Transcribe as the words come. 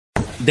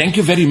Thank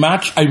you very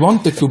much. I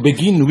wanted to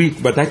begin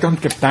with, but I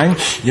don't have time.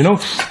 You know,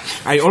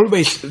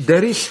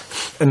 there is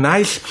a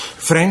nice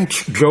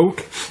French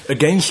joke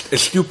against a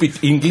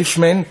stupid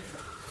Englishman,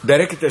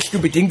 directed a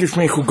stupid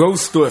Englishman who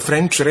goes to a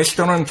French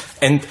restaurant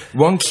and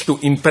wants to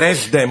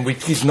impress them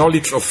with his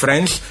knowledge of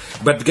French,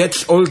 but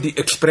gets all the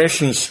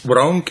expressions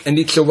wrong, and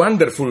it's a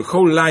wonderful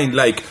whole line,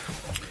 like,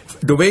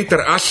 the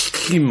waiter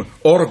asks him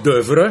hors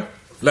d'oeuvre,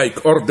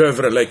 like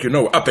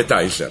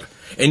appetizer.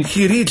 And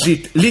he reads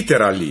it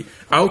literally,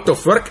 out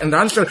of work, and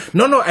answer,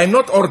 no, I'm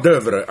not hors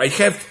d'oeuvre. I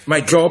have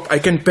my job, I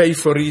can pay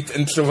for it,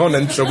 and so on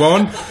and so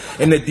on.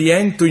 And at the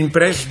end, to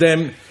impress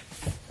them,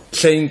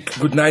 saying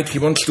good night, he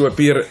wants to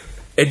appear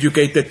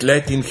educated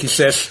Latin, he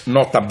says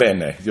nota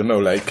bene,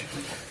 like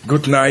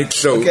good night.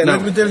 So okay,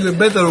 let me tell you a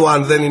better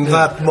one than in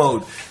that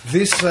mode.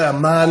 This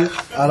man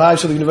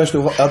arrives at the university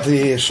at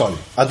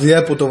the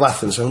airport of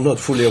Athens. I'm not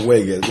fully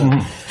awake yet.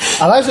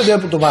 Arrives at the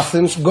airport of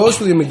Athens, goes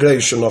to the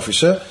immigration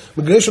officer.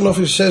 Immigration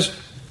officer says,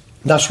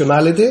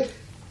 nationality,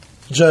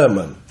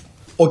 German.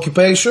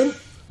 Occupation,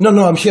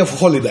 no, I'm here for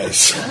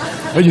holidays.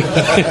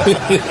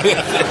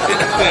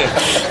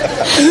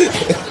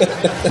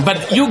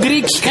 But you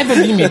Greeks have a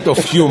limit of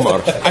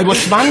humor. I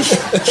was once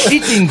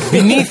sitting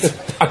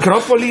beneath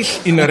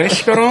Acropolis in a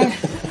restaurant,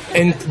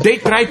 and they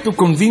tried to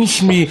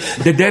convince me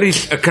that there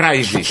is a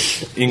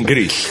crisis in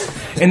Greece.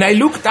 And I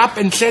looked up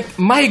and said,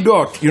 my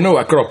God,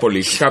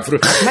 Acropolis,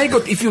 my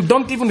God, if you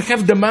don't even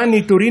have the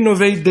money to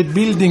renovate that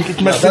building,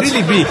 it must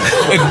really be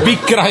a big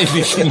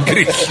crisis in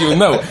Greece,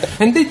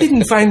 And they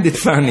didn't find it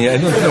funny. I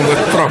don't know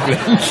what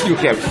problems you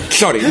have.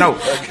 Sorry, now,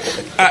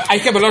 I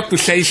have a lot to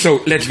say,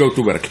 so let's go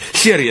to work.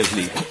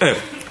 Seriously,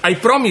 I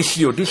promise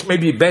you, this may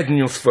be bad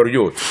news for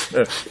you.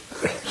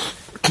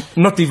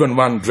 Not even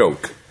one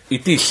joke.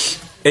 It is.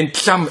 And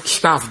some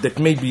stuff that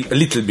maybe a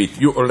little bit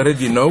you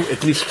already know,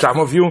 at least some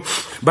of you.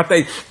 But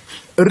I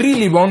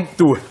really want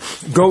to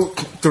go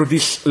through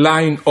this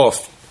line of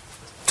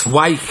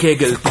why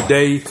Hegel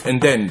today,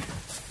 and then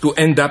to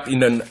end up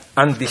in an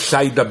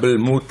undecidable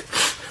mood,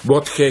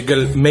 what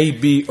Hegel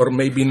maybe or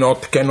maybe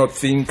not cannot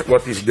think,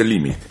 what is the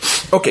limit.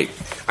 Okay,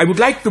 I would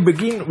like to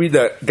begin with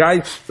a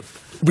guy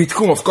with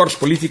whom, of course,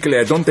 politically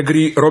I don't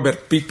agree,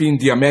 Robert Pippin,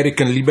 the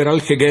American liberal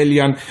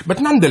Hegelian,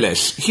 but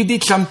nonetheless, he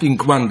did something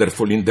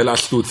wonderful in the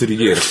last 2-3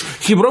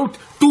 years. He wrote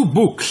 2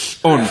 books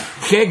on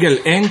Hegel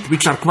and,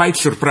 which are quite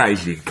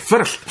surprising.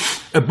 First,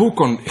 a book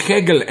on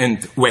Hegel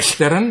and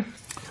Western,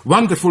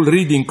 wonderful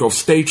reading of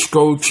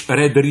Stagecoach,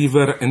 Red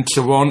River, and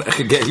so on, a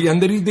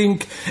Hegelian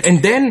reading,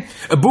 and then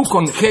a book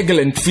on Hegel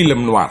and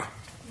film noir.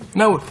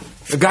 Now,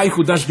 a guy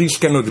who does this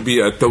cannot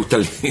be a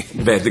totally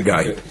bad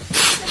guy.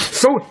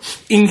 So,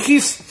 in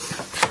his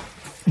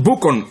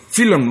book on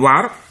film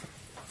noir,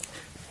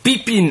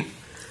 Pippin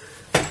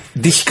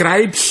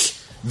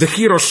describes the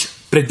hero's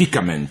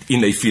predicament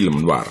in a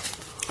film noir.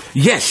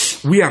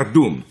 Yes, we are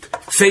doomed.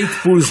 Fate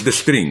pulls the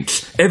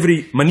strings.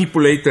 Every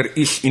manipulator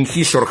is in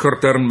his or her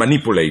turn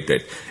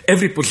manipulated.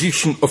 Every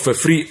position of a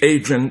free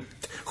agent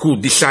who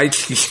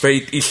decides his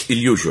fate is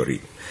illusory.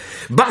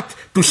 But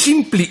to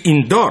simply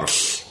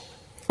endorse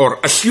or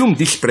assume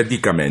this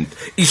predicament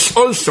is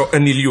also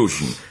an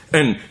illusion,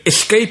 an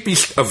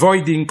escapist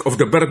avoiding of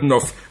the burden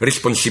of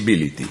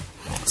responsibility.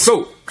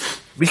 So,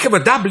 we have a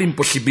double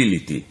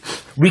impossibility.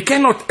 We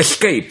cannot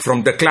escape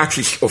from the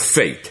clutches of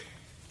fate.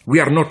 We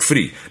are not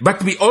free.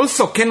 But we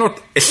also cannot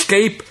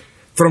escape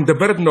from the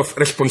burden of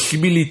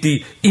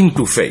responsibility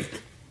into fate.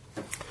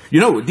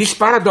 This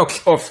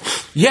paradox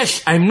of,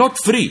 yes, I'm not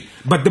free,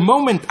 but the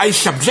moment I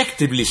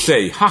subjectively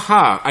say,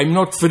 I'm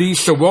not free,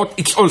 so what?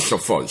 It's also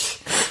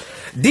false.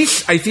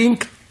 This, I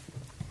think,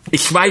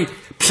 is why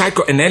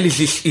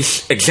psychoanalysis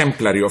is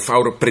exemplary of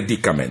our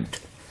predicament.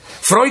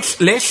 Freud's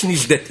lesson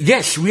is that,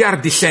 yes, we are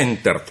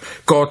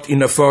decentered, caught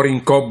in a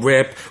foreign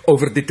cobweb,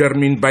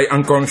 overdetermined by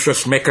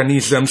unconscious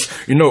mechanisms,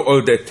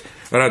 all that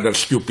rather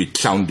stupid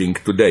sounding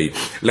today,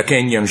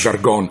 Lacanian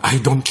jargon, I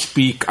don't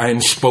speak, I am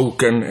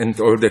spoken, and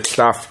all that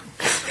stuff.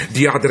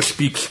 The other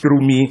speaks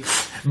through me.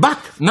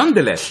 But,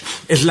 nonetheless,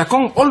 as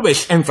Lacan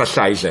always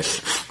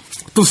emphasizes,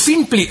 to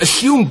simply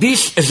assume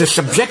this as a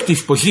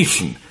subjective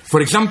position. For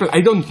example,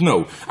 I don't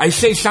know, I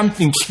say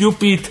something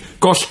stupid,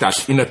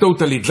 Kostas, in a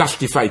totally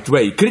justified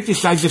way,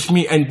 criticizes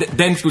me, and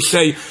then to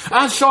say,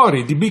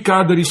 sorry, the big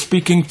other is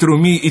speaking through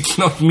me, it's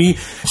not me.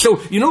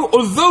 So,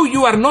 although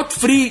you are not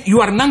free,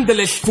 you are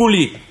nonetheless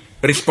fully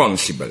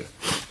responsible.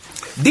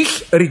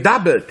 This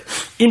redoubled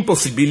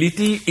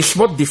impossibility is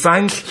what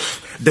defines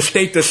the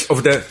status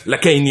of the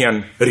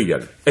Lacanian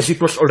real. As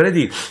it was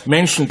already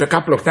mentioned a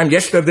couple of times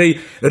yesterday,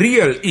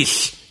 real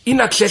is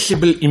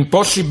inaccessible,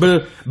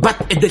 impossible,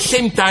 but at the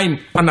same time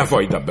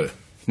unavoidable,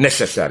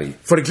 necessary.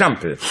 For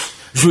example,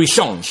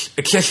 jouissance,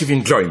 excessive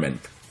enjoyment.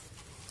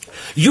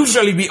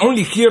 Usually we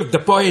only hear the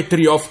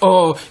poetry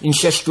of,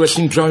 incestuous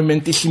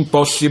enjoyment is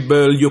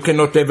impossible, you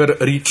cannot ever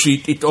reach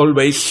it, it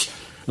always,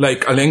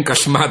 like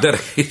Alenka's mother,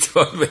 it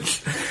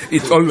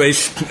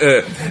always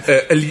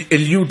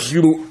eludes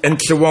you,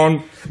 and so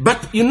on.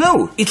 But,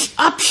 it's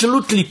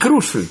absolutely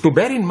crucial to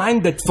bear in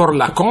mind that for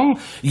Lacan,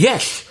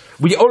 yes,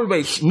 We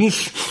always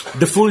miss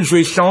the full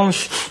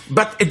jouissance,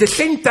 but at the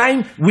same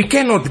time, we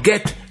cannot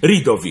get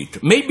rid of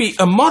it. Maybe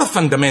a more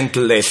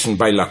fundamental lesson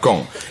by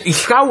Lacan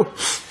is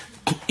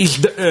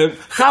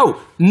how,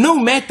 no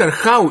matter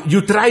how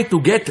you try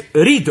to get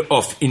rid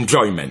of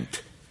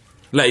enjoyment,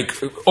 like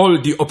all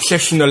the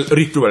obsessional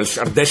rituals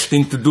are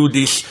destined to do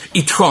this,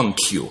 it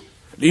haunts you.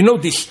 You know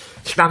this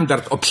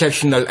standard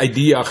obsessional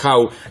idea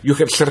how you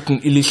have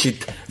certain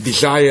illicit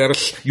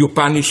desires, you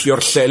punish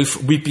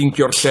yourself, whipping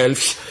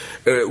yourselves,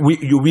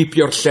 you whip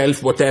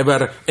yourself,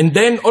 whatever, and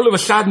then all of a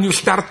sudden you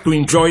start to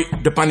enjoy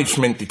the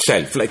punishment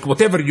itself. Like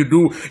whatever you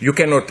do, you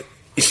cannot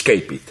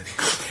escape it.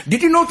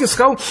 Did you notice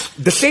how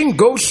the same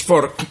goes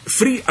for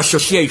free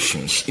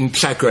associations in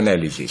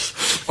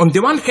psychoanalysis? On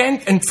the one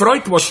hand, and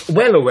Freud was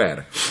well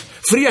aware,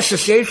 free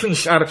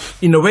associations are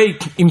in a way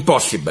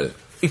impossible.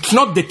 It's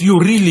not that you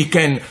really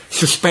can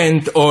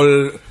suspend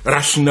all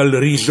rational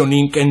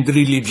reasoning and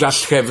really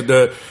just have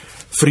the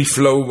free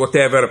flow,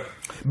 whatever.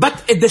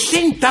 But at the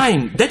same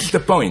time, that's the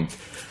point.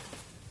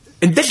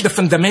 And that's the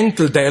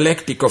fundamental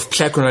dialectic of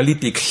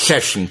psychoanalytic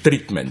session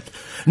treatment.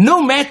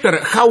 No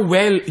matter how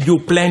well you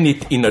plan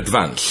it in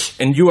advance,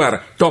 and you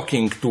are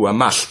talking to a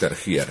master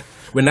here.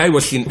 When I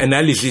was in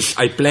analysis,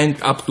 I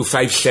planned up to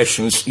 5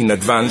 sessions in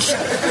advance.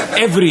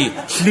 Every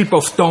slip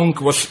of tongue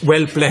was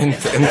well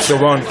planned and so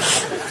on.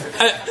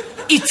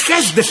 It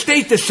has the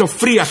status of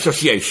free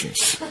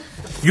associations.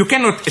 You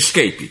cannot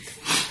escape it.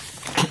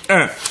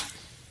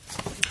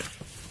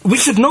 We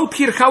should note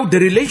here how the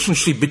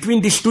relationship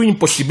between these two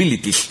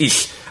impossibilities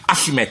is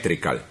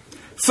asymmetrical.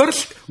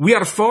 First, we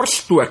are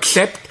forced to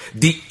accept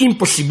the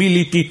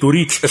impossibility to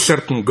reach a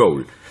certain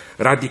goal.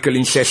 Radical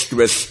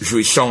incestuous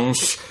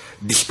jouissance,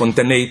 the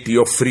spontaneity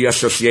of free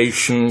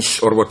associations,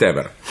 or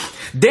whatever.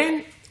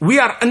 Then, we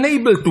are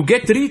unable to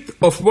get rid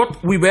of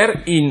what we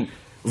were in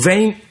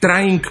vain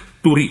trying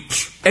to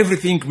reach.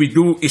 Everything we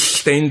do is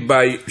stained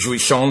by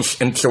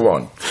jouissance and so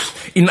on.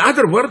 In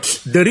other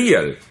words, the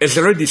real, as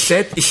already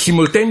said, is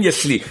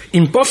simultaneously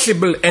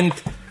impossible and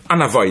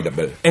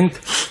unavoidable. And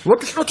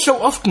what is not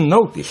so often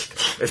noticed,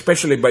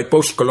 especially by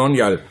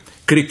post-colonial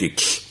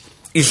critics,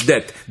 is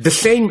that the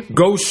same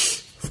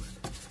holds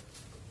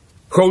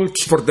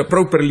for the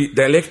properly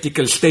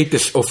dialectical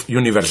status of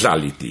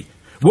universality.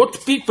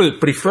 What people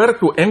prefer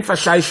to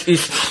emphasize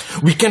is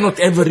we cannot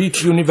ever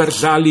reach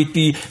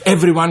universality.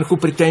 Everyone who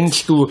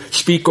pretends to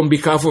speak on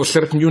behalf of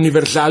certain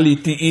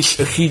universality is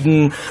a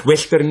hidden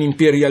Western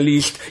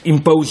imperialist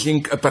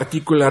imposing a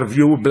particular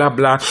view, blah,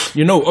 blah.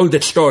 You know, all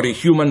that story.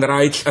 Human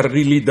rights are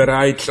really the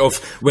rights of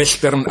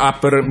Western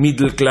upper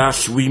middle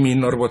class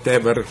women or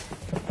whatever.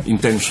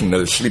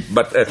 Intentional slip.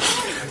 But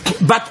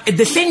at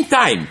the same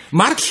time,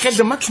 Marx has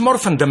a much more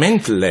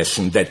fundamental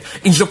lesson that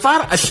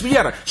insofar as we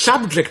are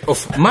subject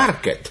of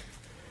market,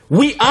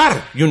 we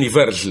are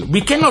universal.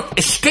 We cannot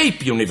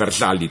escape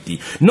universality.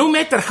 No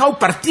matter how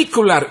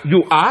particular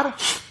you are,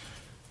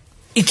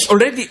 it's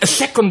already a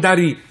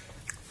secondary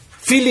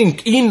filling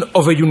in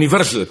of a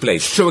universal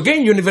place. So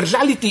again,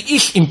 universality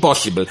is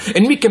impossible.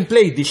 And we can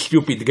play these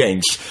stupid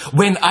games.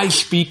 When I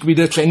speak with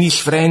a Chinese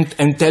friend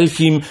and tell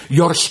him,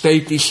 your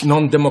state is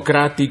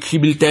non-democratic, he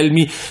will tell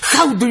me,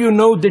 how do you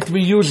know that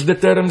we use the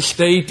term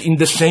state in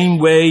the same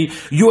way?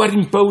 You are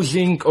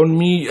imposing on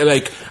me,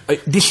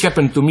 this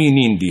happened to me in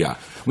India.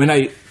 When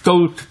I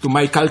told to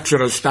my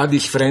cultural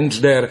studies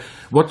friends there,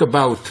 what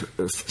about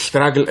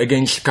struggle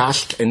against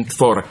caste and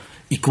for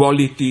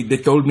equality, they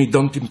told me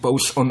don't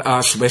impose on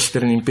us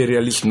Western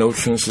imperialist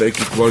notions like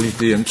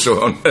equality and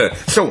so on.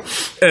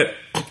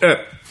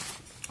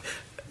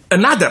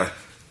 Another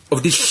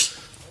of this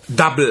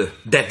double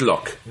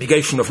deadlock,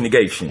 negation of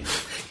negation.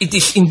 It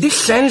is in this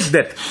sense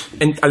that,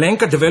 and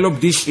Alenka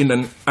developed this in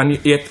an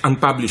yet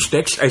unpublished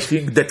text, I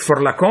think that for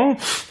Lacan,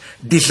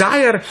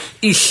 desire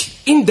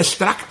is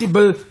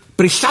indestructible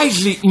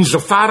precisely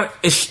insofar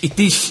as it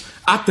is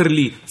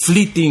utterly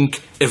fleeting,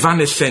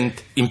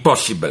 evanescent,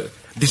 impossible.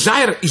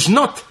 Desire is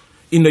not,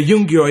 in a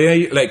Jungian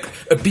way, like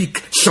a big,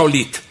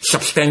 solid,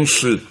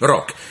 substantial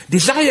rock.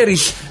 Desire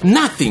is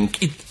nothing.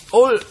 It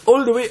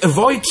all the way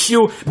avoids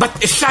you,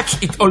 but as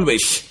such, it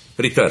always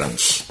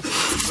returns.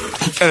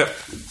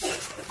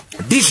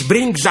 This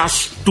brings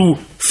us to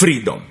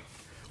freedom,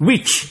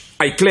 which,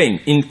 I claim,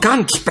 in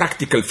Kant's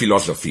practical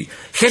philosophy,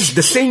 has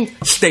the same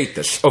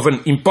status of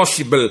an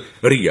impossible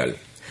real.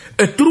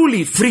 A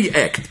truly free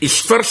act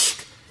is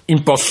first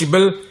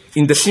impossible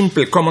in the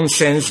simple common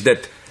sense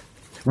that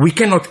we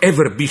cannot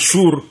ever be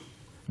sure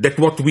that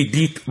what we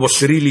did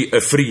was really a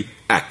free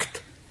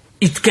act.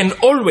 It can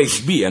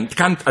always be, and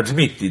Kant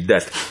admitted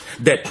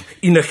that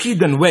in a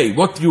hidden way,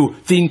 what you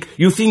think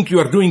you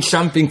are doing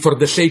something for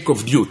the sake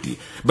of duty.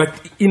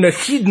 But in a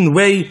hidden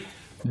way,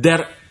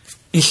 there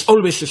is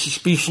always a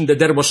suspicion that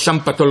there was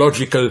some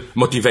pathological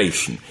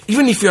motivation.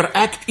 Even if your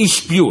act is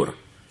pure,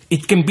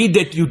 it can be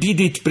that you did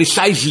it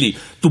precisely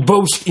to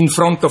boast in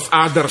front of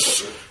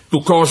others, to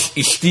cause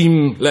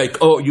esteem, like,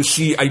 oh, you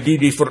see, I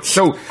did it for...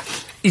 So,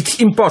 it's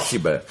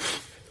impossible.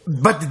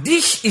 But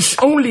this is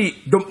only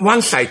the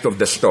one side of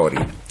the story.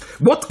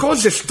 What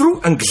causes true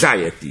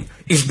anxiety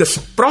is the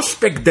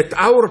prospect that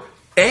our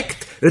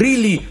act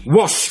really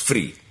was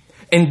free.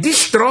 And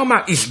this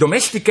trauma is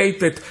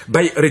domesticated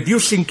by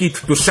reducing it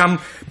to some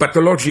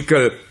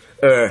pathological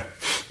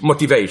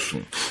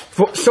motivation.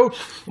 So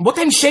what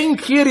I'm saying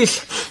here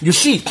is, you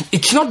see,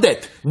 it's not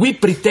that we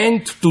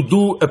pretend to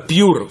do a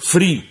pure,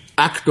 free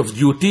act of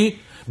duty,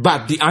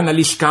 but the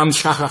analyst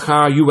comes, ha ha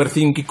ha, you were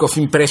thinking of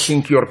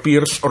impressing your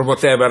peers or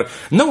whatever.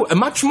 No, a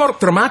much more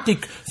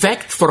traumatic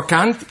fact for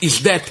Kant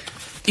is that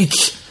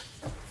it's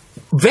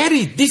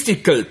very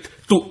difficult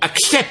to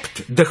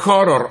accept the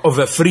horror of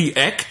a free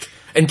act,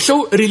 and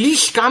so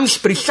release comes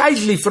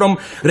precisely from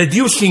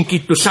reducing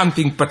it to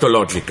something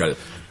pathological.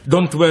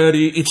 Don't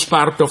worry, it's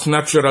part of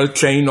natural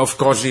chain of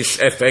causes,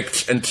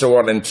 effects, and so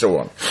on and so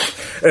on.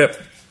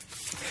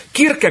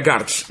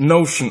 Kierkegaard's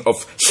notion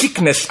of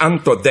sickness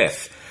unto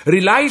death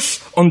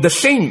relies on the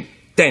same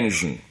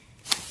tension.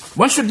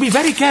 One should be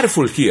very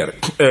careful here.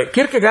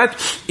 Kierkegaard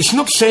is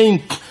not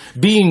saying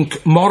being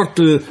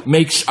mortal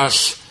makes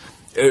us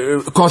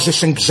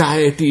causes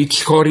anxiety,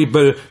 it's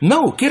horrible.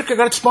 No,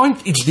 Kierkegaard's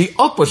point is the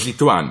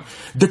opposite one.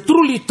 The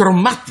truly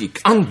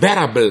traumatic,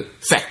 unbearable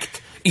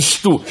fact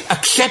is to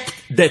accept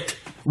that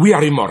we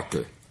are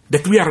immortal,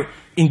 that we are,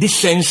 in this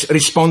sense,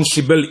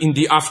 responsible in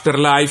the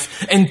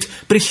afterlife, and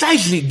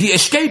precisely the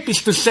escape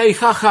is to say,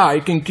 ha,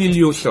 I can kill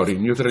you, sorry,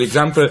 neutral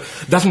example,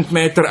 doesn't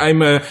matter,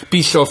 I'm a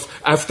piece of,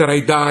 after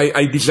I die,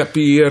 I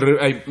disappear,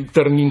 I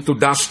turn into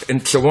dust,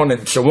 and so on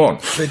and so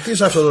on. So it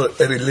is actually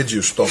a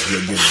religious talk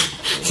you're giving.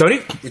 Sorry?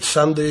 It's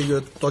Sunday,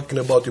 you're talking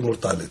about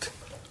immortality.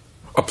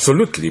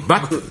 Absolutely,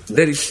 but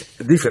there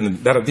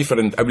are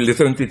different, I will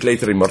return to it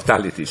later,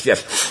 immortalities,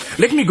 yes.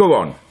 Let me go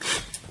on.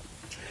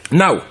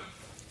 Now,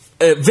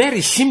 a very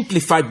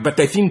simplified but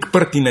I think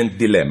pertinent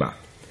dilemma.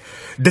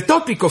 The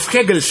topic of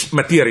Hegel's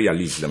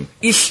materialism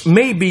is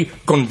maybe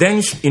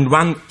condensed in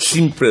one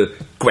simple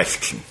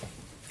question.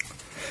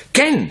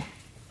 Can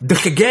the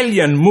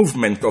Hegelian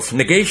movement of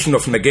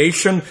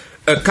negation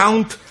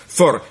account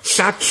for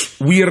such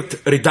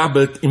weird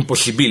redoubled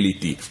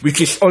impossibility,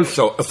 which is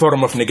also a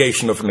form of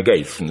negation?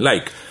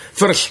 Like,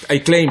 first I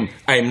claim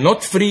I am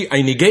not free,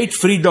 I negate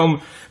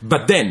freedom,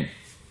 but then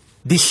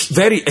this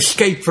very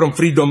escape from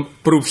freedom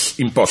proves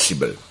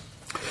impossible.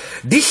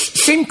 This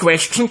same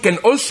question can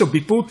also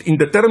be put in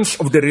the terms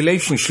of the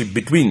relationship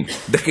between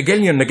the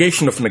Hegelian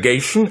negation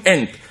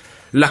and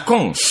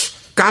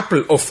Lacan's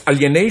couple of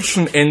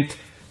alienation and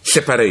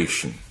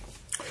separation.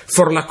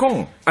 For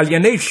Lacan,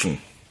 alienation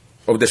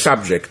of the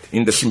subject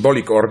in the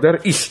symbolic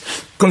order is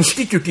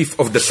constitutive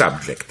of the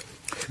subject.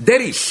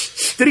 There is,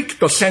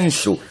 stricto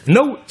sensu,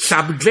 no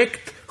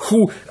subject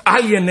who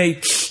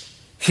alienates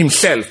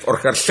himself or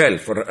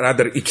herself, or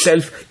rather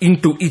itself,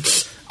 into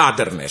its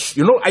otherness.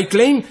 You know, I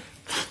claim,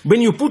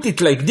 when you put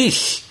it like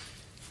this,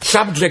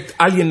 subject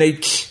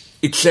alienates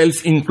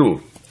itself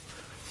into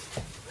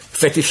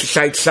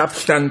fetishized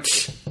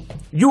substance,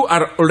 you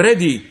are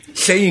already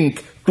saying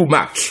too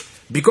much,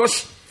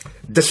 because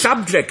the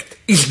subject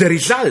is the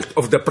result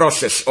of the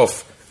process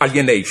of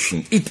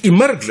alienation. It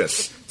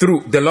emerges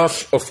through the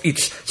loss of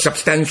its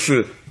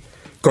substantial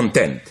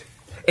content.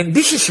 And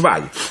this is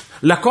why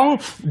Lacan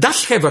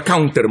does have a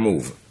counter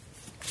move,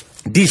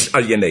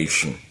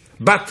 disalienation.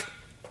 But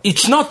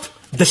it's not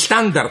the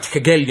standard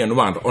Hegelian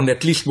one, or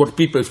at least what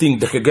people think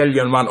the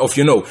Hegelian one of,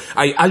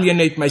 I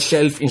alienate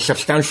myself in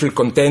substantial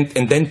content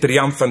and then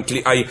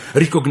triumphantly I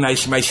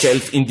recognize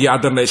myself in the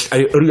otherness,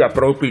 I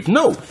reappropriate.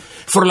 No.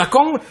 For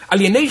Lacan,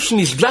 alienation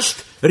is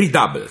just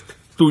redoubled.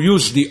 To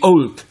use the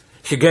old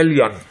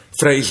Hegelian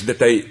phrase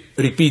that I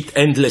repeat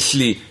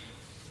endlessly,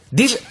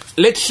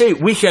 let's say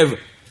we have,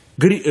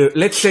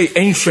 let's say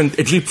ancient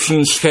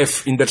Egyptians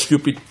have in that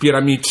stupid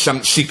pyramid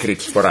some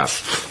secrets for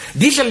us.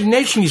 This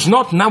alienation is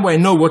not, now I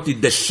know what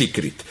is the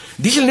secret.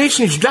 This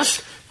alienation is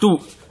just to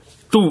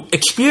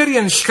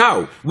experience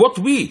how what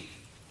we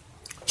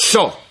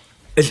saw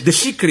as the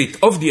secret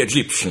of the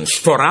Egyptians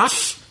for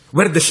us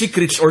were the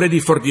secrets already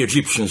for the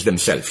Egyptians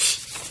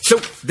themselves. So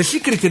the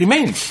secret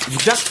remains,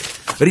 it's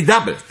just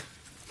redoubled.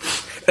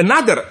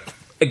 Another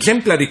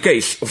exemplary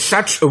case of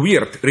such a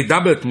weird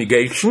redoubled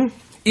negation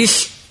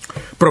is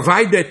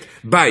provided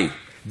by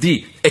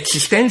the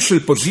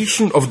existential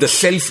position of the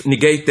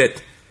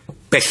self-negated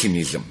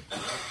pessimism.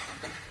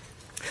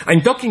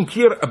 I'm talking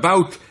here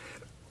about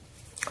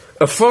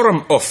a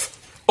form of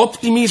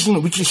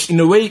optimism which is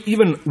in a way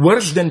even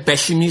worse than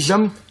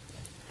pessimism.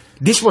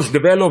 This was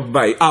developed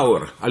by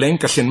our,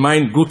 Alenka's and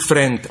mine, good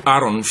friend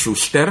Aaron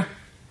Schuster,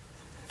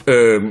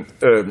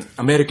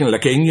 American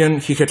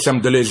Lacanian. He had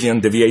some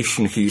Deleuzian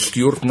deviation, he is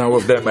cured now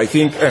of them, I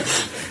think,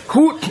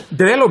 who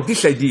developed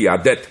this idea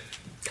that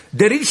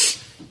there is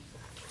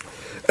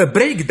a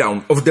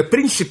breakdown of the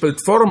principled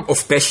form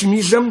of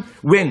pessimism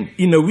when,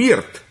 in a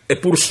weird, e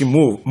pur si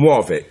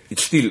muove, it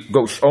still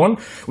goes on,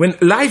 when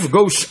life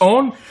goes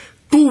on,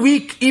 too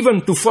weak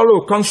even to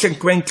follow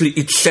consequently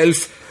its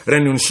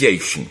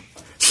self-renunciation.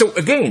 So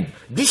again,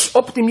 this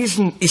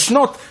optimism is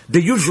not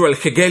the usual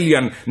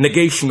Hegelian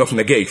negation of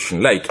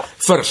negation, like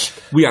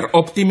first we are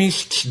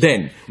optimists,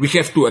 then we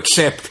have to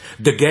accept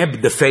the gap,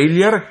 the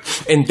failure,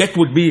 and that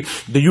would be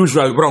the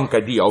usual wrong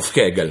idea of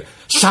Hegel.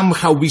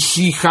 Somehow we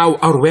see how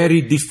our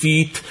very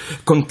defeat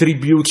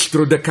contributes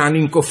through the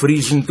cunning of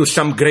reason to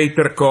some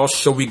greater cause,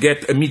 so we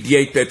get a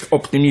mediated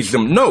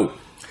optimism. No.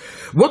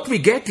 What we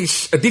get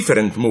is a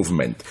different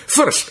movement.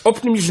 First,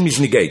 optimism is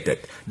negated.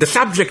 The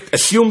subject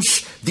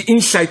assumes the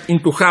insight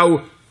into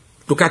how,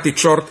 to cut it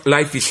short,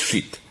 life is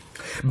shit.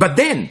 But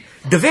then,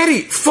 the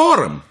very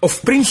form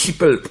of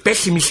principled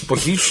pessimist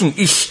position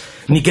is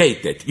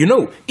negated. You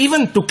know,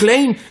 even to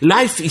claim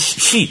life is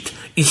shit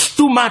is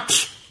too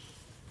much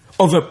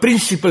of a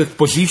principled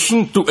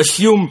position to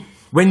assume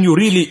when you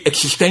really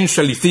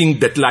existentially think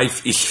that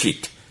life is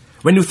shit.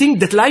 When you think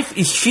that life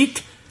is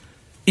shit,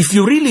 if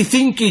you really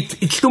think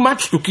it, it's too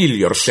much to kill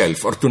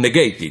yourself or to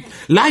negate it.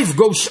 Life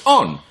goes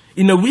on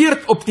in a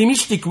weird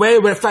optimistic way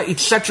where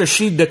it's such a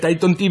shit that I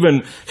don't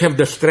even have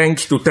the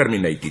strength to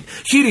terminate it.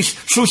 Here is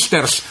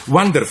Schuster's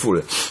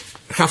wonderful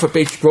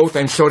half-a-page quote,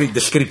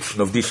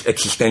 description of this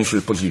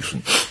existential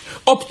position.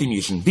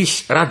 Optimism,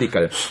 this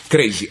radical,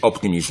 crazy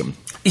optimism,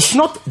 is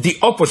not the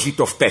opposite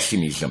of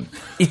pessimism.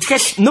 It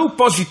has no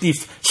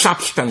positive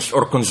substance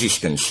or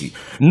consistency,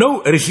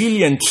 no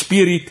resilient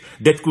spirit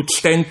that could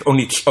stand on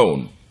its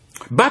own.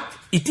 But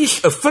it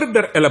is a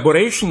further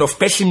elaboration of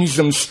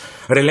pessimism's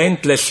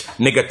relentless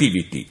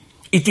negativity.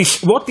 It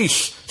is what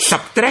is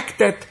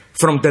subtracted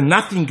from the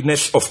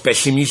nothingness of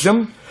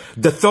pessimism,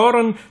 the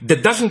thorn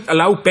that doesn't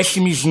allow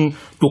pessimism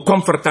to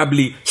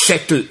comfortably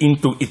settle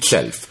into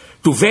itself,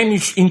 to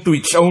vanish into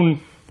its own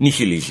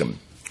nihilism,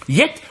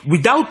 yet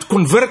without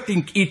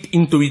converting it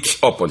into its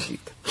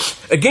opposite.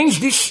 Against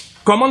this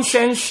common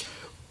sense,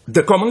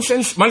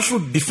 one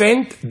should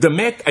defend the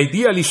mad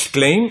idealist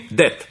claim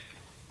that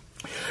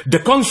the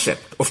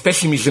concept of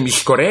pessimism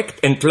is correct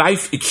and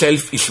life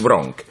itself is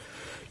wrong.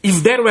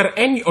 If there were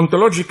any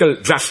ontological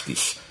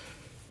justice,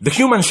 the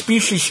human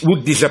species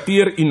would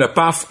disappear in a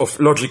puff of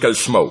logical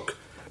smoke,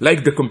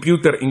 like the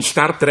computer in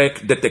Star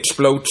Trek that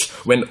explodes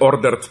when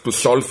ordered to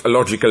solve a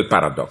logical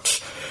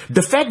paradox.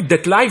 The fact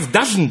that life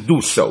doesn't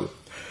do so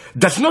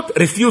does not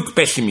refute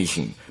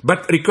pessimism,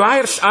 but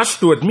requires us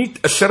to admit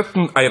a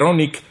certain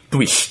ironic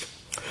twist.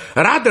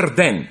 Rather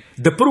than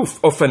the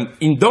proof of an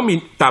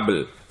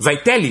indomitable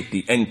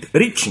vitality and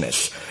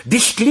richness,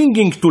 this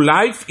clinging to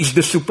life is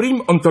the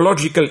supreme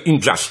ontological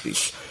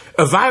injustice,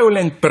 a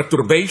violent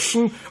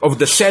perturbation of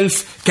the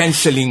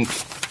self-cancelling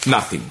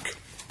nothing.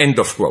 End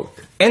of quote.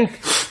 And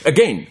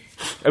again,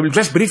 I will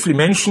just briefly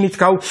mention it,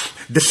 how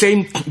the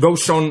same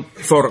goes on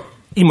for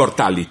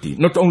immortality,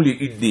 not only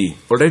in the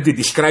already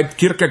described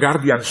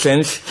Kierkegaardian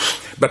sense,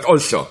 but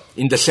also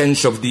in the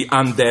sense of the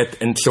undead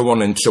and so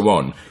on and so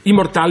on.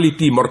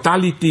 Immortality,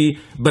 mortality,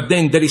 but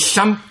then there is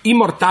some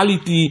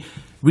immortality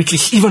which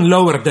is even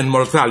lower than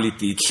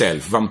mortality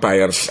itself,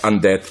 vampires,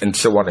 undead, and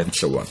so on and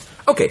so on.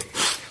 Okay,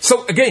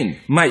 so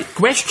again, my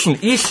question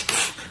is,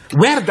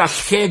 where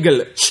does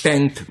Hegel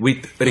stand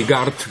with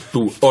regard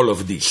to all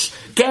of this?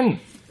 Can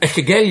a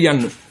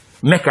Hegelian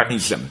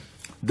mechanism,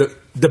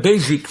 the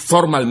basic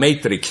formal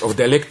matrix of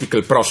the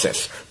dialectical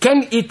process,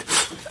 can it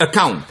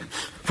account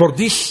for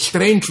this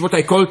strange, what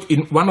I called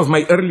in one of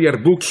my earlier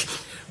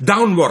books,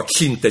 downward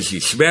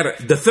synthesis, where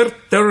the third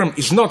term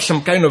is not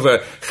some kind of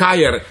a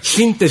higher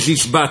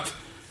synthesis, but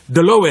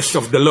the lowest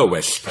of the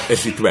lowest,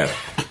 as it were?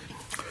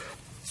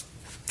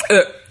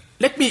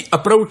 Let me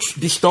approach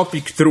this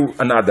topic through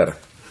another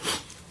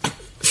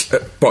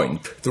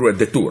point, through a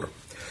detour.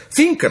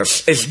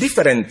 Thinkers as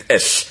different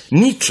as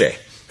Nietzsche,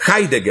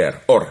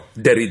 Heidegger, or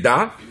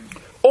Derrida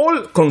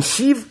all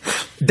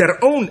conceive their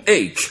own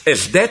age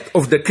as that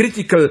of the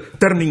critical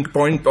turning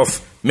point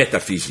of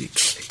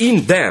metaphysics.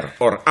 In their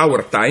or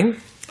our time,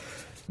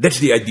 that's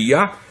the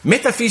idea,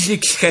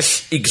 metaphysics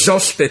has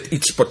exhausted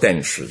its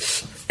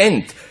potentials,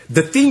 and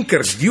the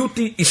thinker's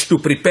duty is to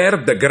prepare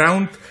the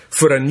ground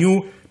for a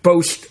new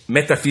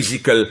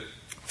post-metaphysical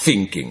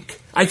thinking.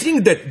 I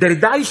think that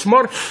Derrida is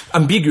more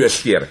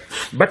ambiguous here,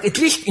 but at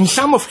least in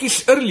some of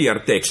his earlier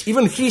texts,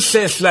 even he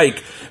says,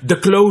 like, the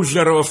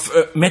closure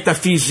of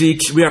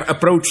metaphysics, we are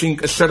approaching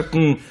a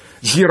certain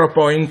 0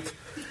 point.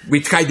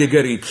 With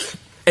Heidegger, it's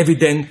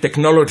evident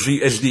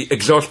technology as the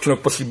exhaustion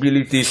of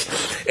possibilities,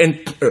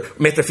 and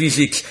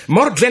metaphysics.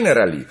 More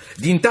generally,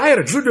 the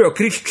entire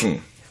Judeo-Christian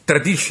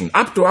tradition,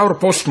 up to our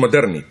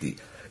postmodernity,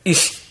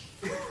 is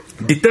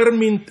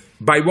determined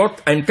by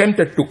what I'm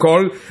tempted to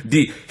call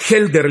the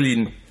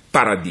Hölderlin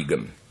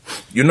paradigm.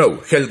 You know,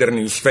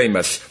 Hölderlin's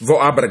famous "Wo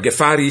aber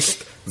Gefahr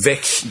ist,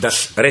 wächst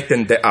das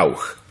Rettende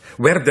auch."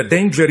 Where the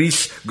danger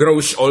is,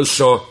 grows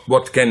also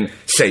what can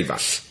save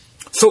us.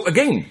 So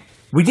again,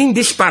 within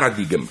this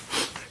paradigm,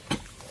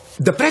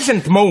 the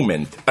present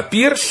moment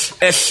appears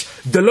as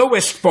the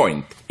lowest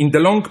point in the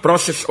long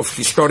process of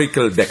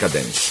historical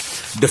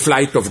decadence. The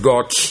flight of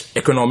gods,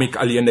 economic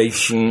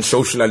alienation,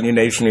 social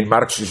alienation in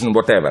Marxism,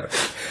 whatever.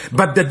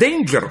 But the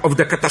danger of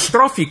the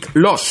catastrophic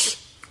loss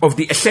of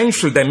the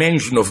essential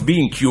dimension of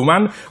being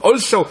human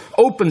also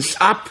opens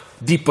up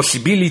the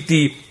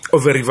possibility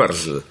of a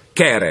reversal,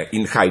 Kehre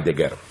in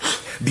Heidegger.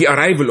 The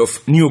arrival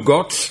of new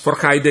gods for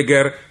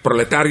Heidegger,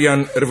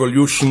 proletarian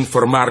revolution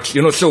for Marx.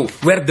 So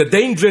where the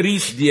danger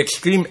is, the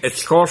extreme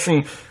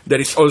excursion,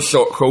 there is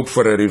also hope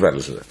for a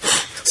reversal.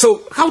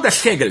 So how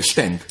does Hegel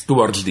stand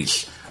towards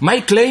this? My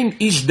claim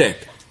is that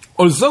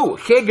although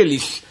Hegel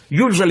is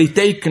usually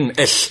taken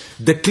as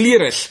the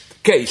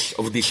clearest case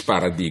of this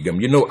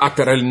paradigm,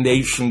 utter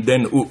alienation,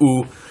 then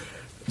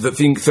the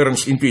thing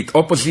turns into its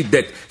opposite,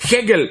 that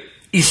Hegel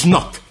is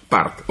not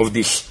part of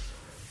this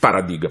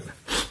paradigm.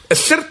 A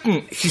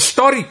certain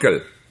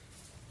historical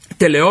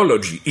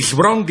teleology is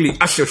wrongly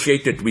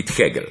associated with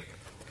Hegel.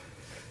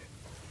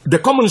 The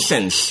common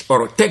sense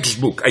or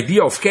textbook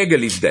idea of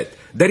Hegel is that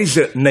there is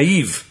a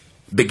naive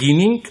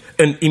beginning,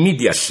 an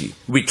immediacy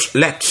which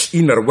lacks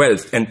inner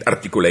wealth and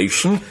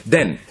articulation,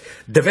 then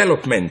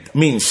development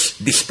means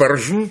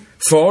dispersion,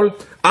 fall,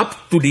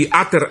 up to the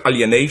utter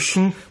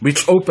alienation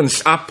which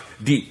opens up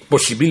the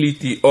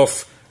possibility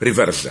of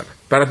reversal.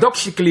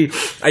 Paradoxically,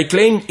 I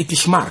claim it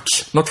is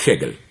Marx, not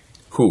Hegel,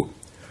 who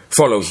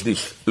follows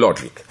this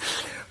logic.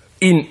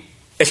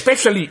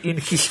 Especially in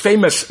his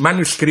famous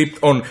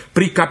manuscript on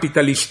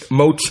pre-capitalist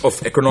modes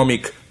of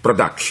economic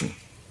production.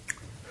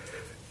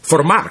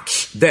 For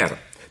Marx,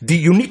 the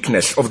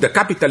uniqueness of the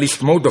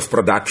capitalist mode of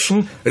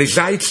production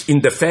resides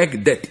in the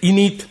fact that in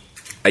it,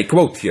 I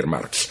quote here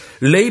Marx,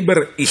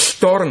 labor is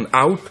torn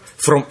out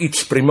from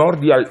its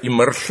primordial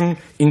immersion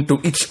into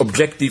its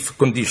objective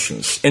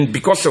conditions. And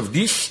because of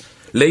this,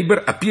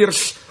 labor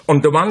appears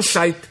on the one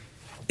side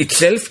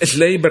itself as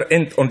labor,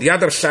 and on the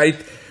other side,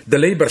 the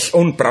labor's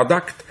own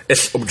product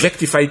as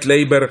objectified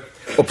labor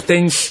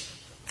obtains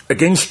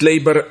against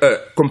labor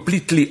a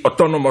completely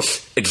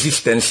autonomous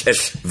existence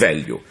as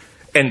value.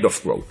 End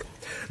of quote.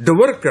 The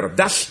worker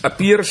thus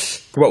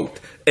appears, quote,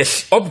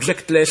 as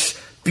objectless,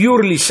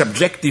 purely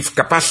subjective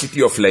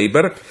capacity of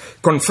labor,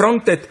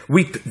 confronted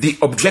with the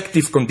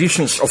objective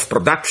conditions of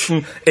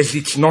production as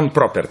its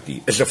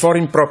non-property, as a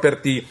foreign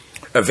property,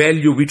 a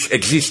value which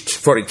exists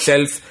for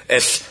itself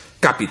as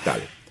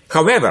capital.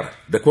 However,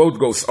 the quote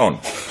goes on,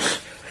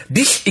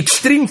 this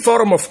extreme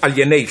form of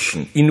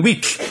alienation in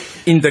which,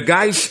 in the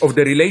guise of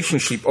the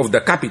relationship of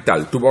the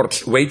capital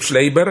towards wage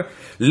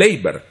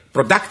labor,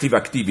 productive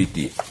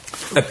activity,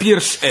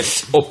 appears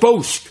as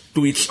opposed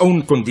to its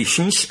own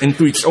conditions and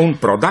to its own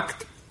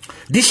product,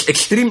 this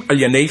extreme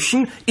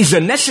alienation is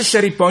a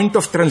necessary point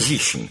of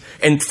transition,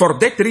 and for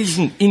that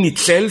reason in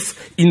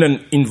itself, in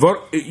an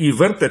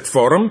inverted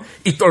form,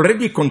 it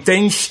already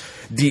contains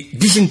the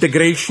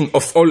disintegration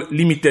of all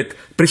limited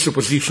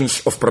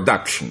presuppositions of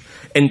production,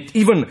 and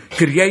even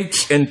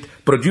creates and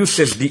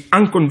produces the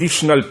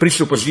unconditional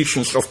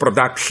presuppositions of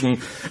production,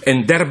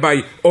 and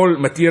thereby all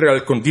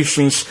material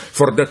conditions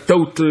for the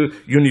total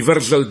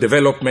universal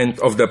development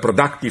of the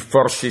productive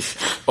forces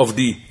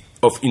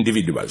of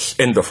individuals.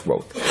 End of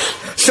quote.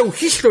 So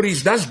history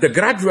is thus the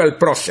gradual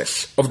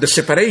process of the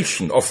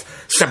separation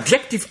of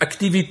subjective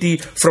activity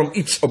from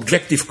its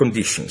objective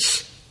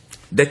conditions.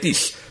 That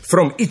is,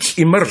 from its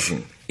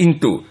immersion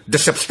into the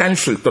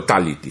substantial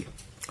totality.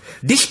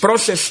 This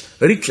process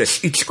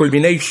reaches its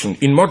culmination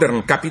in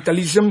modern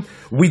capitalism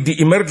with the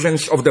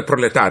emergence of the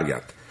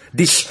proletariat.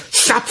 This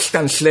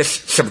substanceless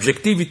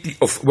subjectivity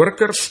of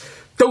workers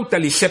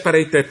totally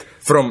separated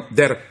from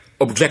their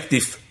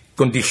objective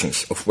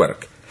conditions of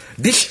work.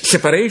 This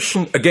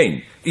separation,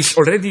 again, is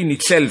already in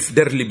itself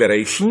their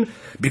liberation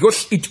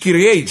because it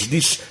creates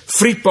this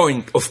free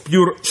point of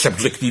pure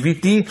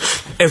subjectivity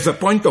as a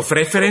point of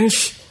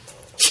reference,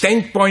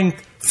 standpoint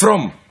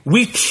from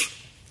which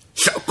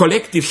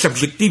collective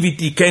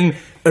subjectivity can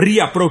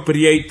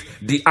reappropriate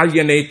the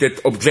alienated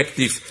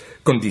objective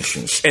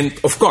conditions. And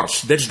of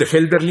course, that's the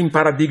Hölderlin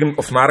paradigm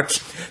of Marx.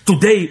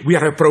 Today we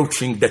are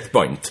approaching that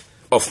point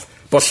of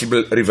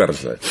possible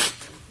reversal.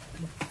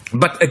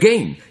 But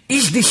again,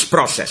 is this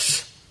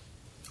process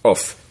of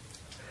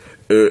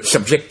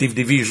subjective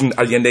division,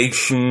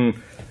 alienation,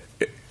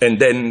 and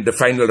then the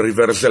final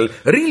reversal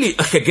really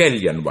a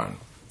Hegelian one?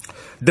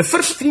 The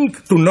first thing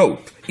to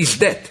note is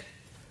that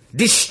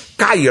this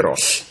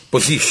kairos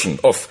position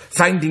of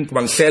finding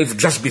oneself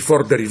just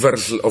before the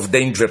reversal of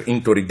danger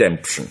into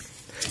redemption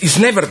is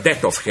never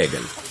that of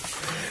Hegel.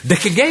 The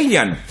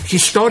Hegelian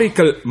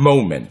historical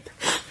moment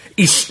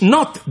is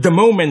not the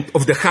moment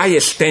of the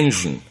highest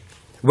tension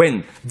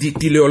when the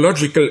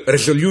teleological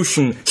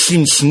resolution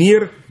seems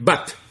near,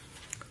 but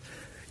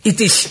it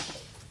is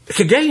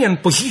Hegelian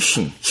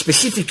position,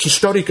 specific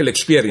historical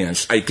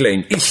experience, I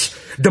claim, is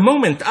the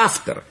moment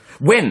after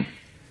when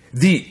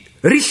the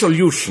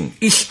resolution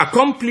is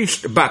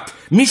accomplished but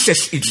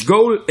misses its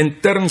goal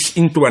and turns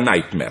into a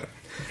nightmare.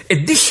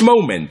 At this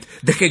moment,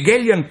 the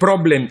Hegelian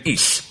problem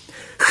is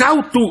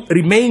how to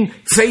remain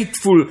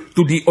faithful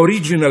to the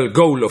original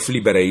goal of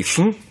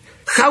liberation,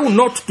 how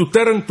not to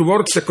turn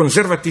towards a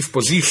conservative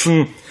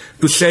position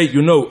to say,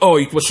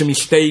 it was a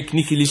mistake,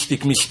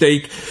 nihilistic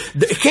mistake.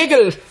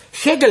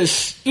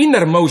 Hegel's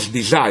innermost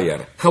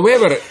desire,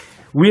 however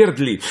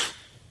weirdly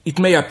it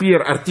may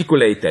appear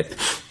articulated,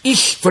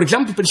 is, for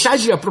example,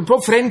 precisely apropos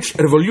French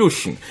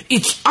Revolution.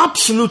 It's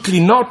absolutely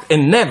not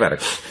and never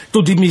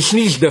to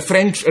dismiss the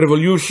French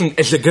Revolution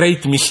as a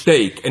great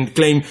mistake and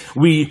claim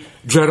we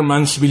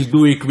Germans will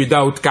do it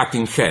without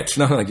cutting heads.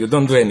 No, you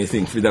don't do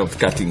anything without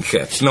cutting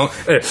heads. No,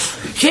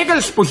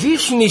 Hegel's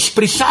position is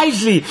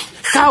precisely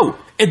how,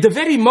 at the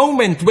very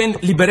moment when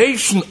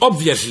liberation,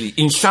 obviously,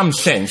 in some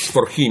sense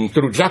for him,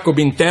 through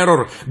Jacobin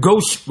terror,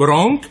 goes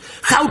wrong,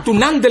 how to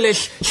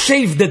nonetheless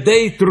save the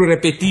day through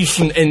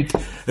repetition and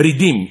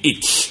redeem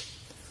its,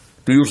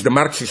 to use the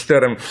Marxist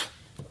term,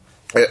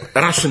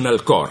 rational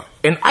core.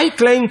 And I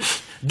claim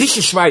this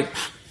is why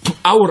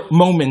our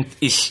moment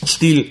is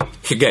still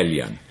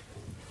Hegelian.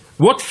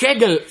 What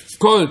Hegel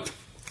called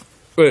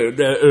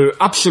the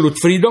absolute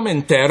freedom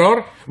and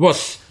terror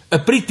was a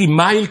pretty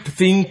mild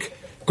thing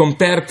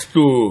compared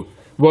to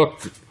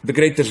what the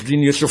greatest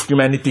genius of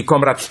humanity,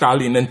 Comrade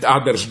Stalin and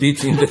others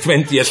did in the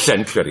 20th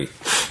century.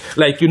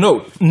 Like,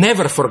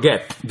 never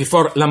forget,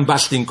 before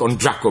lambasting on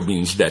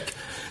Jacobins, that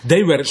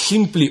they were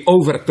simply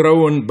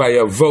overthrown by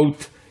a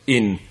vote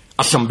in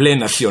Assemblée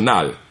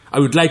Nationale. I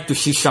would like to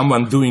see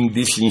someone doing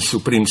this in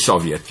Supreme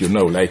Soviet,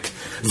 like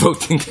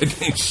voting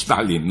against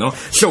Stalin, no?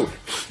 So,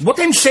 what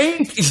I'm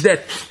saying is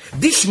that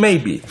this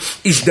maybe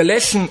is the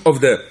lesson of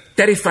the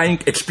terrifying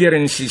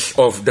experiences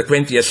of the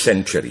 20th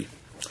century.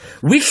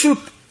 We should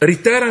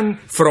return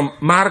from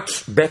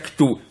Marx back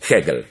to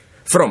Hegel,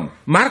 from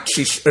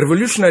Marx's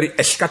revolutionary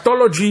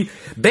eschatology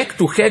back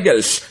to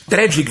Hegel's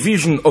tragic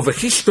vision of a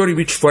history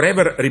which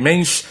forever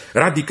remains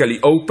radically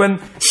open,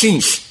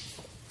 since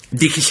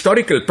the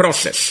historical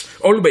process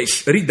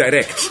always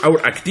redirects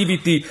our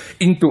activity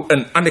into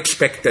an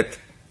unexpected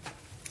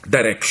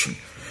direction.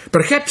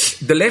 Perhaps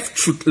the left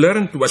should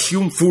learn to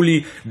assume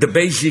fully the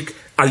basic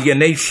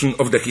alienation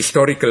of the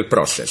historical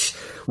process.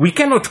 We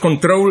cannot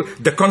control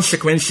the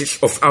consequences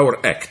of our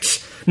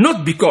acts,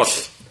 not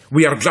because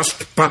we are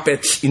just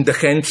puppets in the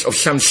hands of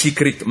some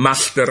secret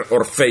master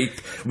or fate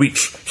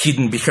which,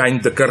 hidden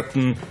behind the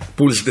curtain,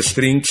 pulls the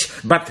strings,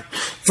 but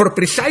for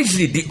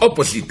precisely the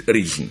opposite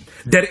reason.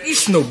 There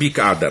is no big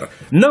other,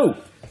 no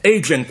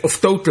agent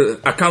of total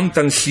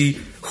accountancy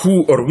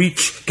who or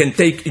which can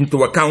take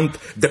into account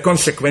the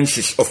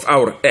consequences of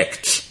our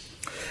acts.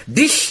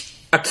 This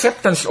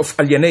acceptance of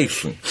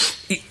alienation,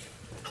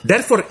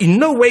 therefore, in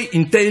no way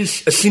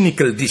entails a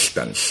cynical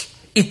distance.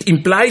 It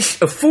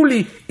implies a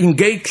fully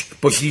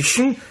engaged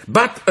position,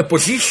 but a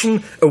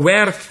position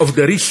aware of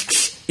the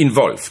risks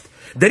involved.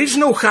 There is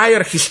no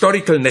higher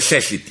historical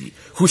necessity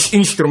whose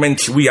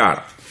instruments we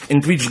are,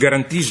 and which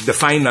guarantees the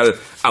final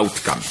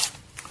outcome.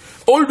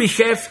 All we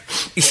have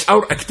is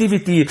our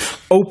activity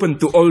open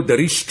to all the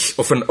risks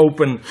of an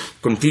open,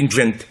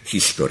 contingent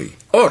history.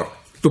 Or,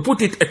 to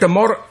put it at a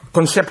more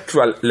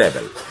conceptual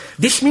level,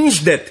 this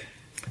means that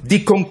the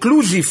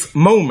conclusive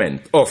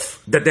moment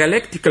of the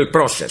dialectical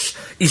process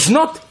is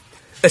not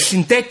a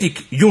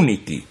synthetic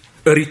unity,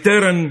 a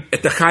return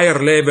at a higher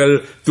level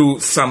to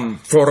some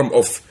form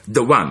of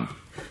the one.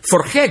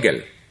 For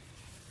Hegel,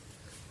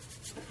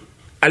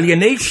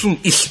 alienation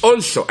is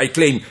also, I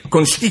claim,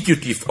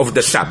 constitutive of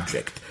the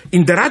subject,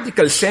 in the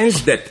radical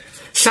sense that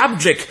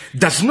subject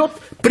does not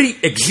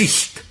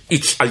pre-exist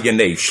its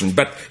alienation,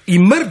 but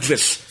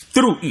emerges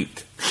through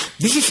it.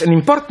 This is an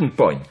important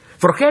point.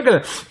 For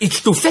Hegel,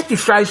 it's to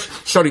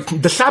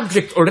fetishize, the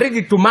subject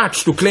already too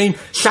much to claim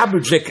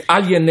subject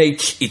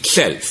alienates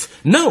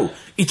itself. No,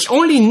 it's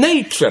only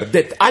nature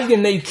that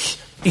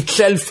alienates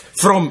itself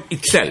from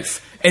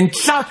itself. And,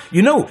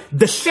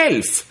 the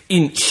self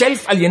in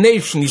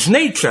self-alienation is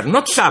nature,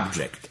 not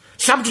subject.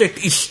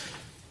 Subject is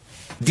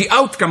the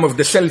outcome of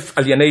the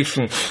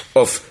self-alienation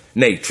of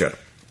nature.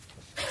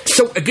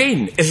 So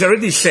again, as I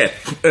already said,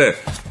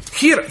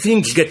 here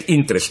things get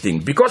interesting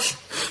because,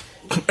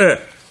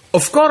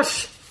 of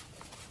course,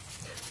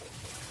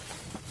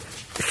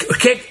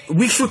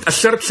 we should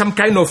assert some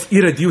kind of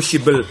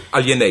irreducible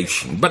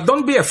alienation. But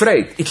don't be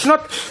afraid. It's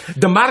not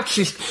the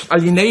Marxist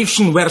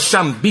alienation where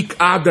some big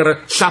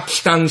other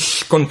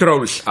substance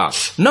controls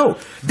us. No,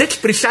 that's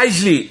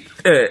precisely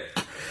the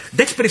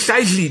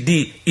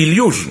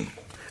illusion.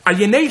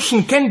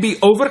 Alienation can be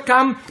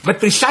overcome, but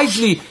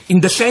precisely in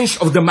the sense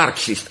of the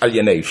Marxist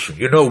alienation.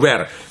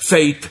 Where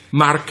fate,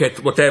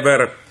 market,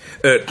 whatever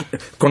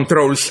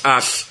controls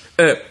us.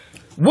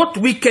 What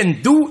we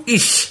can do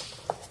is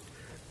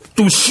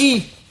to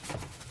see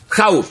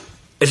how,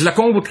 as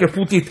Lacan would have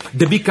put it,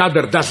 the big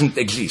other doesn't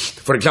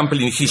exist. For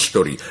example, in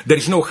history, there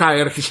is no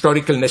higher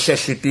historical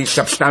necessity,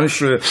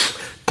 substantial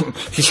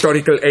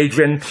historical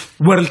agent,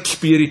 world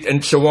spirit,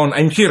 and so on.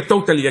 I'm here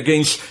totally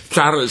against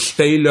Charles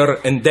Taylor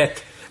and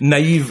that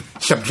naive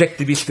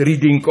subjectivist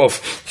reading of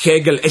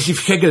Hegel, as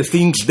if Hegel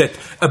thinks that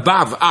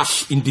above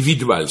us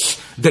individuals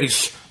there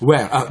is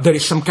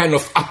some kind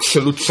of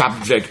absolute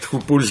subject who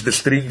pulls the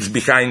strings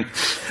behind.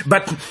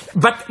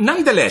 But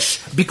nonetheless,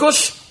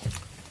 because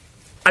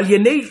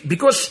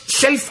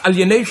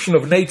self-alienation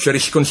of nature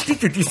is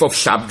constitutive of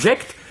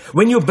subject,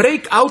 When you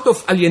break out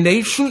of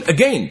alienation,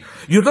 again,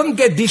 you don't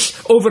get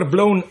this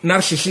overblown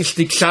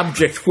narcissistic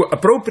subject who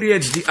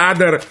appropriates the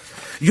other.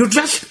 You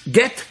just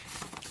get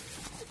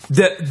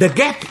the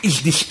gap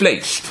is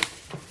displaced.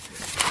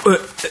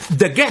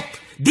 The gap,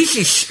 this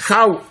is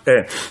how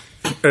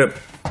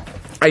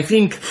I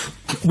think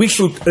we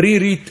should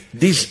reread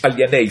this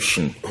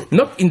alienation.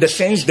 Not in the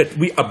sense that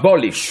we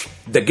abolish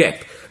the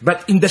gap,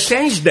 but in the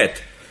sense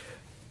that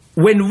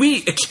when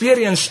we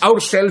experience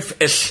ourselves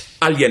as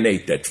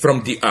alienated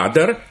from the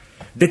other,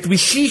 that we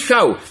see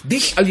how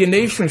this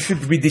alienation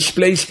should be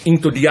displaced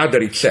into the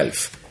other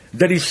itself.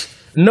 There is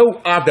no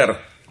other,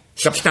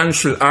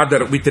 substantial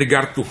other with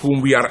regard to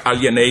whom we are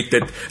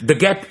alienated. The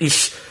gap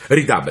is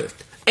redoubled.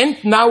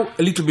 And now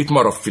a little bit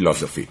more of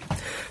philosophy.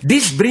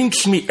 This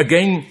brings me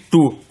again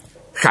to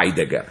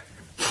Heidegger.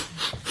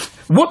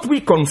 What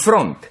we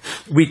confront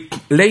with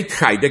late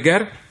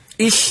Heidegger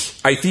is,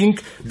 I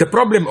think, the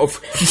problem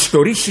of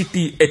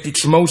historicity at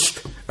its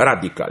most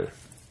radical.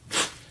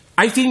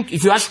 I think,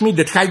 if you ask me,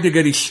 that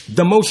Heidegger is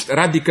the most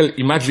radical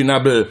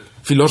imaginable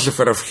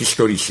philosopher of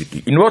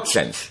historicity. In what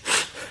sense?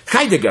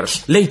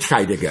 Late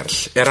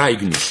Heidegger's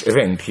Ereignis,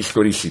 event,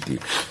 historicity,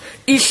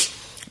 is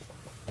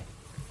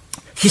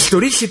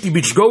historicity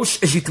which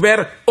goes, as it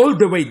were, all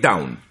the way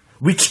down,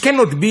 which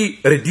cannot be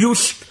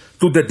reduced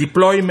to the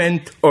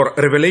deployment or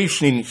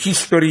revelation in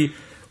history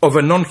of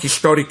a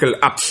non-historical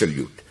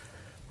absolute.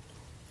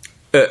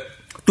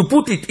 To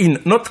put it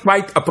in not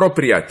quite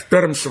appropriate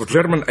terms of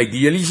German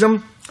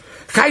idealism,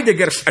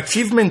 Heidegger's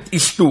achievement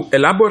is to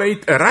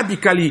elaborate a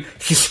radically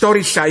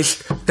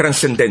historicized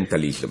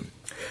transcendentalism.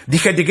 The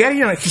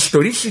Heideggerian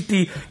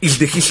historicity is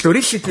the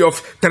historicity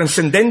of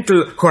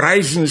transcendental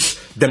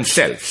horizons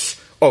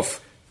themselves, of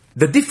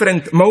the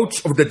different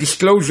modes of the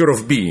disclosure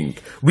of being,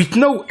 with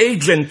no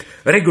agent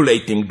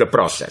regulating the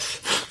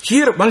process.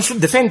 Here one should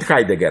defend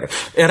Heidegger.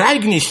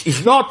 Ereignis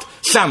is not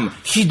some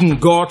hidden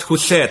god who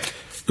said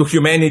to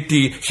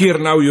humanity, here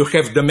now you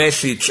have the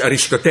message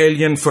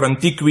Aristotelian for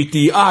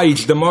antiquity,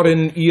 it's the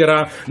modern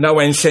era, now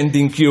I'm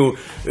sending you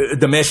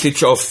the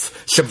message of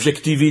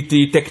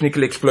subjectivity,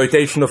 technical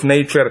exploitation of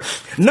nature.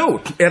 No,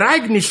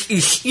 Ereignis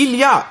is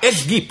Ilia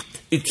as Gipt.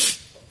 It's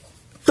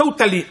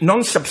totally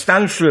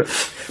non-substantial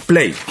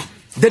play.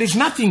 There is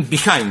nothing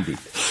behind it.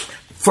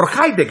 For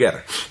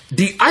Heidegger,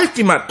 the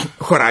ultimate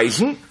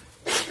horizon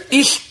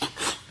is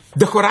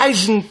the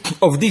horizon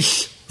of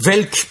this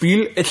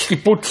Weltspiel, as he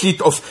puts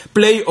it, of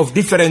play of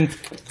different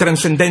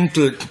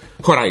transcendental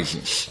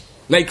horizons.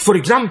 Like, for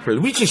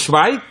example, which is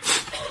why,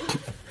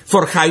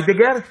 for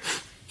Heidegger,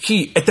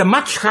 he, at a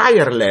much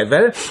higher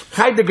level,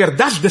 Heidegger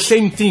does the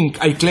same thing,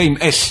 I claim,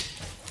 as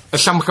a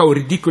somehow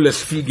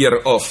ridiculous figure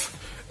of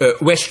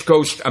West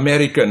Coast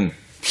American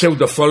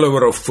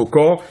pseudo-follower of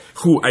Foucault,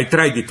 who, I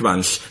tried it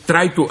once,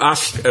 tried to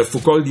ask a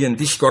Foucauldian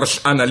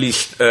discourse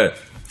analyst,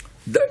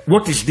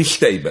 what is this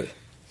table?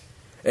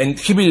 And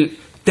he will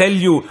tell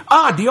you,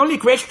 the only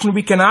question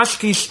we can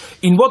ask is,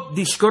 in what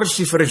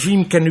discursive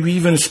regime can we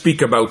even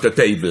speak about a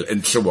table,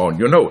 and so on,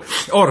 you know?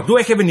 Or, do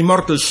I have an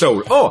immortal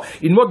soul?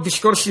 In what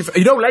discursive,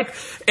 like,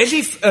 as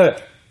if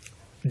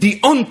the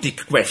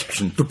ontic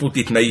question, to put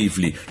it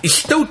naively,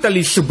 is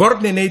totally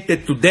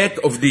subordinated to that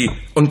of the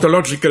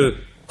ontological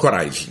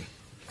horizon.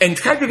 And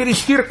Heidegger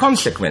is here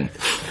consequent.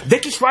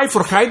 That is why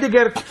for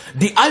Heidegger,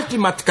 the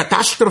ultimate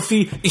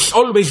catastrophe is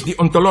always the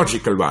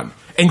ontological one.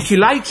 And he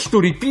likes to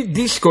repeat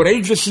this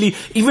courageously,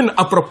 even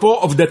apropos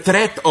of the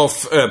threat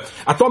of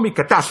atomic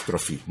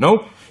catastrophe,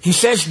 no? He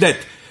says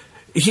that,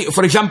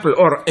 for example,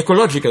 or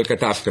ecological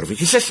catastrophe,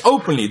 he says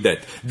openly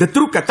that the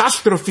true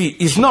catastrophe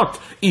is not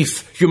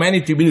if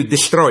humanity will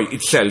destroy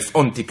itself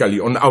ontically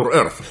on our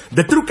Earth.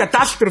 The true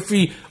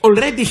catastrophe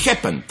already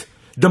happened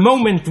the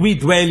moment we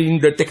dwell in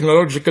the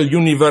technological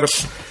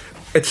universe,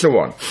 and so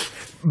on.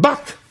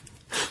 But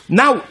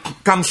now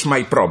comes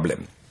my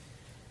problem.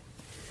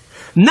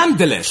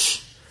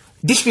 Nonetheless,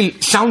 this will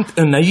sound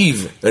a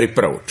naive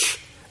reproach,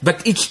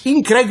 but it's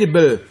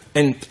incredible,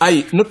 and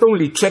I not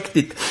only checked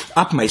it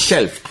up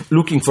myself,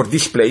 looking for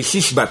these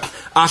places, but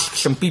asked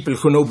some people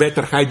who know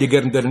better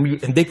Heidegger than me,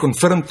 and they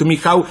confirmed to me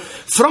how,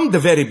 from the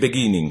very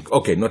beginning,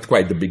 okay, not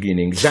quite the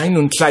beginning, Sein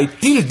und Zeit,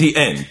 till the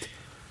end,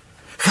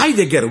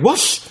 Heidegger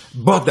was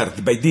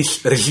bothered by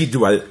this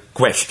residual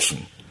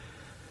question.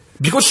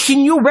 Because he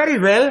knew very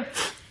well,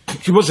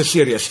 he was a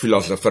serious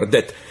philosopher,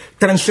 that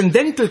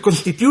transcendental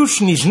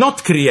constitution is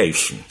not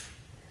creation.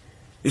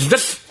 It's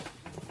just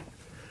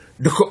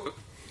the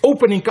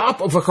opening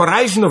up of a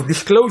horizon of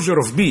disclosure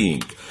of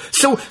being.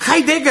 So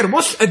Heidegger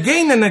was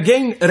again and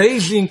again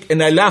raising,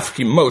 and I love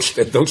him most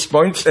at those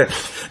points,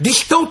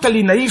 this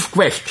totally naive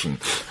question.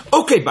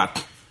 Okay,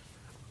 but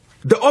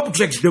the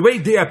objects, the way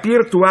they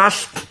appear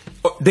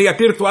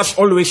to us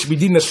always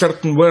within a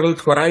certain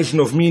world, horizon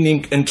of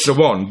meaning, and so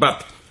on.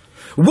 But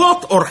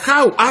what or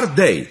how are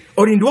they,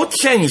 or in what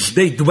sense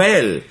they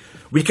dwell?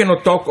 We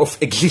cannot talk of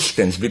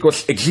existence,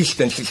 because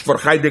existence is for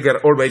Heidegger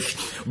always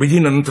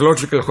within an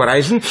ontological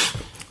horizon.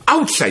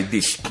 Outside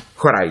this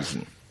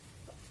horizon,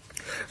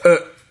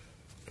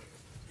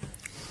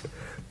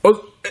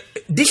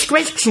 this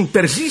question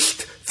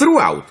persists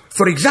throughout.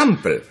 For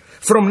example,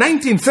 from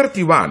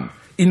 1931,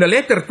 in a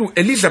letter to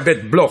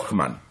Elisabeth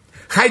Blochmann,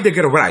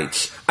 Heidegger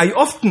writes, I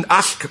often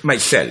ask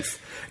myself,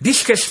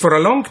 this has for a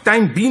long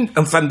time been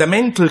a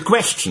fundamental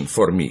question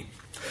for me.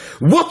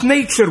 What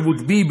nature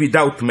would be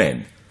without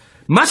man?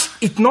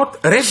 Must it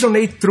not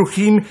resonate through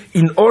him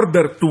in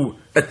order to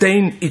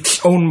attain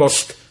its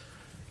ownmost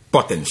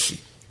potency?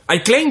 I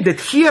claim that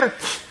here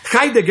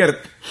Heidegger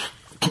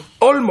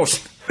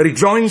almost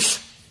rejoins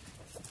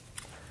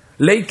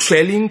late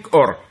Schelling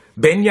or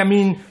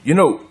Benjamin,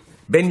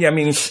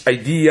 Benjamin's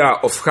idea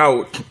of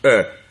how,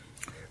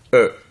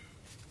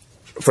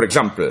 for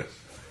example,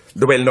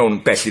 the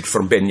well-known passage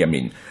from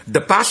Benjamin.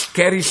 The past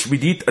carries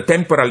with it a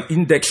temporal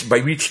index by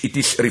which it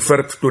is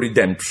referred to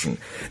redemption.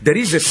 There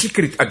is a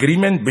secret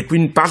agreement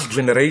between past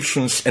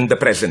generations and the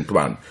present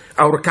one.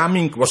 Our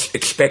coming was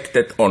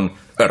expected on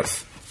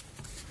earth.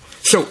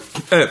 So,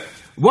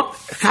 what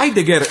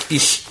Heidegger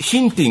is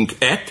hinting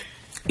at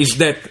is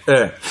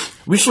that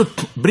we should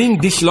bring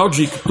this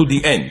logic to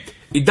the end.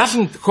 It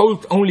doesn't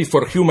hold only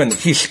for human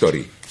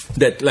history,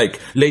 that like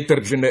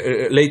later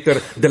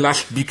the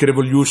last big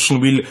revolution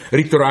will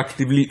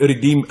retroactively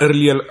redeem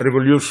earlier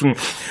revolution,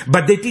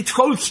 but that it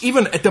holds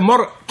even at a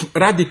more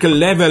radical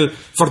level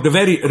for the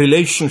very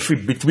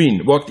relationship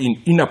between what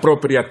in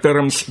inappropriate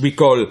terms we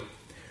call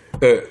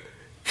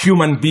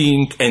human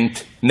being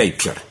and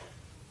nature.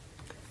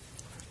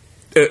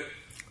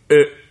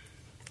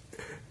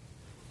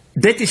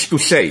 That is to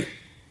say,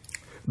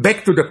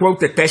 back to the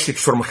quoted passage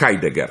from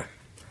Heidegger,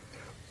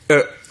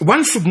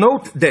 one should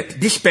note that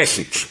this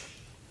passage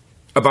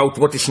about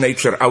what is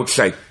nature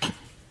outside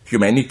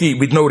humanity,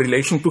 with no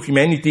relation to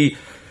humanity,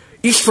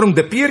 is from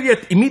the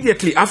period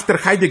immediately after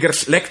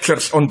Heidegger's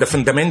lectures on the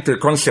fundamental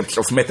concepts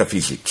of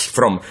metaphysics,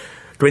 from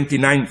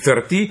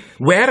 2930,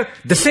 where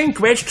the same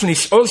question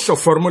is also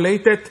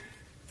formulated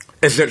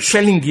as a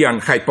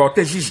Schellingian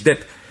hypothesis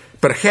that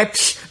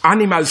perhaps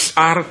animals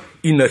are,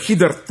 in a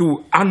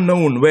hitherto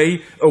unknown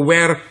way,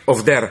 aware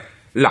of their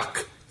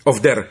lack,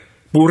 of their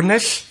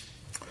poorness,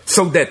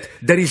 so that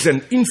there is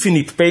an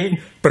infinite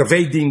pain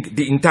pervading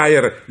the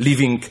entire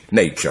living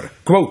nature.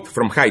 Quote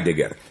from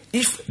Heidegger,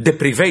 if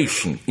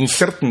deprivation in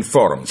certain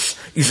forms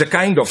is a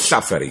kind of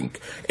suffering,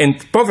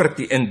 and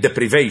poverty and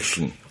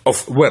deprivation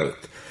of world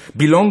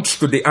belongs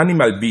to the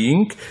animal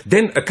being,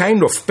 then a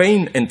kind of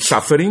pain and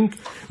suffering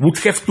would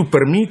have to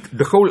permeate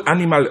the whole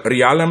animal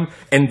realm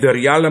and the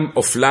realm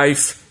of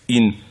life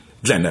in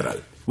general.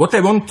 What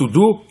I want to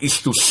do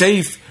is to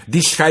save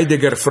this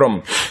Heidegger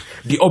from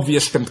the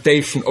obvious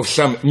temptation of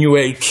some New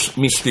Age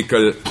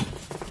mystical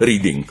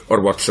reading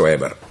or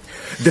whatsoever.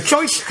 The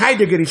choice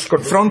Heidegger is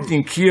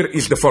confronting here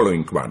is the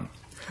following one.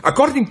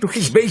 According to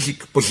his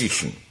basic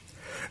position,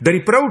 the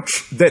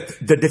reproach that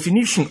the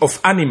definition of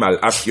animal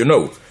as,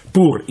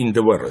 poor in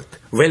the world,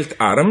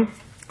 weltarm,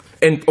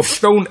 and of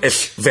stone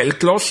as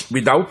weltlos,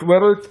 without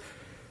world,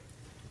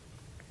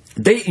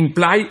 they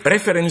imply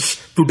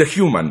reference to the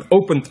human,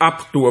 opened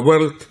up to a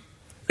world,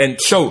 and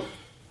so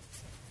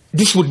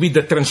this would be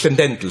the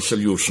transcendental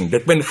solution,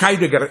 that when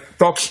Heidegger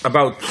talks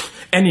about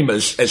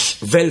animals as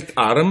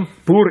weltarm,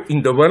 poor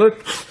in the world,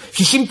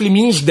 he simply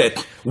means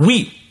that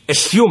we,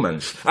 as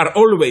humans, are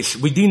always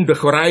within the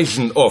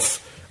horizon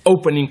of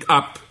opening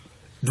up,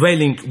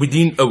 dwelling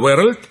within a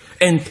world,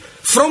 and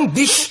from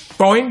this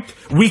point,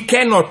 we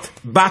cannot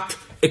but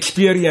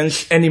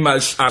experience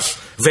animals as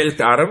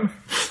weltarm.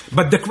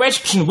 But the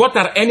question, what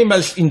are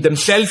animals in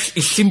themselves,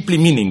 is simply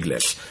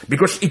meaningless,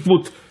 because it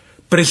would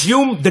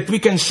presume that we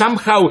can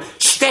somehow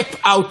step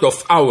out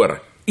of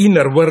our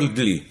inner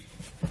worldly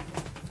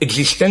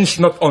existence,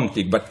 not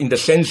ontic, but in the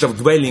sense of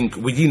dwelling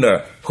within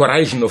a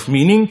horizon of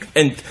meaning,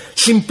 and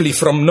simply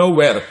from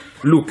nowhere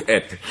look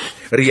at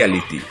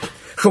reality.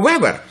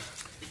 However,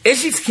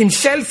 as if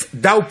himself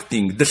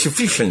doubting the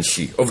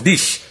sufficiency of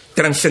this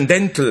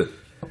transcendental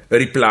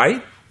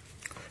reply,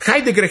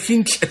 Heidegger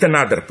hints at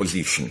another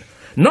position.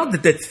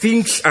 Not that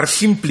things are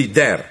simply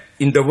there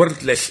in the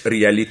worldless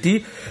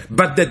reality,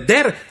 but that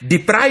they're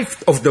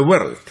deprived of the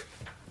world.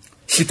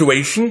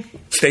 Situation,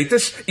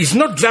 status, is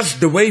not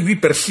just the way we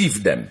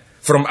perceive them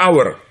from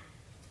our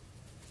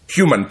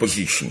human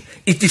position.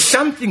 It is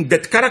something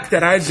that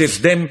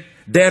characterizes them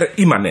there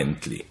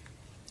immanently.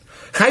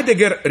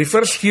 Heidegger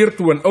refers here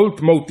to an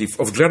old motive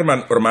of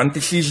German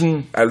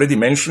Romanticism, I already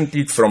mentioned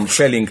it, from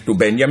Schelling to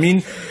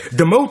Benjamin,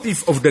 the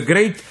motive of the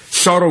great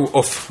sorrow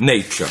of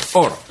nature,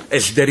 or,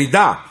 as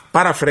Derrida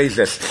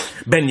paraphrases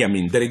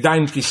Benjamin, Derrida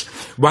in his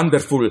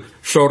wonderful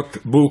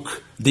short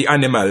book, The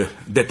Animal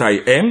That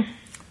I Am,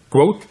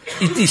 quote,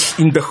 it is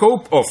in the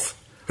hope of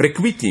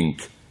requiting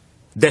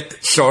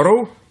that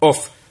sorrow,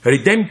 of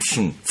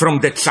redemption from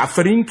that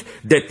suffering,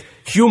 that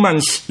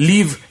humans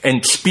live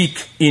and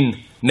speak in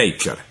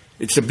nature.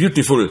 It's a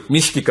beautiful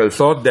mystical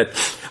thought that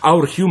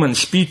our human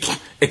speech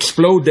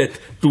exploded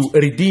to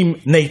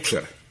redeem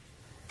nature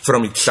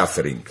from its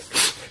suffering.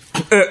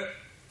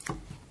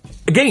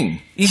 Again,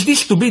 is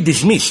this to be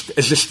dismissed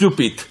as a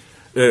stupid,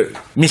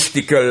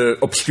 mystical,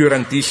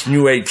 obscurantist,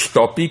 New Age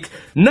topic?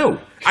 No.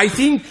 I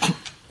think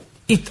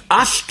it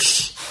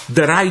asks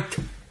the right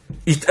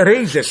it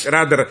raises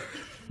rather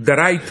the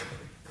right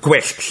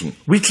question,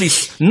 which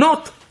is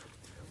not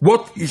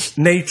what is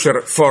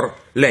nature for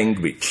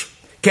language.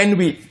 Can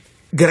we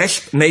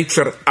grasp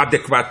nature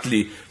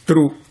adequately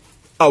through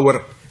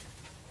our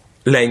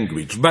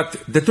language?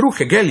 But the true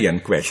Hegelian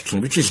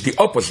question, which is the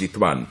opposite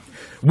one,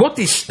 what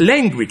is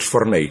language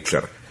for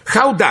nature?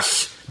 How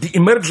does the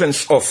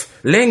emergence of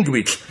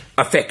language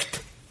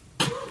affect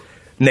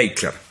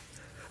nature?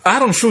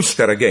 Aaron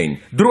Schuster,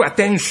 again, drew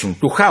attention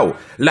to how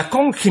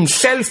Lacan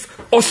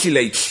himself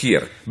oscillates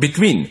here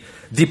between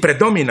the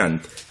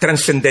predominant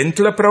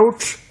transcendental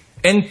approach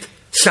and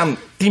some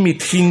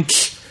timid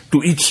hints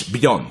to its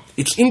beyond.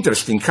 It's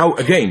interesting how,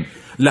 again,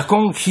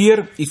 Lacan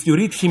here, if you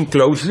read him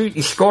closely,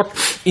 is caught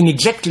in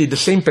exactly the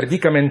same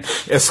predicament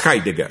as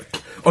Heidegger.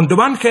 On the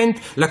one hand,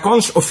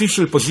 Lacan's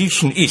official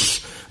position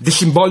is the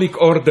symbolic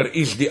order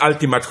is the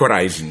ultimate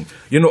horizon.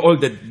 You know, all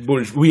that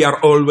we are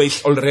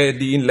always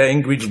already in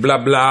language, blah,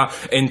 blah,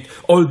 and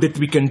all that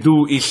we can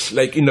do is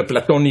like in a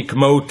Platonic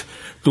mode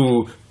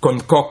to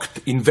concoct,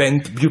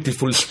 invent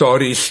beautiful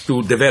stories,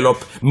 to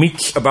develop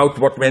myths about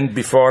what went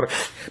before.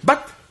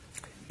 But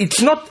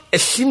it's not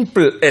as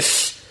simple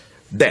as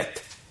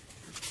that.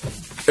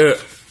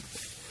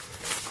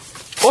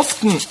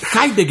 Often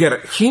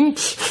Heidegger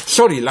hints,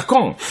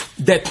 Lacan,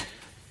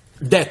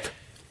 that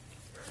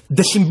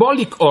the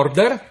symbolic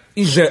order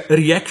is a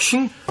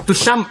reaction to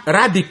some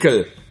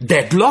radical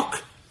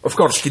deadlock. Of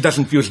course, he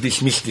doesn't use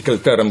these mystical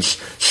terms,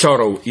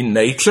 sorrow in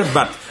nature,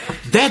 but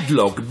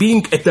deadlock,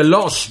 being at a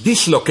loss,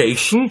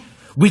 dislocation,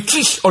 which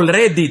is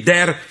already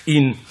there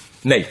in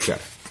nature.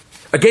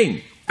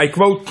 Again, I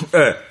quote,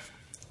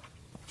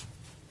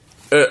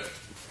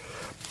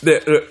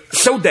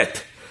 so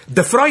that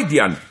the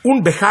Freudian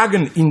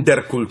Unbehagen in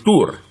der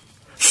Kultur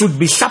should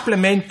be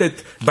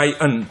supplemented by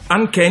an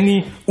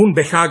uncanny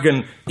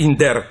Unbehagen in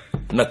der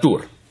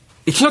Natur.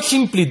 It's not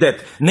simply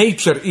that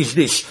nature is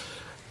this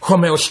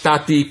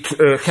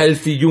homeostatic,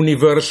 healthy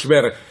universe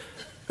where,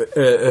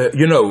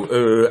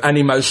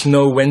 animals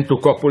know when to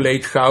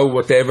copulate, how,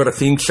 whatever,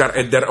 things are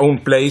at their own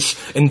place.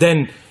 And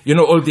then,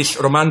 all this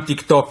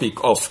romantic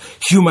topic of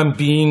human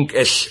being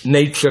as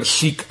nature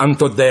seek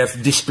unto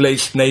death,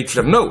 displaced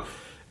nature. No,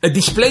 a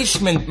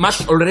displacement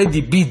must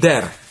already be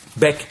there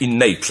back in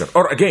nature.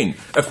 Or again,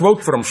 a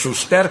quote from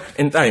Schuster,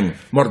 and I'm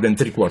more than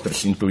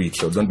 3/4 into it,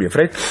 so don't be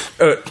afraid.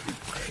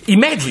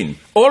 Imagine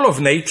all of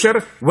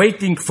nature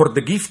waiting for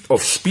the gift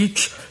of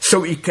speech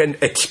so it can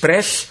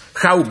express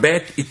how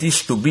bad it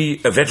is to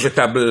be a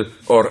vegetable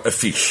or a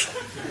fish.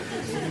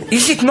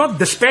 Is it not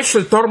the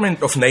special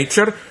torment of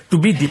nature to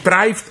be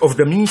deprived of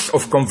the means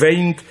of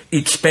conveying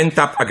its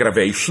pent-up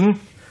aggravation,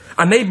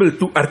 unable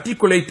to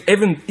articulate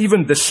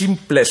even the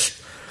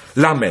simplest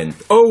lament,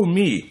 "Oh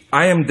me,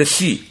 I am the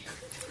sea"?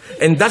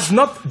 And does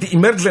not the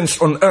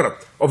emergence on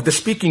earth of the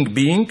speaking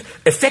being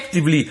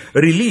effectively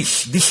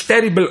release this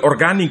terrible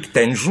organic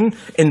tension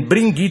and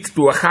bring it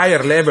to a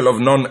higher level of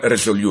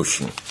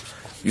non-resolution?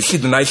 You see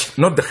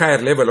not the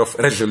higher level of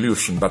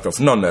resolution, but of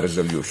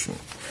non-resolution.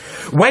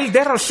 While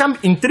there are some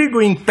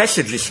intriguing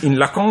passages in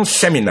Lacan's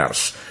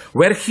seminars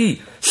where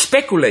he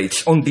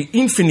speculates on the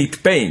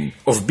infinite pain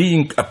of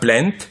being a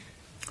plant,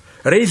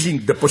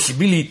 raising the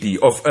possibility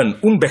of an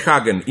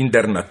Unbehagen in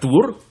der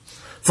Natur,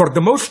 for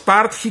the most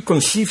part he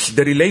conceives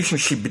the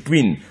relationship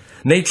between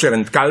nature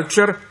and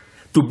culture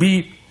to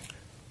be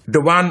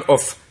the one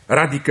of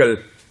radical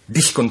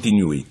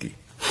discontinuity.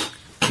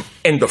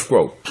 End of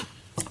quote.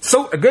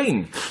 So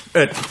again,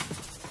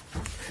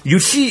 you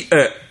see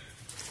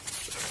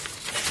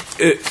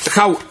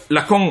how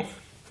Lacan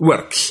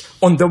works.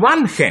 On the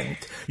one hand,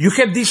 you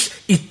have this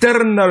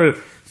eternal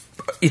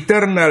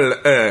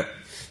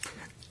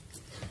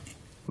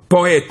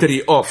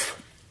poetry of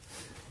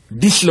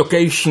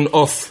dislocation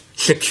of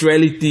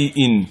sexuality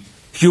in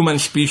human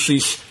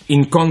species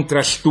in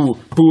contrast to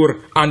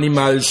poor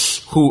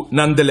animals who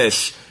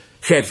nonetheless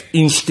have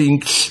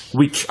instincts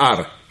which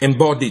are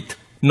embodied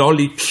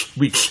knowledge,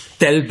 which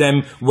tell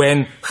them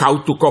when, how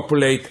to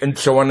copulate, and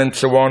so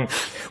on,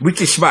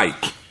 which is why,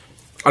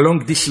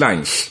 along these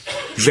lines,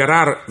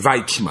 Gerard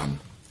Weitzman,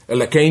 a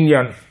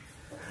Lacanian,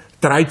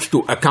 tried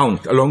to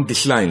account along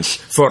these lines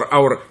for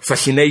our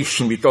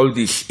fascination with all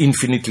this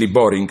infinitely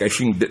boring. I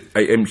think that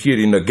I am here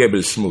in a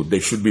Goebbels mood.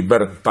 They should be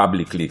burned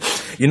publicly.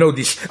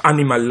 These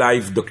animal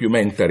life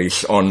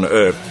documentaries on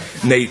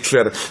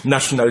nature,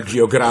 National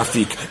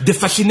Geographic. The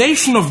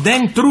fascination of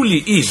them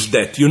truly is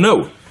that,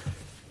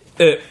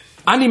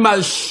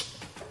 animals,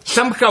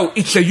 somehow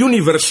it's a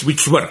universe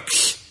which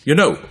works,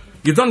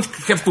 You don't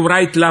have to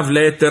write love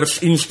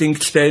letters,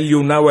 instincts tell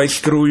you, now I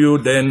screw you,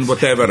 then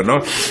whatever,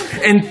 no?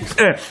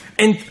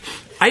 And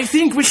I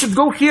think we should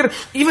go here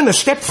even a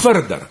step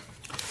further.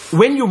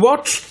 When you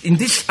watch in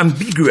these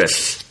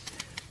ambiguous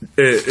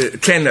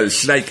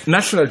channels like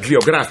National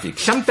Geographic,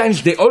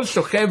 sometimes they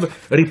also have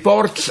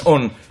reports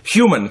on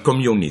human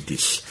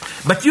communities.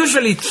 But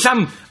usually it's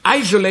some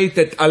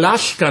isolated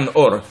Alaskan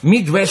or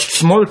Midwest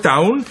small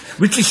town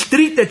which is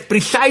treated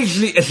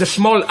precisely as a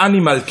small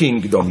animal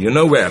kingdom,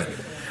 where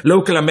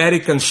local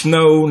Americans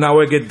know, now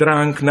I get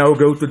drunk, now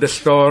go to the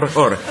store,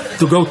 or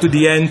to go to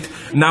the end,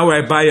 now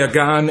I buy a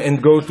gun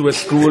and go to a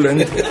school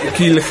and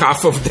kill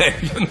half of them.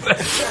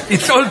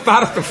 It's all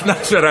part of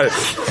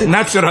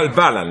natural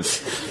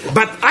balance.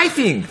 But I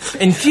think,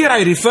 and here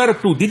I refer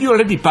to, did you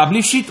already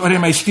publish it, or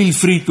am I still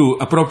free to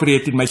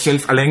appropriate it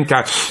myself,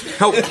 Alenka?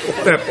 How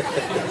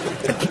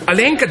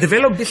Alenka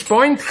developed this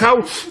point,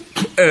 how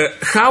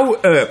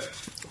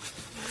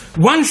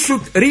one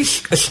should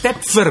risk a step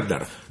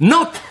further,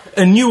 not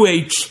a New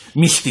Age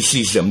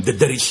mysticism, that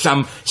there is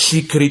some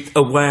secret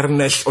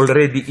awareness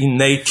already in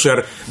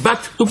nature,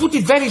 but to put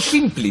it very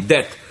simply,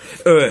 that,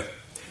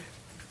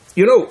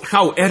 you know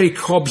how Eric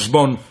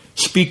Hobsbawm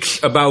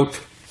speaks about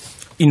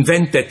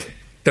invented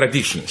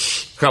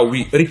traditions, how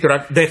we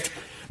retract that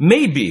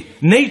maybe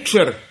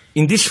nature,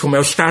 in this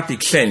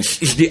homeostatic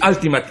sense, is the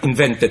ultimate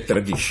invented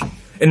tradition.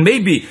 And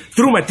maybe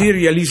true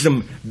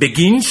materialism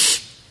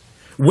begins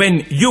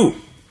when you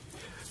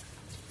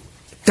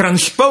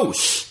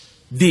transpose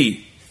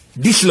the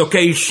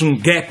dislocation,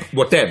 gap,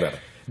 whatever,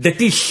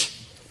 that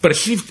is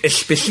perceived as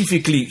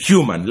specifically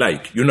human,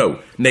 like, you know,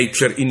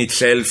 nature in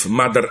itself,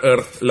 Mother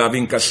Earth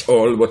loving us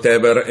all,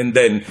 whatever, and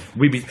then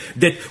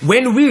that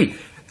when we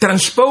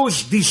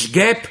transpose this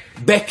gap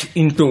back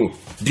into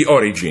the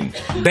origin,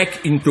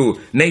 back into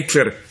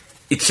nature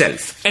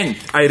itself. And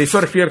I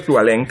refer here to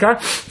Alenka,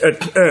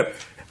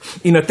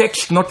 in a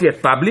text not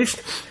yet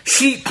published,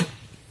 she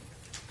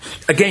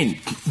again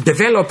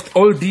developed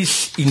all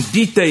this in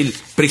detail,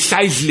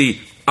 precisely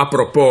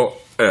apropos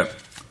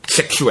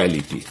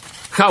sexuality.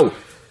 How,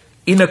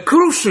 in a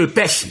crucial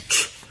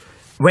passage,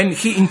 when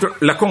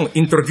Lacan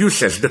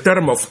introduces the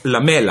term of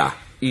lamella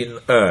in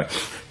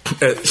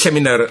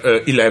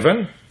Seminar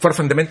 11 for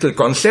fundamental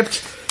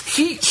concepts,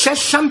 he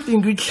says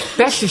something which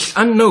passes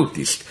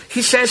unnoticed.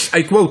 He says,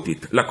 I quote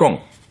it,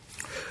 Lacan,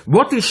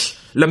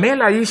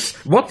 lamella is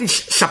what is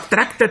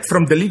subtracted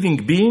from the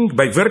living being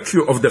by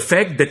virtue of the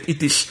fact that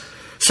it is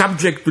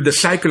subject to the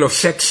cycle of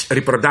sex,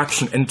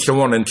 reproduction, and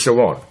so on and so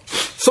on.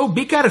 So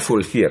be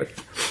careful here.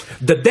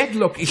 The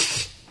deadlock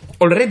is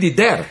already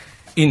there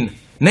in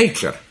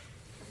nature.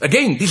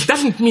 Again, this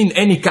doesn't mean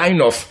any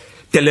kind of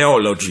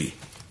teleology,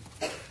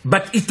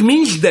 but it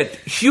means that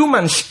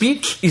human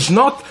speech is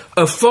not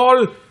a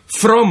fall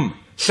from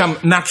some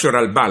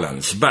natural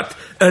balance, but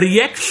a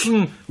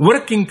reaction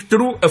working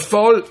through a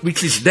fall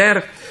which is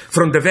there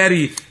from the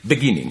very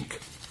beginning.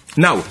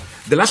 Now,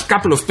 the last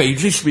couple of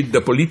pages with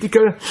the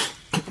political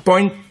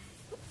point,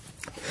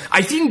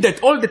 I think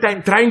that all that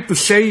I'm trying to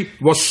say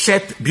was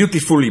said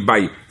beautifully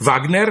by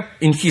Wagner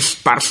in his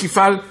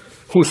Parsifal,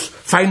 whose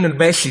final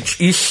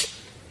message is,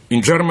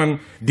 in German,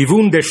 Die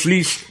Wunde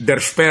schließt, der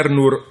Speer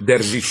nur,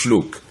 der sie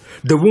schlug.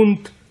 The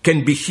wound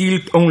can be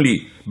healed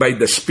only by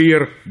the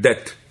spear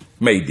that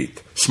made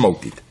it,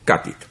 smote it,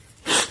 cut it.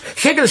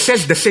 Hegel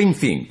says the same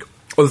thing,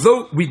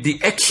 although with the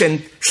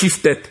accent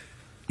shifted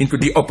into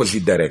the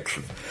opposite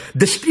direction.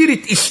 The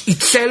spirit is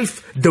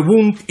itself the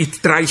wound it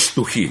tries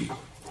to heal.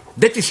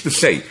 That is to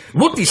say,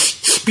 what is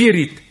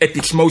spirit at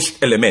its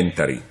most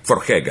elementary for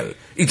Hegel?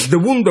 It's the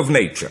wound of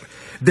nature.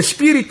 The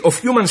spirit of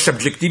human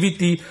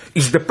subjectivity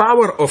is the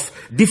power of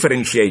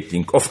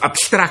differentiating, of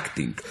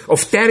abstracting,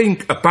 of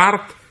tearing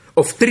apart,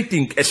 of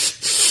treating as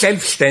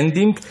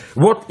self-standing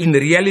what in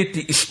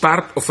reality is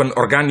part of an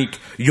organic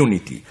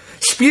unity.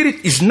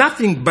 Spirit is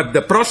nothing but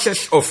the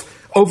process of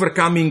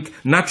overcoming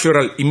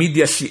natural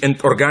immediacy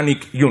and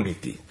organic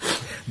unity.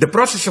 The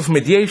process of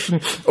mediation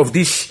of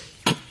this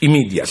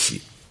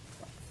immediacy.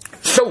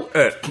 So,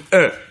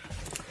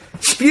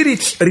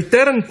 spirit's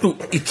return to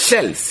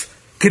itself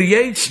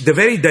creates the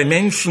very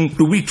dimension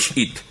to which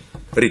it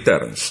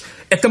returns.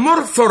 At a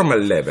more formal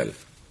level,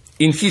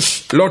 in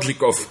his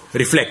Logic of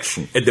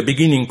Reflection, at the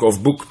beginning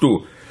of Book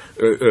 2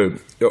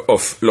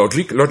 of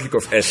Logic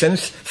of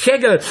Essence,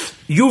 Hegel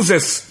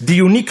uses the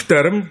unique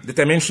term that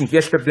I mentioned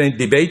yesterday in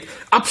debate,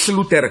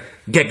 absoluter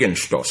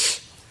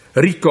Gegenstoß,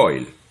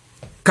 recoil,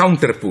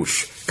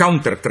 counterpush,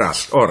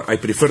 counterthrust, or I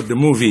prefer the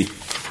movie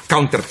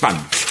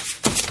Counterpunch.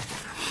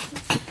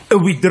 A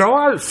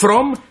withdrawal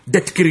from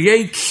that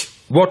creates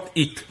what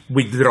it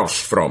withdraws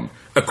from.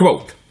 A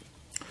quote.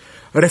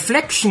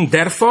 Reflection,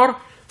 therefore,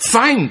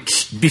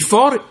 finds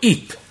before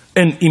it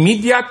an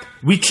immediate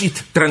which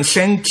it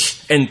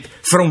transcends and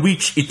from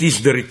which it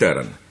is the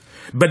return.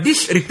 But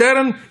this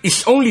return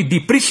is only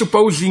the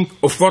presupposing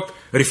of what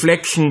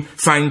reflection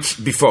finds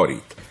before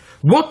it.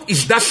 What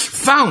is thus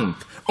found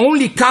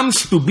only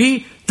comes to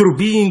be through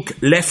being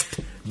left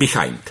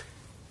behind.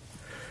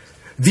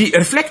 The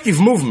reflective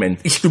movement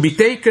is to be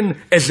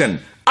taken as an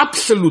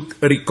absolute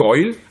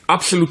recoil,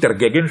 absoluter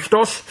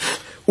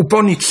Gegenstoß,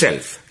 upon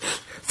itself.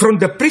 From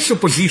the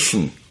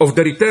presupposition of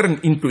the return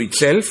into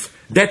itself,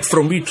 that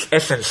from which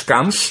essence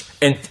comes,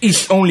 and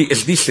is only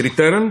as this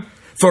return,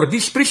 for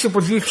this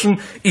presupposition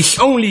is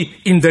only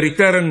in the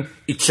return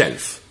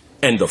itself.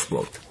 End of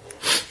quote.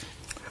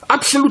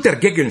 absoluter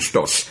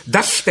Gegenstoß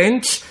thus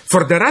stands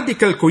for the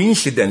radical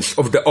coincidence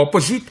of the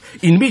opposite,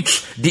 in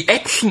which the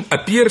action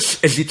appears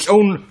as its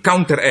own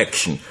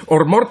counteraction,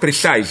 or more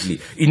precisely,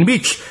 in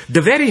which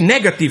the very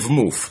negative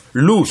move,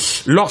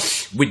 lose,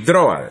 loss,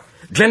 withdrawal,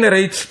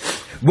 generates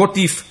what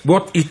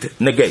it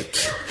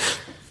negates.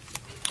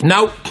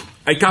 Now,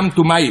 I come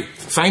to my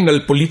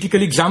final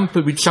political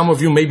example, which some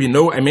of you maybe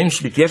know. I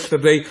mentioned it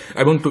yesterday.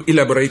 I want to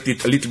elaborate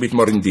it a little bit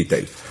more in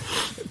detail.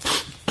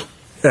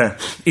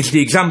 It's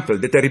the example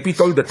that I repeat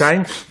all the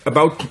time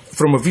about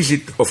from a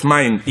visit of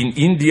mine in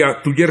India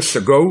 2 years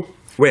ago,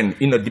 when,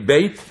 in a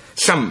debate,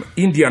 some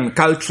Indian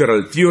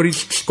cultural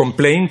theorists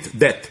complained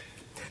that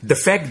the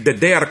fact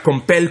that they are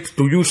compelled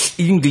to use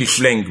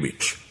English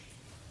language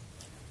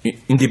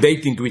in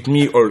debating with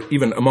me or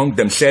even among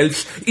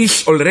themselves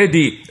is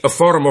already a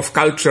form of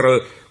cultural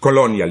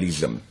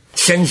colonialism,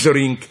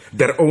 censoring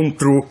their own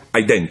true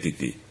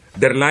identity.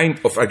 Their line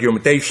of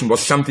argumentation was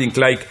something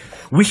like,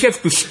 we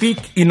have to speak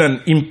in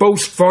an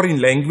imposed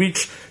foreign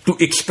language to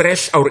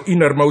express our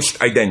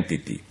innermost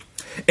identity.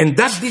 And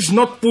does this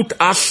not put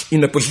us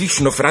in a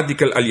position of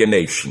radical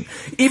alienation?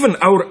 Even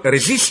our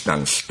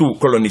resistance to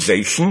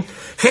colonization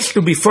has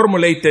to be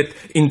formulated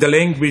in the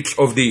language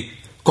of the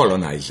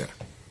colonizer.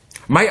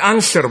 My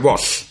answer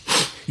was,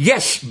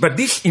 yes, but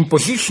this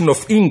imposition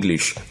of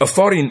English, a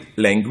foreign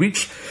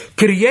language,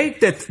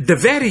 created the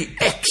very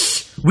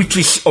X which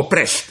is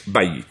oppressed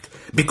by it.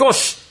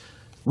 Because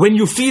when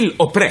you feel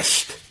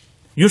oppressed,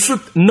 you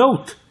should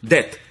note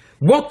that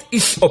what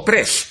is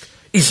oppressed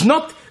is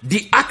not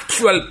the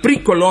actual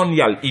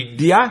pre-colonial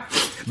India,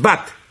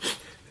 but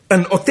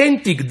an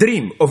authentic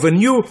dream of a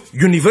new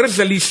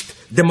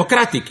universalist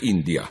democratic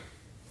India.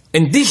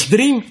 And this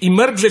dream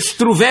emerges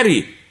through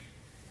very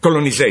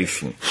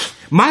colonization.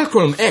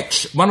 Malcolm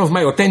X, one of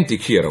my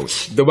authentic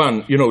heroes, the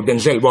one,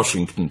 Denzel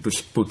Washington, to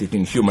put it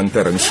in human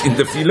terms in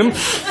the film,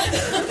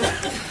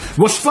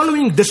 was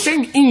following the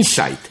same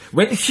insight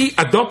when he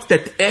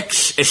adopted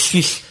X as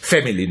his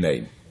family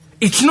name.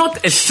 It's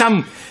not as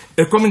some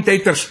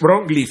commentators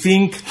wrongly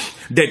think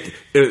that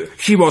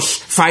he was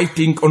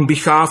fighting on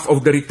behalf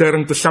of the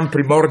return to some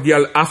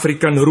primordial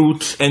African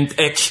roots and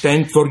X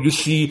stand for, you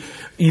see,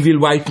 evil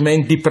white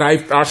men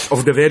deprived us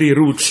of the very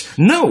roots.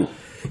 No.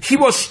 He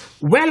was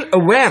well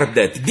aware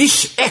that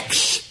this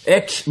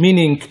X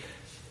meaning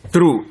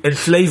through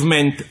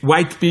enslavement,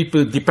 white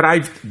people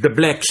deprived the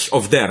blacks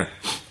of their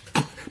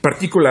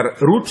particular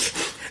roots,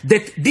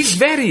 that this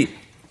very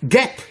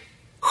gap,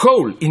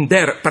 hole in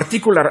their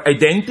particular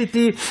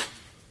identity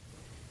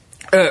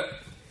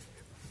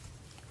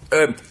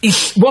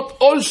is what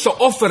also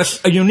offers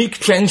a unique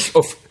chance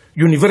of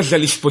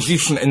universalist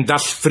position and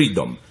thus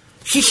freedom.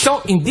 He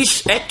saw in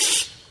this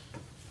X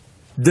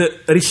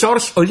the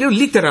resource, although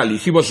literally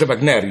he was a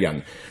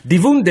Wagnerian. Die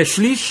Wunde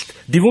schließt,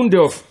 die Wunde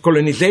of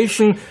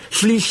colonization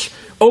schließt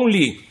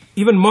only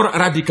even more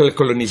radical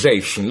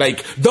colonization.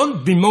 Like,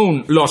 don't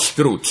bemoan lost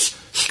roots.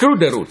 Screw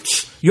the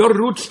roots. Your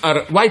roots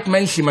are white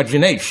man's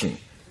imagination,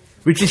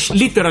 which is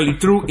literally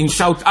true in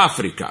South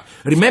Africa.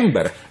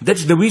 Remember,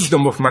 that's the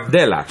wisdom of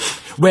Mandela.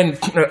 When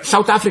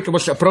South Africa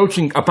was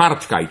approaching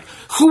apartheid,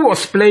 who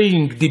was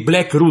playing the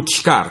black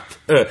roots card?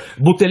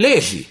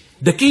 Buthelezi,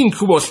 the king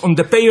who was on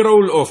the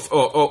payroll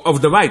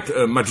of the white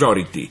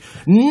majority.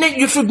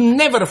 You should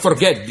never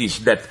forget this,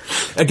 that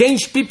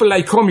against people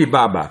like Homi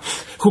Baba,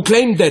 who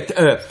claim that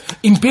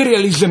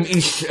imperialism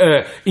is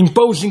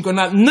imposing on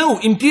us. No,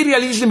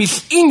 imperialism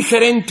is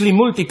inherently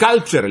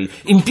multicultural.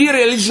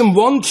 Imperialism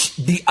wants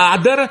the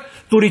other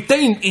to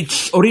retain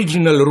its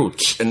original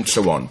roots, and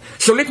so on.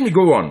 So let me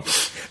go on.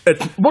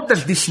 What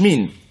does this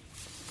mean?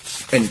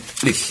 And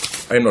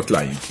please, I'm not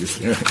lying.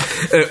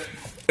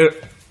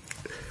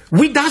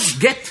 We thus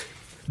get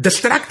the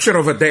structure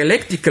of a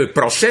dialectical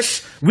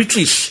process which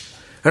is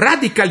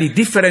radically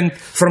different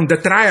from the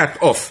triad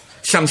of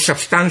some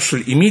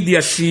substantial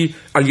immediacy,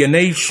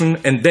 alienation,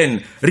 and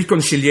then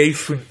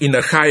reconciliation in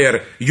a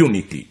higher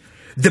unity.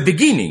 The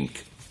beginning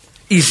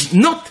is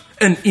not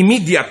an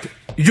immediate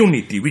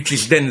unity which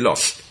is then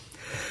lost.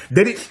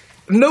 There is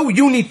no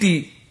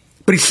unity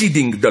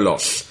preceding the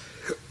loss.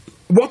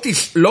 What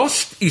is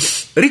lost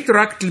is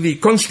retroactively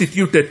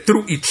constituted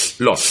through its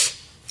loss.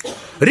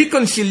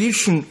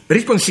 Reconciliation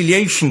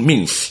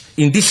means,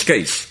 in this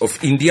case of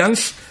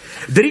Indians,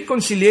 the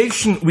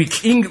reconciliation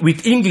with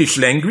English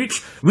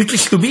language, which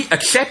is to be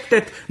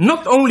accepted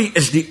not only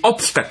as the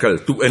obstacle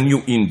to a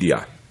new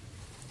India,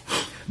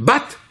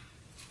 but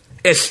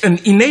as an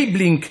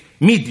enabling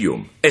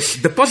medium,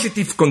 as the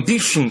positive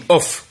condition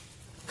of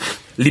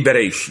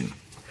liberation.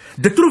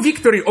 The true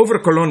victory over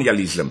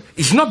colonialism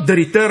is not the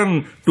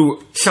return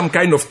to some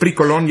kind of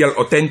pre-colonial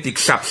authentic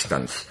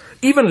substance,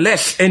 even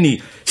less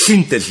any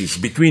synthesis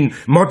between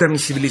modern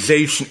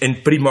civilization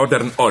and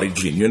pre-modern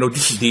origin.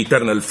 This is the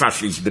eternal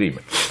fascist dream.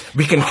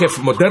 We can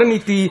have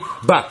modernity,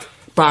 but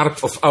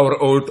part of our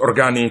old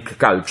organic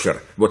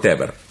culture,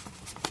 whatever.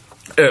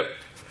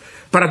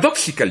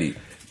 Paradoxically,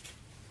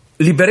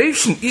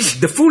 liberation is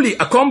the fully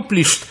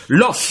accomplished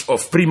loss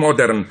of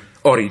pre-modern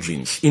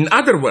origins. In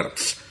other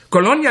words,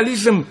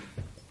 colonialism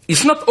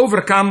is not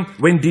overcome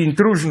when the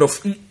intrusion of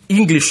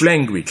English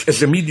language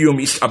as a medium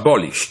is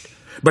abolished,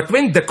 but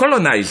when the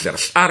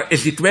colonizers are,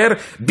 as it were,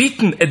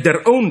 beaten at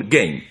their own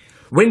game,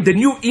 when the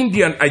new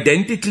Indian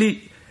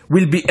identity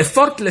will be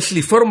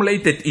effortlessly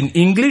formulated in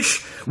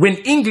English, when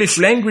English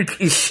language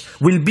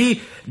will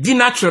be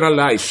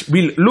denaturalized,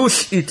 will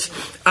lose its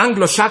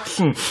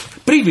Anglo-Saxon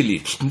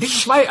privilege. And this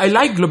is why I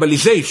like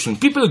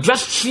globalization. People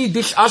just see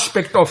this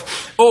aspect of,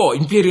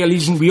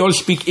 imperialism, we all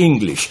speak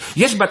English.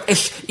 Yes, but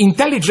as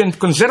intelligent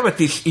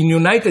conservatives in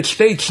United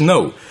States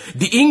know,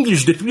 the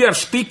English that we are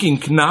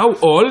speaking now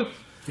all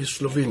is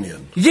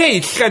Slovenian. Yeah,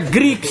 it's got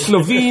Greek,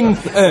 Slovene,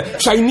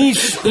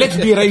 Chinese, let's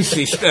be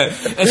racist.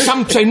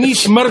 Some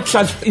Chinese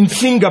merchants in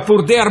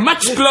Singapore, they are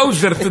much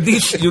closer to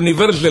this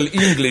universal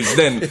English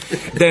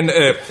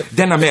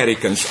than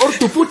Americans. Or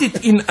to put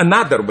it in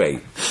another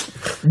way,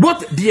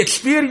 what the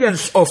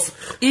experience of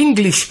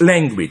English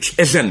language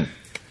as an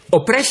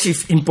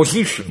oppressive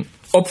imposition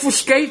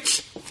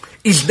obfuscates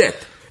is that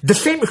the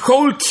same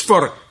holds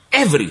for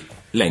every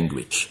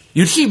language.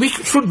 You see, we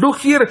should do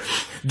here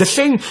the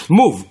same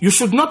move. You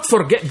should not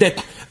forget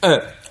that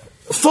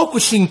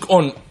focusing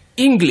on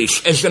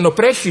English as an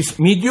oppressive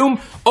medium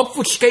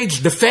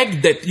obfuscates the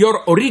fact that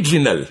your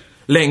original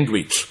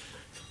language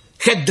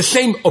had the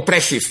same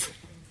oppressive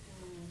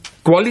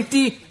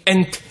quality,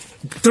 and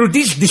through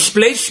this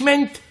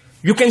displacement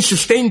you can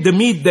sustain the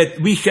myth that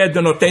we had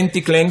an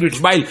authentic language,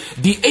 while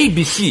the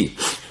ABC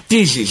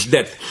thesis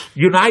that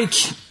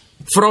unites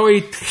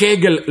Freud,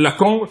 Hegel,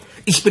 Lacan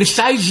is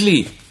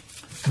precisely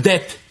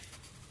that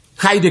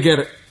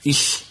Heidegger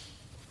is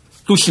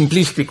too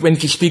simplistic when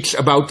he speaks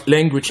about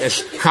language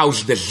as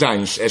Haus des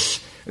Seins, as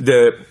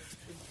the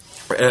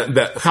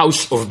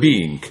house of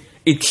being.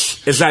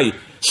 It's, as I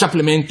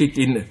supplemented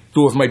in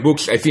two of my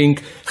books, I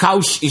think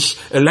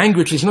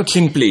language is not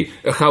simply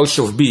a house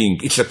of being,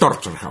 it's a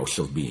torture house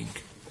of being.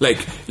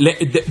 Like,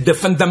 the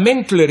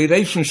fundamental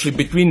relationship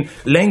between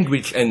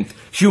language and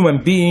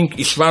human being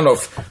is one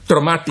of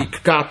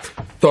traumatic cut,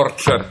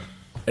 torture,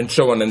 and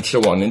so on and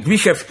so on. And we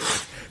have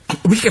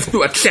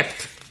to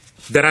accept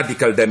the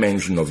radical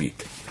dimension of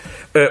it.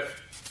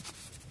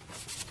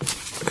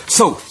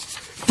 So,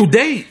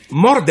 today,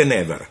 more than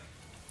ever,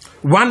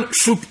 one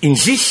should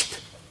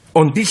insist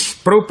on this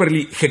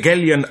properly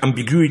Hegelian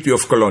ambiguity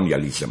of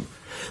colonialism.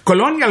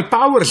 Colonial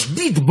powers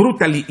did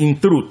brutally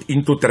intrude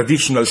into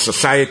traditional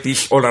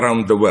societies all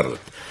around the world,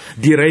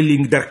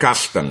 derailing their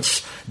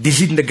customs,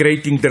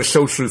 disintegrating their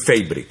social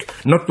fabric,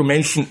 not to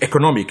mention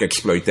economic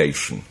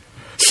exploitation.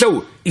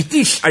 So, it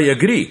is, I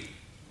agree,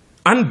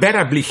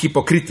 unbearably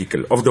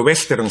hypocritical of the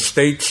Western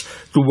states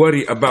to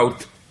worry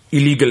about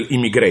illegal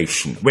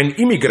immigration. When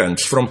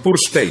immigrants from poor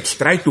states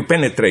try to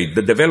penetrate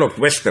the developed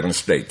Western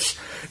states,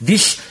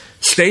 these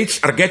states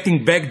are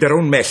getting back their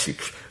own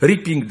message,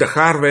 reaping the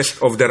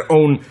harvest of their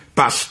own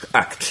past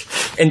acts.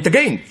 And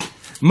again,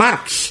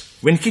 Marx,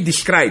 when he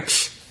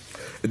describes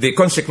the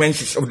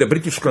consequences of the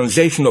British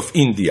colonization of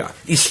India,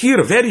 is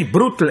here very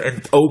brutal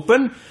and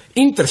open,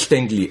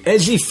 interestingly,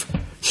 as if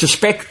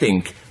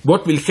suspecting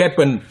what will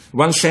happen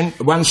one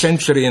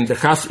century and a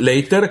half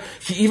later.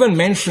 He even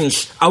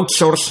mentions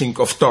outsourcing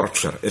of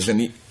torture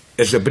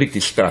as a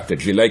British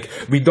strategy, like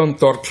we don't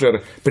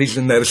torture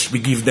prisoners, we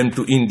give them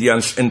to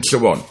Indians, and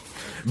so on.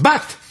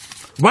 But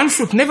one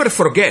should never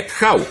forget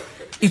how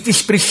it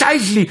is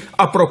precisely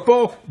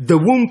apropos the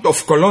wound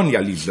of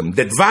colonialism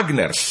that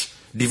Wagner's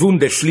Die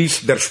Wunde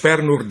schließt der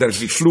Speer nur der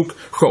sie schlug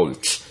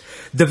holds.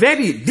 The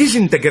very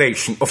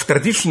disintegration of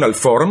traditional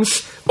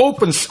forms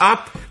opens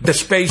up the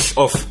space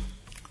of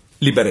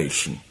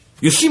liberation.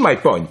 You see my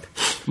point?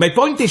 My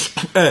point is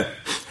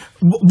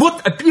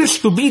what appears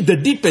to be the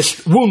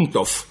deepest wound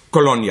of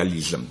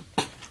colonialism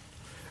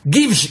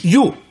gives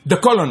you, the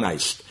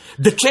colonized,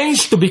 the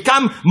chance to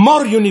become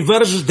more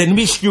universal than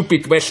we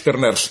stupid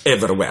Westerners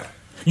ever were.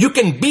 You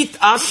can beat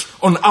us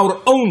on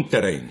our own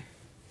terrain.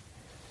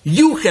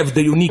 You have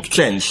the unique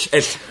chance,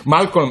 as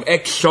Malcolm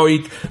X saw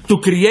it, to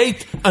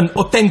create an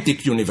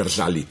authentic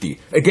universality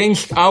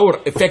against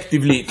our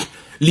effectively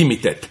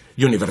limited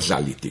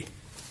universality.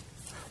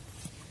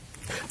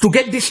 To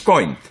get this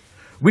point,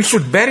 we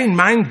should bear in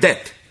mind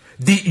that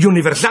the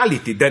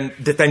universality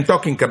that I'm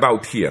talking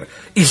about here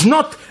is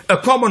not a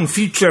common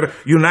feature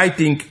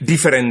uniting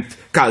different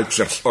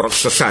cultures or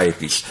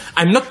societies.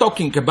 I'm not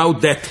talking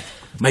about that.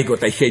 My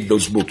God, I hate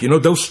those books. You know,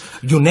 those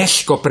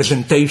UNESCO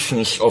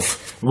presentations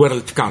of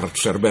world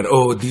culture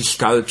where, this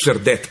culture,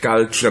 that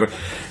culture.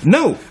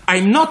 No,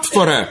 I'm not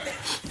for a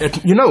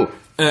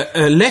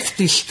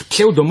leftist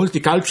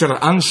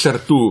pseudo-multicultural answer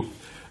to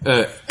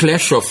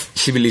clash of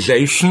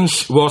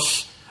civilizations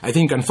was, I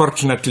think,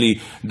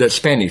 unfortunately, the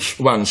Spanish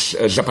once,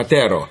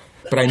 Zapatero,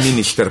 Prime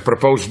Minister,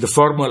 proposed the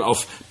formula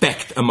of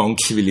pact among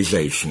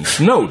civilizations.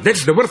 No,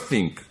 that's the worst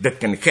thing that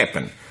can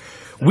happen.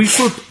 We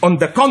should, on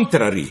the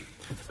contrary,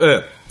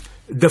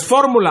 the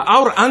formula,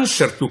 our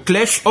answer to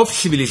clash of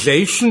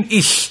civilization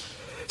is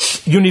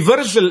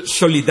universal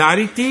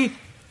solidarity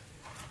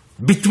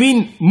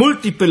between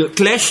multiple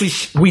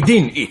clashes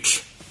within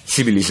each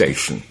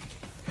civilization.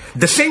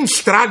 The same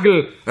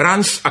struggle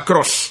runs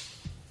across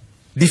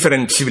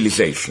different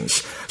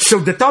civilizations. So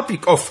the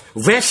topic of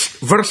West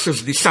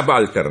versus the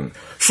subaltern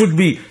should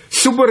be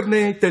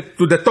subordinated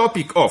to the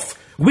topic of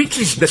which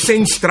is the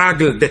same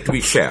struggle that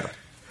we share.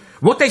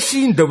 What I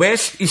see in the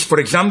West is, for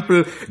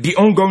example, the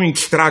ongoing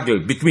struggle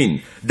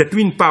between the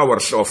twin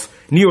powers of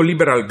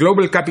neoliberal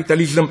global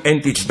capitalism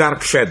and its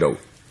dark shadow.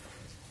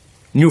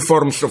 New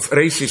forms of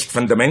racist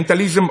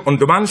fundamentalism on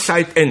the one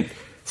side and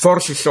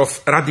forces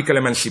of radical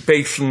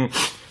emancipation,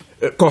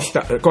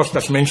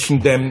 Kostas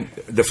mentioned them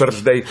the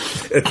first day,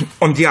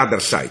 on the other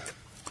side.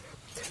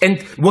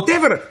 And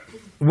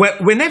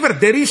whenever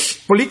there is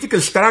political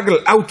struggle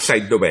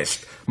outside the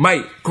West,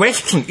 my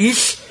question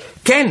is,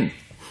 can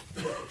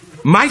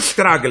my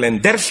struggle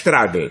and their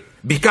struggle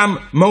become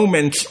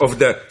moments of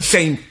the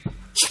same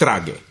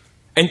struggle?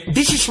 And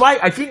this is why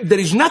I think there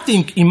is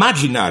nothing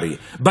imaginary,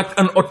 but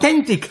an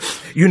authentic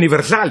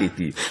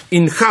universality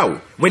in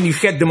how, when you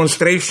had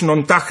demonstration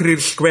on Tahrir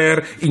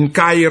Square in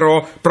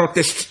Cairo,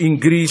 protests in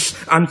Greece,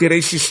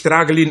 anti-racist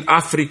struggle in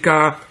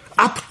Africa,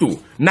 up to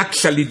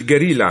Naxalite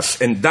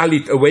guerrillas and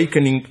Dalit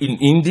awakening in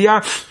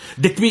India,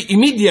 that we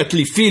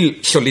immediately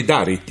feel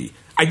solidarity.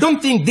 I don't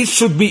think this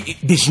should be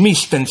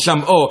dismissed and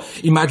some,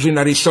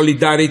 imaginary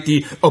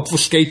solidarity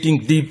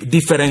obfuscating deep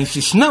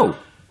differences. No.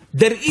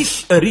 There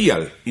is a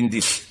real in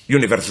this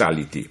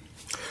universality.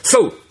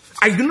 So,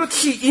 I do not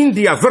see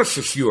India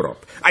versus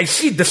Europe. I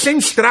see the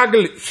same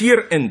struggle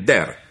here and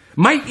there.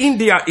 My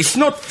India is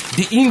not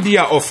the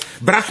India of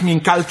Brahmin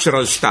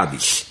cultural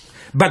studies,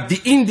 but the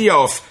India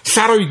of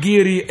Saroy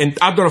Giri and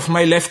other of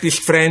my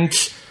leftist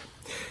friends.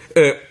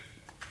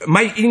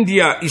 My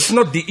India is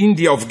not the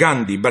India of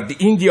Gandhi, but the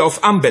India of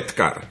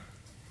Ambedkar.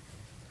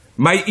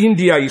 My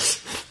India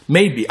is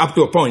maybe, up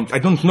to a point, I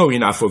don't know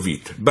enough of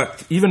it,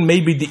 but even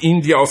maybe the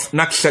India of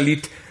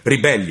Naxalite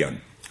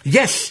rebellion.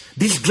 Yes,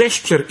 this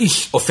gesture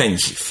is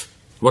offensive,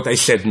 what I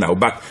said now,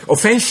 but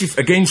offensive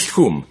against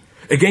whom?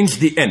 Against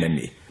the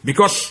enemy,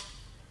 because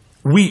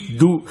we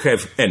do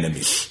have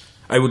enemies.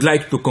 I would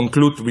like to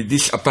conclude with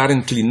this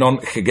apparently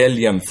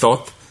non-Hegelian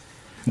thought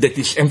that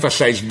is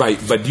emphasized by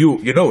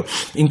Badiou. You know,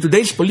 in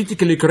today's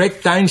politically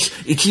correct times,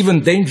 it's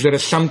even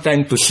dangerous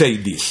sometimes to say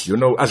this,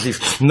 as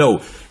if, no,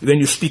 when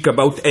you speak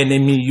about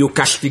enemy, you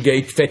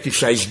castigate,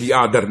 fetishize the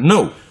other.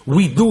 No,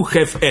 we do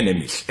have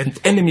enemies, and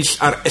enemies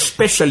are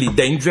especially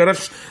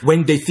dangerous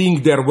when they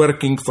think they're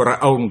working for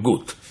our own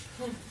good.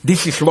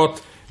 This is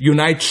what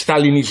unites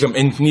Stalinism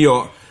and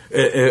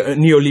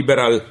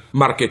neoliberal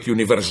market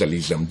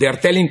universalism. They are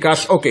telling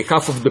us, okay,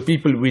 half of the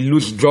people will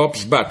lose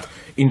jobs, but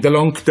in the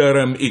long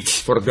term, it's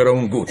for their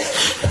own good.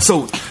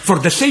 So, for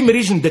the same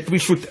reason that we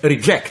should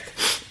reject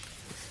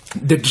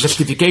the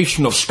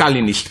justification of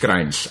Stalinist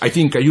crimes, I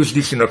think I used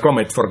this in a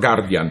comment for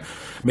Guardian.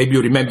 Maybe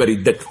you remember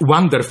it, that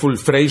wonderful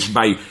phrase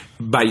by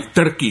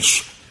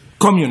Turkish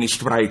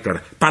communist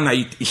writer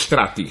Panayit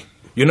Istrati.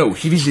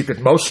 He visited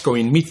Moscow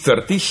in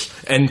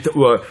mid-30s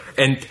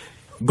and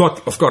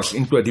got, of course,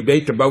 into a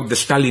debate about the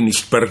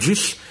Stalinist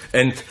purges,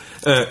 and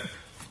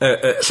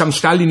some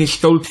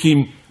Stalinists told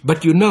him,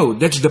 but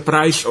that's the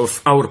price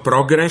of our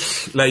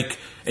progress,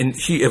 and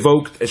he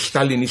evoked, as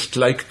Stalinists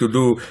like to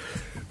do,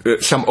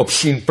 some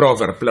obscene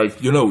proverb,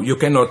 you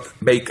cannot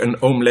bake an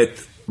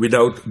omelette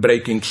without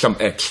breaking some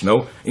eggs,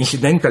 no?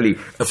 Incidentally,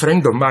 a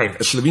friend of mine,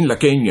 a Slovene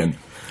Lacanian,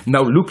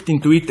 now looked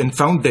into it and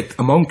found that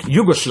among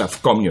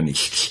Yugoslav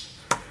communists,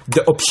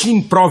 the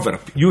obscene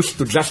proverb used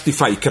to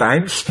justify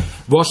crimes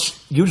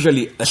was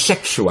usually a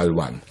sexual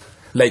one.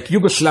 Like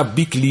Yugoslav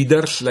big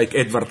leaders, like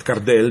Edvard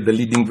Kardel, the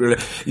leading,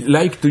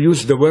 like to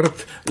use the word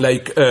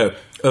like a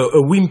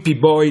wimpy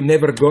boy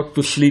never got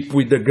to sleep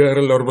with a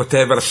girl or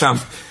whatever.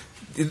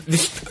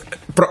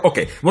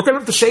 Okay, what I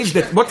want to say is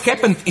that what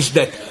happened is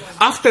that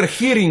after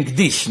hearing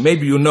this,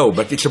 maybe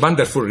but it's a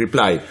wonderful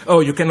reply.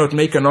 Oh, you cannot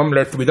make an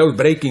omelette without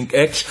breaking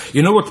eggs.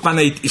 You know what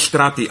Panayit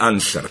Istrati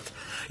answered?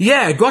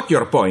 Yeah, I got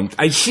your point.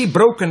 I see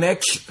broken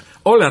eggs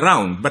all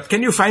around, but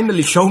can you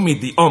finally show me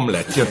the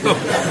omelette?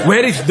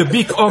 Where is the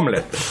big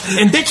omelette?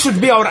 And that should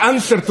be our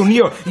answer to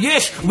Neo.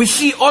 Yes, we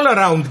see all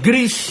around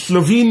Greece,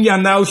 Slovenia,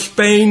 now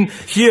Spain,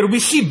 here, we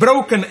see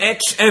broken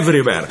eggs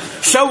everywhere.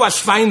 Show us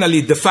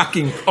finally the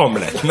fucking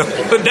omelette. No,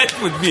 that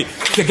would be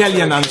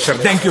Hegelian answer.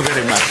 Thank you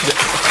very much.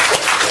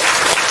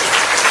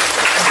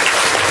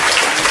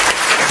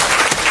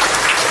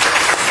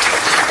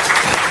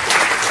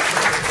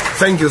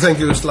 Thank you,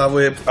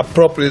 Slavoj.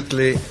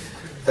 Appropriately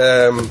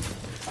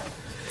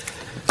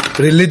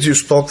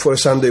religious talk for a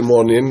Sunday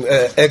morning.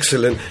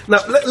 Excellent. Now,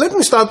 let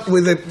me start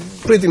with a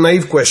pretty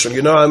naive question.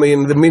 In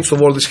the midst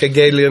of all these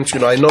Hegelians,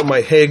 I know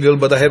my Hegel,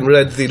 but I haven't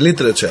read the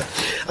literature.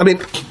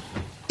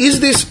 Is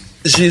this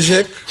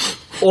Zizek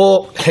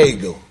or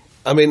Hegel?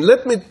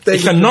 Let me take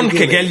it's a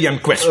non-Hegelian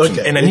question,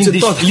 okay. And I mean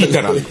this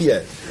literally.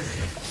 Yeah.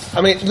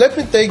 Let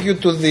me take you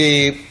to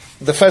the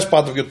first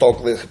part of your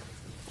talk, the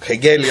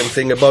Hegelian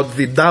thing about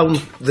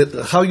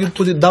how you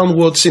put it,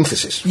 downward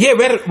synthesis. Yeah,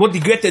 what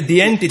you get at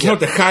the end is not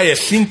the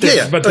highest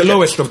synthesis, but the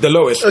lowest of the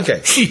lowest. Okay.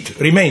 Shit,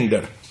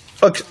 remainder.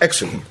 Okay,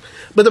 excellent.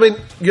 But I mean,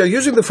 you're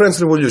using the French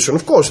Revolution.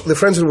 Of course, the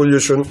French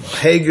Revolution,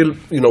 Hegel,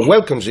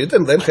 welcomes it,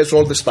 and then has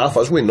all the stuff,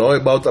 as we know,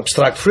 about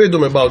abstract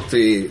freedom, about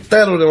the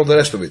terror, and all the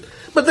rest of it.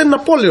 But then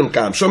Napoleon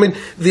comes. So I mean,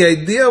 the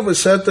idea of a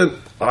certain,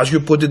 as you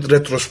put it,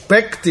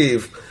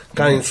 retrospective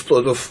kind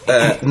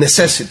of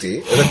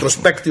necessity,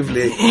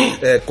 retrospectively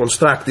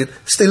constructed,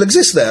 still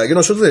exists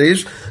there. So there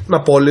is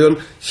Napoleon,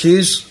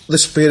 he's the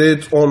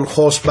spirit on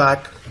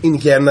horseback in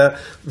Vienna.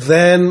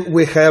 Then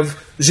we have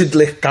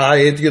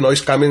Sittlichkeit,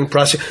 is coming in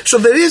Prussia. So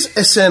there is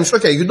a sense,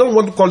 okay, you don't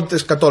want to call it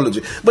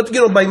eschatology, but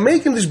by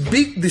making this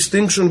big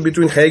distinction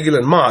between Hegel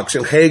and Marx,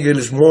 and Hegel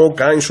is more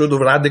sort of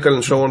radical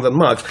and so on than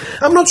Marx,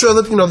 I'm not sure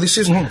that, this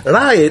is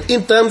right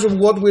in terms of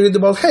what we read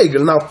about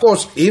Hegel. Now, of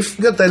course, if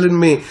you're telling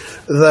me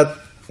that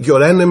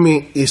your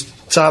enemy is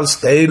Charles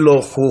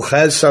Taylor, who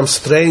has some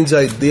strange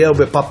idea of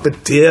a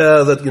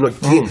puppeteer that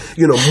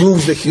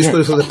moves the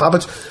history through the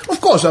puppets. Of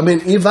course, I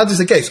mean, if that is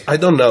the case, I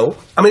don't know.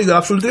 I mean, you're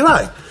absolutely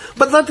right.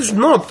 But that is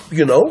not,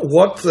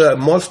 what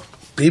most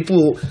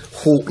people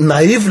who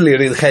naively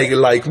read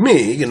Hegel like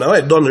me, I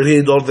don't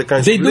read all the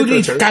kinds of literature.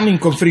 They do read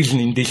Cunning of Reason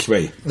in this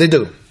way. They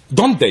do.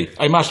 Don't they?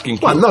 I'm asking you.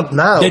 Well, not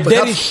now.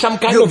 There is some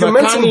kind of you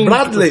mentioned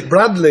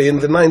Bradley in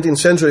the 19th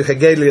century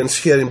Hegelians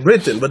here in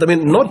Britain, but I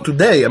mean, not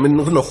today. I mean,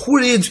 who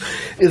reads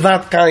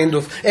that kind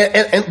of...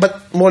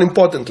 But more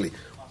importantly,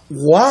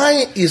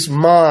 why is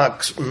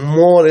Marx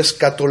more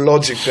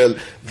eschatological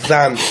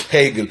than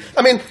Hegel?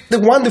 I mean, the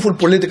wonderful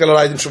political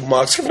writings of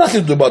Marx have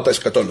nothing to do about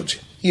eschatology.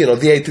 The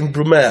 18th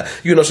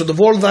Brumaire, sort of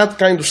all that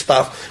kind of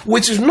stuff,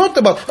 which is not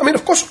about... I mean,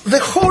 of course, the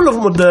whole of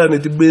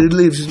modernity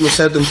believes in a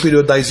certain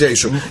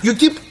periodization. You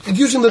keep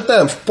using the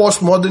terms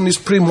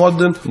postmodernist,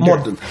 pre-modern,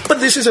 modern.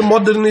 But this is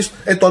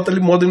a totally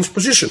modernist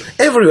position.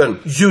 Everyone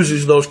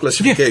uses those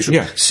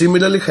classifications.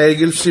 Similarly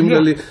Hegel,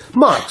 similarly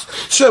Marx.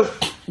 So,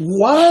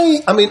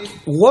 why, I mean,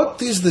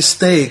 what is the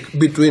stake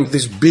between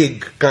this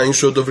big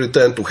sort of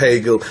return to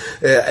Hegel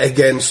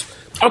against...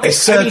 Okay,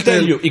 I will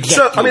tell you exactly.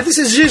 So, I mean, this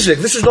is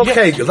Zizek, this is not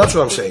Hegel, that's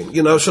what I'm saying.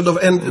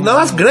 And now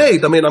that's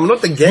great, I mean, I'm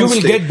not against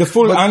it. You will get the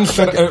full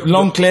answer a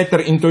long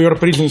letter into your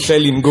prison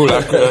cell in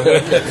Gulag.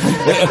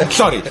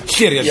 Sorry,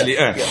 seriously.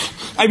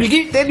 I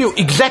will tell you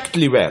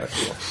exactly where.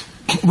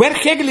 Where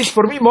Hegel is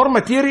for me more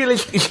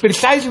materialist is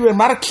precisely where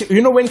Marx,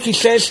 when he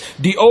says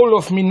the owl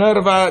of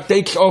Minerva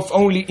takes off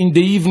only in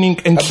the evening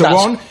and at so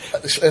dusk. On.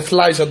 It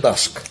flies at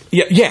dusk.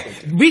 Yeah,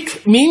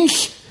 which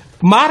means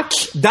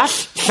Marx does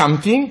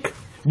something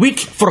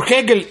which for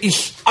Hegel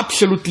is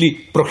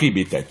absolutely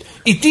prohibited.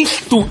 It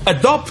is to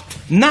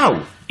adopt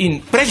now, in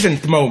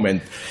present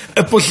moment,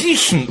 a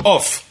position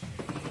of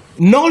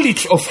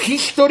knowledge of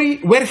history,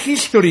 where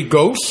history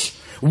goes,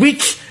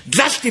 which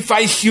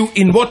justifies you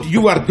in what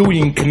you are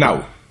doing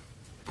now.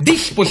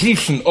 This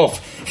position of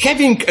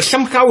having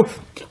somehow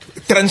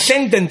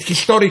transcendent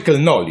historical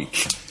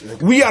knowledge.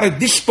 We are at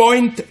this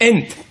point,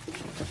 and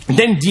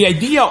then the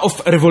idea of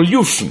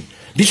revolution.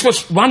 This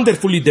was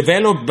wonderfully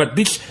developed, but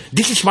this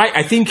is why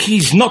I think he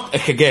is not a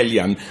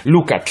Hegelian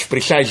Lukács,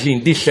 precisely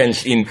in this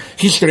sense, in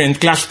history and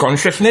class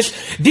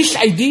consciousness. This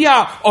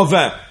idea of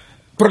a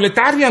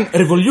proletarian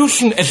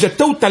revolution as a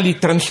totally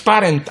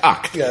transparent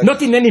act,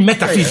 not in any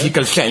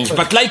metaphysical sense,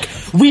 but like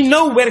we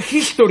know where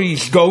history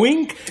is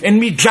going, and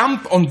we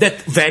jump on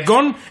that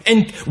wagon,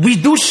 and we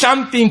do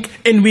something,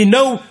 and we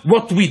know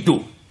what we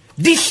do.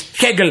 This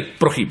Hegel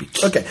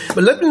prohibits. Okay,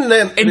 but let me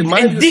then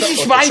and this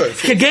is why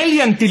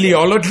Hegelian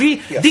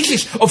teleology, this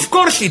is, of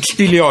course it's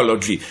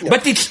teleology,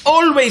 but it's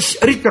always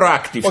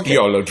retroactive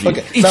theology.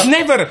 It's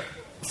never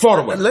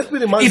forward. Let me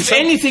remind if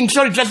anything,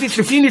 sorry, just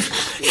to finish,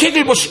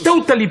 Hegel was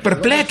totally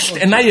perplexed,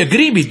 and I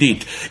agree with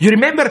it. You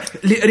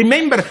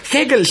remember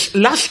Hegel's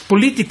last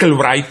political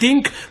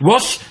writing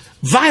was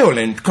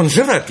violent,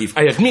 conservative,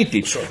 I admit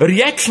it,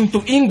 reaction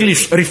to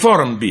English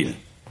Reform Bill,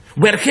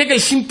 where Hegel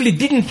simply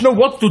didn't know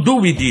what to do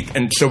with it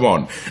and so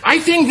on. I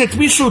think that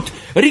we should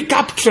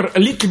recapture a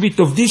little bit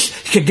of this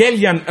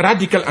Hegelian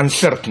radical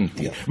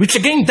uncertainty, which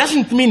again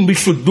doesn't mean we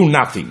should do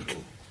nothing.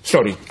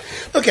 Sorry.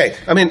 Okay,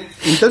 I mean,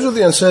 in terms of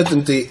the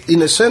uncertainty,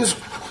 in a sense,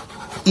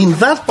 in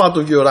that part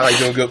of your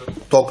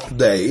talk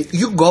today,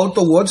 you go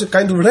towards a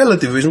kind of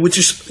relativism, which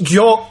is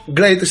your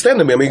greatest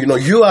enemy. I mean,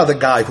 you are the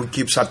guy who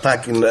keeps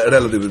attacking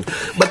relativism.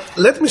 But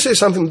let me say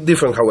something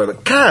different, however.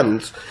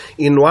 Kant,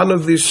 in one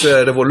of these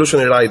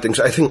revolutionary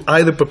writings, I think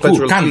either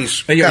Perpetual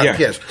Peace,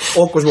 yes,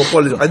 or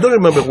Cosmopolitan, I don't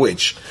remember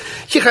which,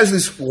 he has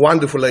this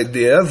wonderful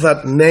idea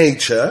that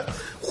nature,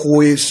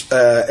 who is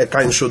a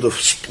kind sort of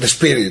the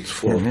spirit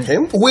for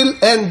him, will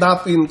end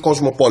up in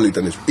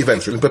cosmopolitanism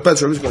eventually, in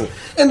perpetualism.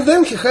 And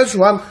then he has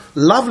one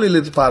lovely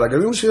little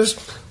paragraph which says,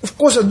 of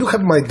course I do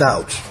have my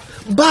doubts,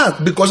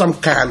 but because I'm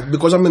Kant,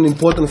 because I'm an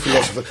important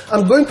philosopher,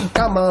 I'm going to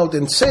come out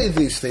and say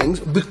these things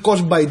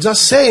because by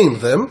just saying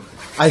them,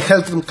 I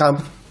help them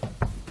come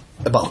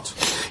about.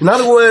 In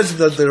other words,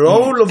 that the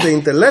role of the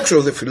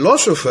intellectual, the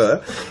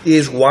philosopher,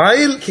 is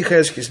while he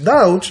has his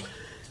doubts,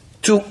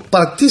 to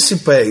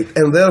participate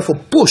and therefore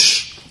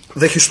push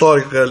the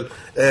historical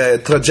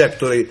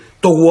trajectory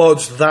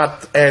towards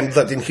that end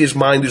that in his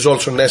mind is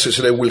also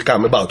necessary will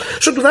come about.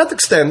 So to that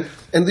extent,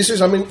 and this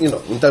is,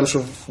 in terms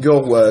of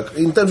your work,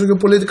 in terms of your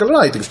political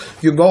writings,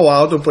 you go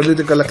out on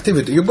political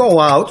activity, you go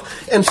out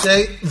and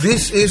say,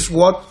 this is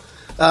what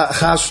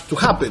has to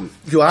happen.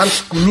 You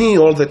ask me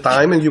all the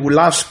time, and you will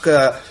ask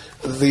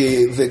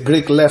the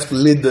Greek left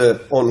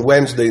leader on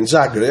Wednesday in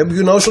Zagreb,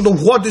 sort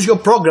of what is your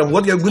program,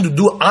 what you're going to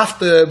do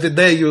after the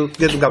day you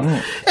get to come.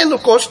 And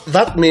of course,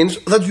 that means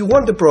that you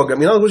want a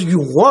program. In other words, you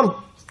want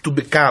to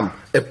become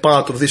a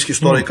part of this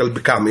historical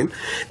becoming,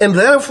 and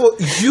therefore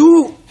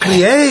you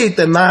create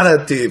a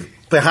narrative,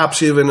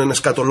 perhaps even an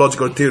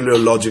eschatological or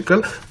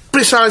teleological,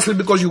 precisely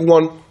because you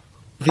want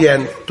the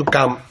end to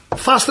come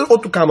faster or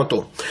to come at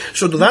all.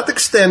 So to that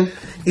extent,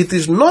 it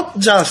is not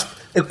just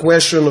a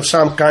question of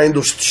some kind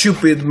of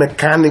stupid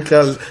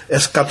mechanical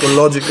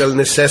eschatological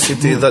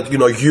necessity that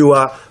you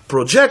are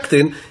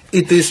projecting.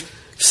 It is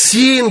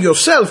seeing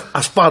yourself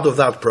as part of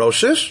that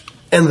process,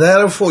 and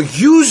therefore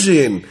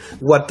using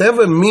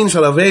whatever means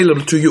are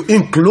available to you,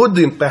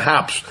 including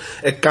perhaps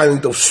a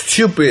kind of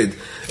stupid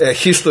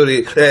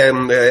history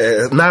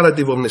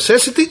narrative of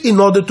necessity, in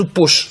order to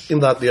push in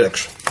that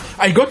direction.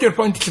 I got your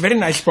point. It's a very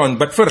nice point.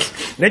 But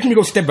first, let me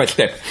go step by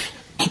step.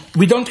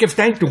 We don't have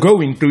time to go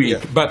into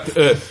it, but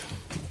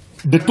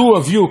the two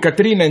of you,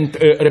 Catherine and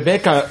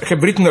Rebecca,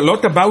 have written a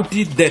lot about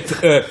it,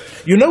 that,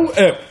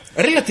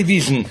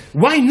 relativism,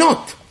 why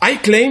not? I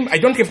claim, I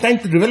don't have time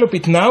to develop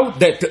it now,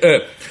 that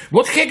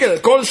what Hegel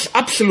calls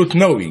absolute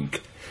knowing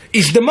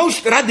is the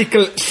most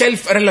radical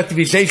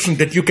self-relativization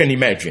that you can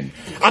imagine.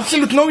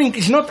 Absolute knowing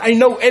is not I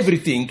know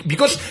everything,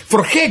 because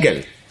for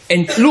Hegel,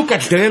 and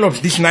Lukács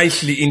develops this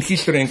nicely in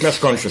History and Class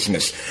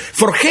Consciousness,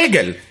 for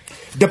Hegel,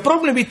 the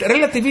problem with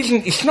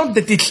relativism is not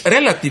that it's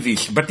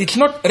relativist, but it's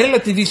not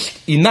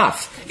relativist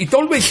enough. It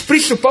always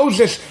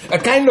presupposes a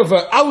kind of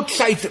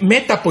outside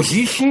meta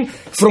position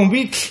from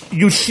which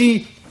you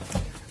see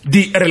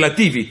the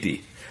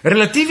relativity.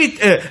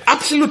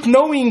 Absolute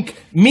knowing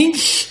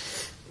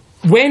means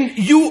when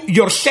you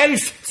yourself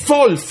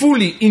fall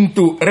fully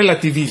into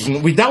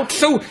relativism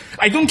so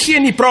I don't see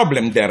any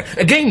problem there.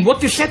 Again,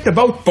 what you said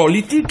about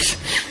politics,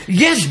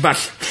 yes,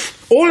 but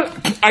all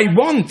I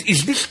want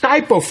is this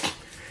type of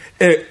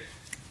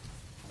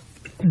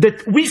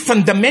that we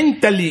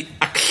fundamentally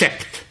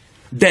accept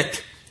that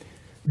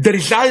the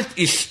result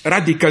is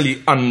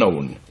radically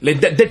unknown.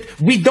 That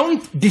we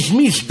don't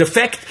dismiss the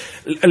fact,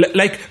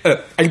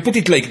 I'll put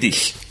it like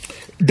this.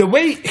 The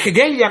way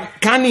Hegelian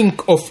canon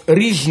of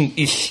reason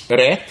is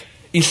read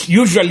is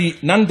usually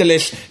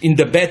nonetheless in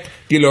the bad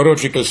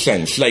teleological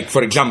sense. Like,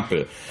 for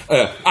example,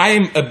 I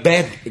am a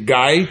bad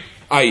guy,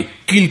 I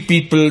kill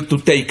people to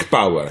take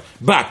power.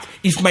 But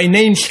if my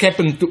name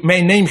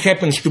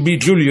happens to be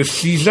Julius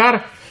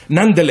Caesar,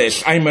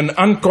 nonetheless, I'm an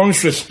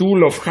unconscious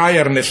tool of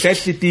higher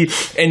necessity,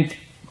 and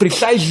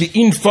precisely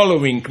in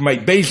following my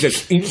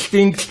basest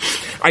instincts,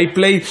 I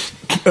play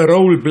a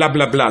role, blah,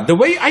 blah, blah. The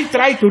way I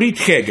try to read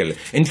Hegel,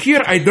 and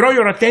here I draw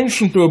your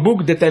attention to a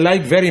book that I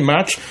like very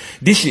much.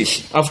 This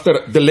is,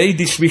 after the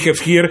ladies we have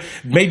here,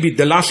 maybe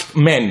the last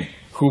man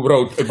who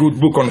wrote a good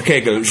book on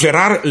Hegel,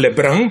 Gérard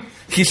Lebrun,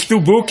 his two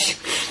books,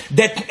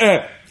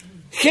 that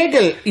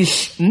Hegel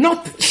is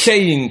not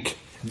saying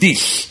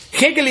this.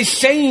 Hegel is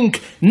saying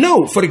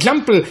no. For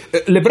example,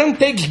 Lebrun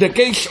takes the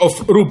case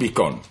of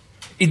Rubicon.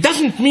 It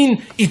doesn't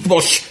mean it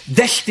was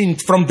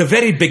destined from the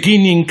very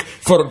beginning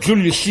for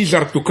Julius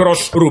Caesar to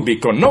cross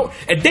Rubicon. No,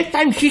 at that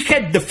time he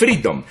had the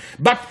freedom.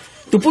 But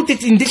to put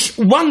it in these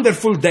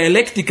wonderful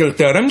dialectical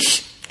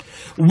terms,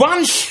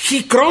 once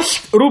he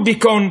crossed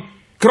Rubicon,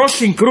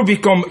 crossing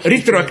Rubicon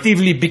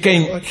retroactively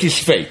became his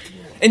fate.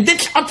 And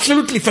that's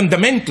absolutely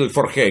fundamental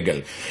for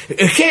Hegel.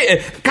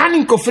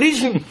 Canon of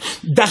reason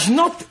does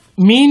not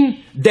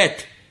mean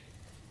that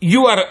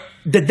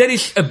that there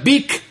is a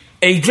big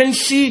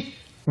agency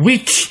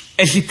which,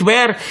 as it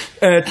were,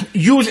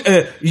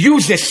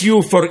 uses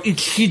you for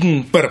its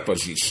hidden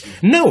purposes.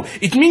 No,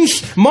 it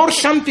means more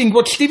something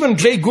what Stephen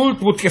Jay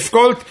Gould would have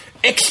called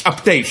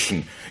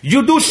exaptation.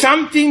 You do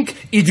something,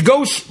 it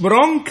goes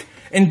wrong,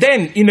 and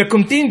then in a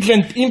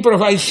contingent,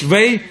 improvised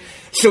way.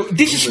 So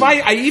this is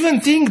why I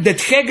even think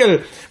that Hegel,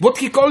 what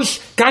he calls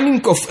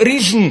canon of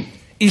reason,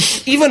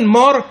 is even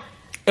more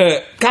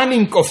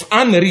canon of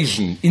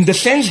unreason, in the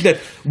sense that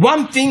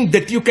one thing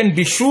that you can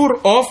be sure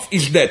of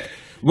is that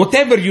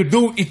whatever you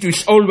do, it will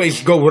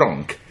always go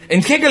wrong.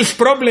 And Hegel's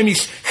problem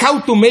is how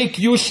to make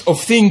use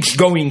of things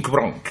going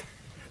wrong.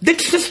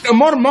 That's just a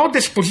more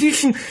modest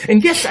position.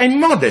 And yes, I'm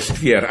modest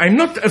here. I'm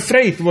not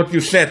afraid what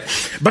you said.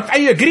 But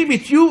I agree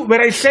with you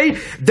where I say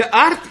the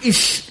art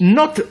is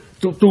not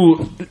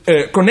to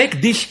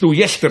connect this to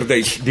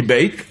yesterday's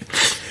debate.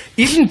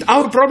 Isn't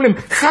our problem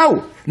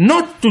how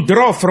not to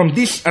draw from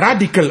this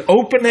radical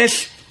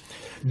openness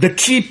the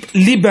cheap,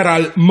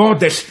 liberal,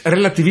 modest,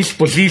 relativist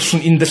position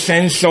in the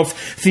sense of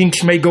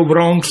things may go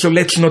wrong, so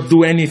let's not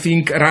do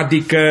anything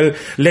radical,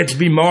 let's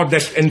be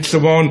modest, and so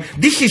on.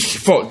 This is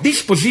false.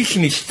 This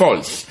position is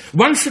false.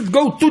 One should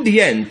go to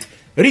the end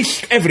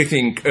risk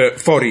everything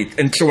for it,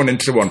 and so on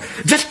and so on.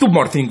 Just two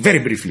more things, very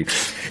briefly.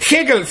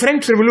 Hegel,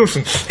 French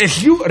Revolution,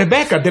 as you,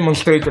 Rebecca,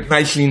 demonstrated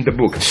nicely in the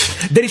book,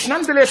 there is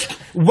nonetheless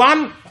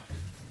one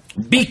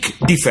big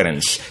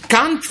difference.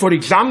 Kant, for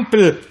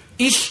example,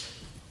 is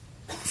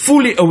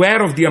fully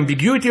aware of the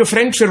ambiguity of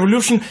French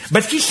Revolution,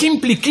 but he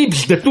simply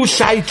keeps the two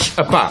sides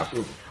apart.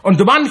 On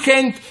the one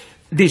hand,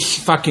 this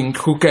fucking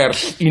who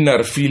cares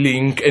inner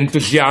feeling,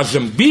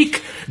 enthusiasm, big.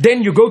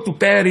 Then you go to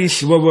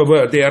Paris,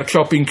 they are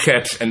chopping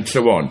heads and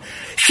so on.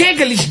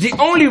 Hegel is the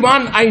only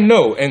one I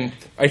know, and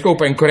I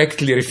hope I'm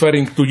correctly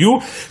referring to you,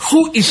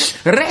 who is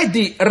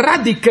ready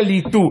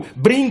radically to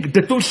bring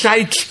the two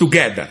sides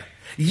together.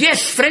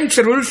 Yes, French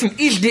Revolution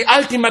is the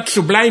ultimate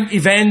sublime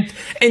event,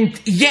 and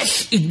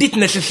yes, it did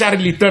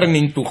necessarily turn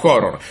into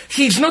horror.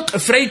 He is not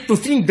afraid to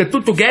think the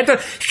two together.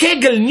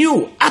 Hegel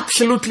knew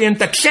absolutely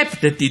and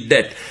accepted it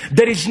that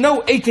there is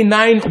no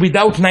 89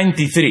 without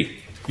 93.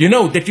 You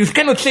know, that you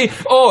cannot say,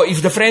 oh,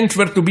 if the French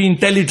were to be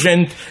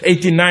intelligent,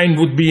 89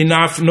 would be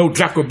enough, no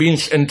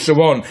Jacobins, and so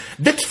on.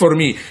 That's for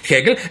me,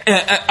 Hegel.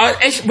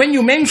 When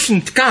you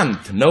mentioned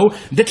Kant, no,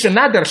 that's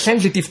another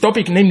sensitive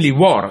topic, namely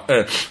war,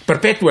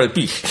 perpetual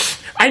peace.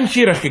 I'm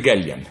here a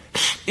Hegelian,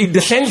 in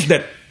the sense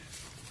that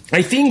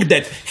I think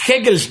that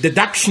Hegel's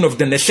deduction of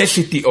the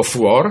necessity of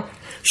war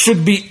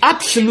should be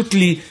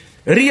absolutely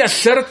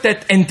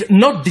reasserted and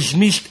not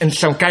dismissed in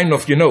some kind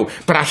of,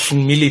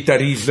 Prussian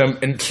militarism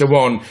and so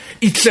on.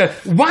 It's a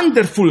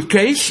wonderful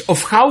case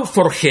of how,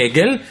 for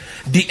Hegel,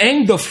 the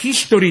end of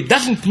history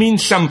doesn't mean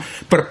some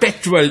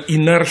perpetual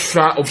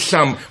inertia of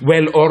some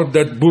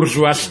well-ordered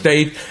bourgeois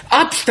state,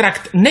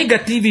 abstract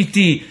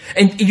negativity,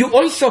 and you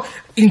also,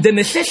 in the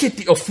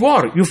necessity of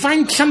war, you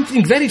find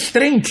something very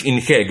strange in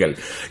Hegel.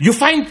 You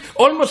find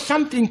almost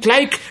something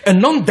like a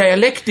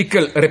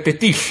non-dialectical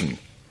repetition.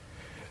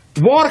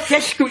 War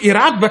has to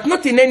erupt, but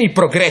not in any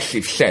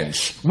progressive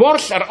sense.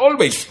 Wars are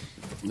always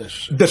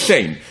the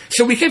same.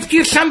 So we have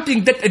here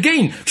something that,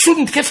 again,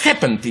 shouldn't have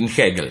happened in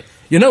Hegel.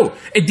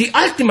 At the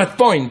ultimate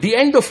point, the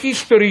end of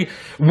history,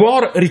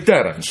 war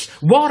returns.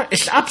 War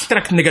is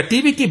abstract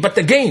negativity, but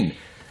again,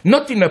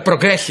 not in a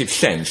progressive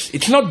sense.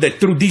 It's not that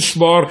through this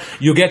war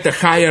you get a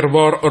higher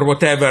war or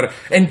whatever.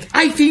 And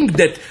I think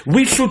that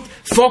we should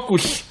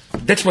focus.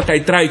 That's what I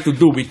try to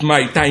do with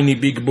my tiny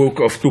big book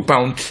of 2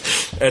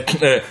 pounds,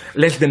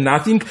 less than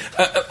nothing.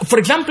 For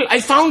example, I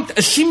found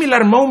a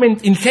similar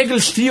moment in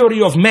Hegel's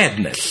theory of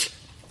madness.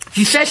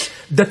 He says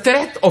the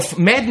threat of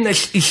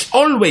madness is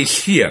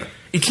always here.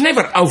 It's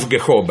never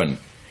aufgehoben,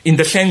 in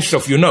the sense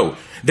of,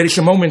 there is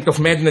a moment of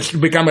madness to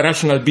become a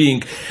rational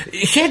being.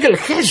 Hegel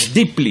has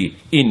deeply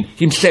in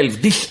himself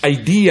this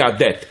idea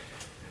that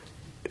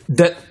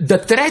the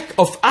threat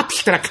of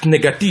abstract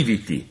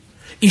negativity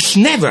is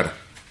never,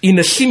 in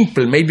a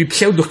simple, maybe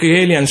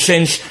pseudo-Hegelian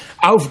sense,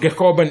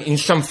 aufgehoben in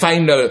some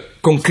final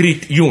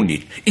concrete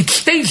unit. It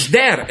stays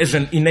there as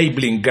an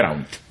enabling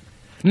ground.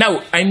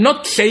 Now, I'm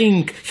not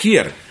saying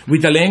here,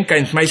 with Alenka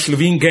and my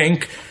Slovene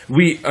gang,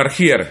 we are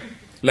here,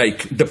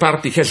 like the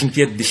party hasn't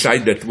yet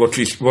decided what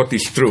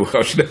is true.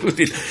 How should I put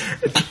it?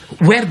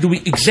 Where do we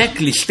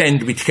exactly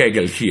stand with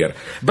Hegel here?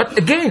 But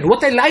again,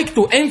 what I like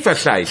to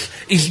emphasize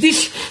is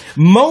this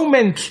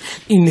moment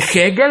in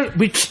Hegel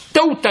which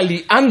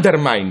totally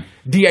undermine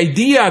the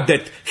idea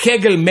that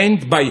Hegel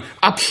meant by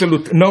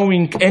absolute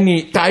knowing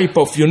any type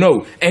of,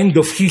 end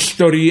of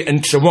history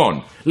and so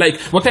on. Like,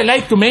 what I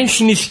like to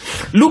mention is,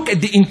 look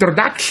at the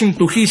introduction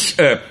to his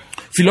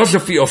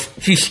philosophy of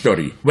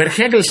history, where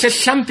Hegel says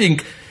something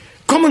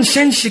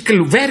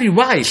commonsensical, very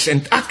wise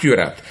and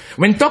accurate.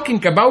 When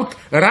talking about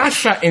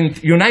Russia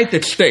and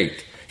United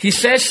States, he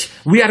says,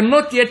 we are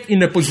not yet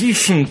in a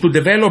position to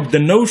develop the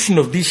notion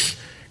of these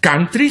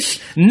countries.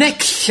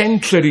 Next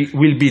century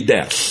will be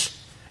theirs.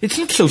 It's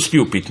not so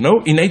stupid,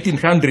 no? In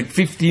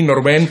 1815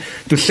 or when,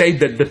 to say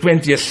that the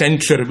 20th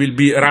century will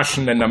be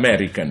Russian and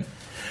American.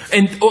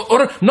 And,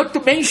 or not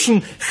to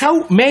mention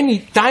how many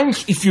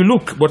times, if you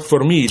look, what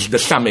for me is the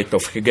summit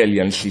of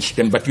Hegelian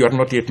system, but you are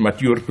not yet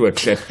mature to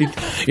accept it.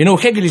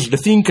 Hegel is the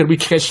thinker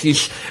which has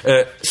his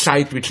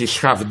side which is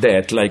half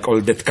dead, like all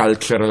that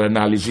cultural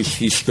analysis,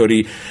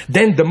 history.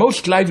 Then the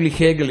most lively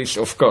Hegel is,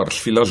 of course,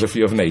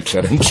 philosophy of nature,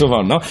 and so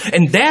on, no?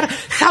 And there,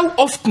 how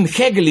often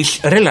Hegel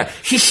is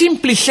he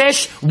simply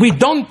says, we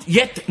don't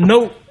yet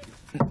know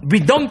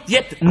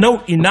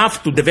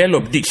enough to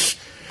develop this.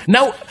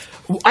 Now,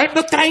 I'm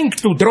not trying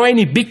to draw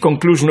any big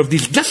conclusion of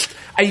this. Just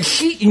I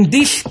see in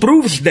this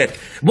proves that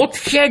what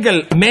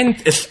Hegel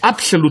meant as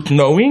absolute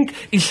knowing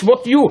is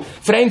what you,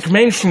 Frank,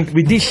 mentioned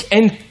with this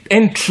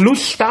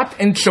Entschlussstaat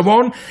and so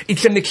on.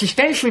 It's an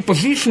existential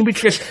position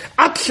which has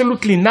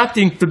absolutely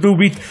nothing to do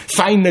with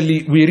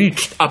finally we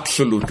reached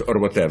absolute or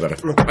whatever.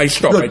 I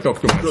stop. Good. I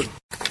talk too much. Good.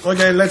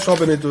 Okay, let's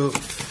open it to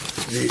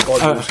the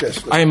audience.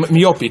 Yes. I'm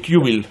myopic. You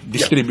will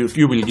distribute.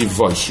 You will give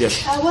voice.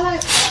 Yes. Well,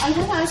 I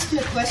want to ask you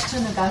a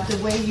question about the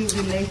way you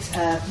relate,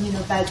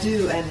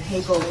 Badiou and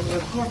Hegel in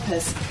your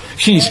corpus.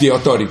 He is the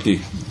authority.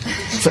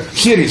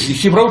 Seriously,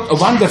 he wrote a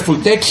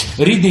wonderful text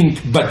reading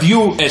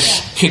Badiou as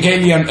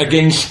Hegelian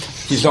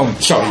against his own.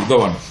 Sorry,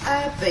 go on.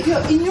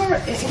 In your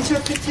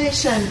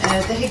interpretation,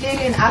 the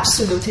Hegelian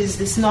absolute is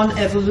this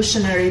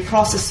non-evolutionary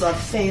process of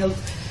failed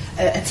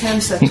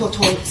attempts at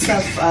total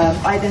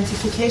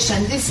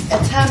self-identification. These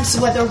attempts,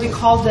 whether we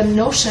call them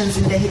notions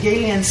in the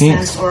Hegelian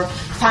sense or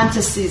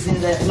fantasies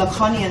in the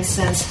Lacanian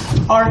sense,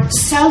 are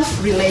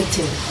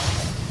self-relating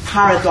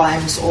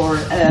paradigms or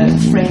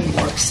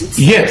frameworks.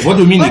 What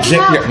do you mean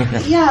exactly?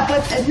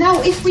 But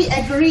now if we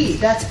agree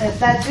that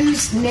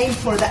Badiou's name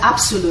for the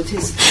absolute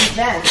is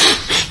event,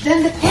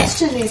 then the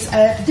question is,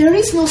 there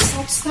is no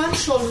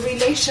substantial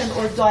relation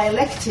or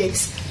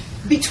dialectics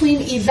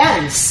between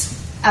events,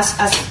 as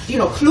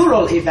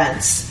plural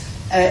events,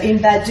 in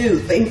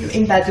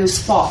Badiou's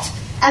thought.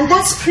 And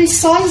that's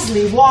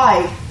precisely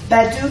why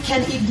Badiou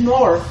can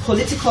ignore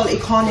political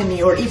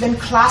economy or even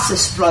class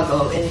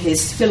struggle in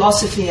his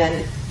philosophy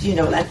and in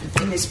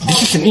his politics.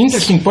 This is an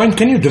interesting point.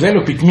 Can you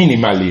develop it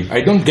minimally? I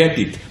don't get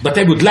it, but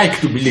I would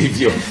like to believe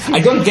you. I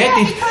don't get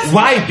it.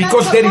 Why?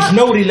 Because there is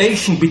no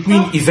relation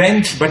between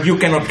events, but you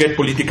cannot get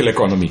political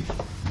economy.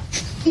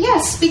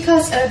 Yes,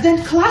 because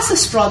then class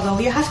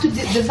struggle, you have to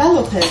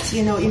develop it,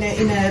 in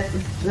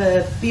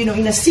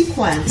a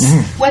sequence.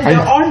 When there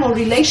are no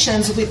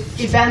relations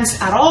with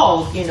events at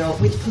all,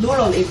 with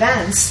plural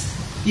events,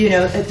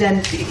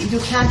 then you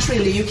can't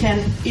really, you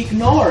can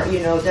ignore,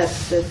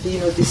 this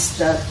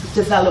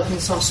developing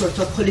some sort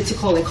of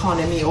political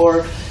economy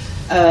or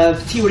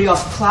theory of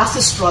class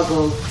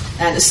struggle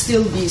and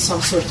still be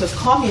some sort of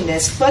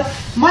communist. But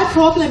my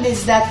problem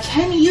is that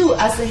can you,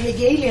 as a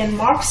Hegelian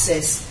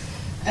Marxist,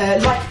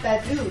 like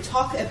Badiou,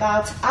 talk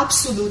about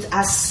absolute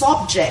as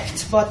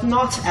subject, but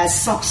not as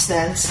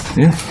substance?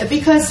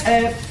 Because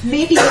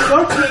maybe in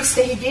your case,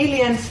 the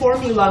Hegelian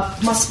formula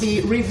must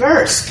be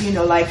reversed. In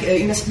a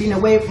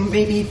way,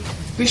 maybe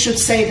we should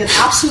say that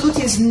absolute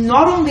is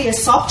not only a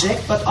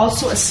subject, but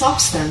also a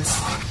substance.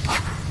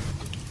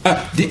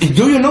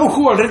 Do you know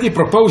who already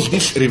proposed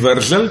this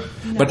reversal?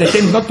 No. But I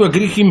tend not to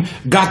agree him.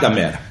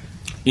 Gadamer.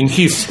 In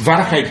his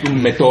Wahrheit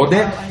und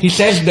Methode, he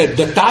says that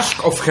the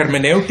task of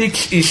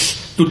hermeneutics is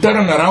to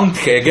turn around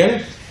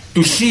Hegel,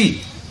 to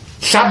see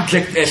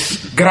subject as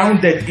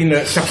grounded in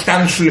a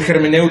substantial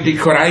hermeneutic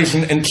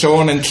horizon, and so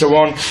on and so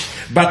on.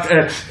 But,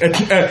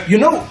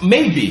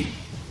 maybe,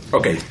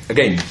 okay,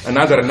 again,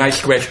 another nice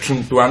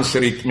question to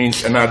answer it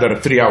means another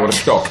 3-hour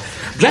talk.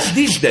 Just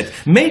this, that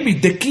maybe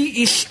the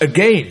key is,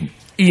 again,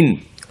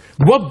 in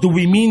what do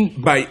we mean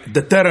by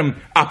the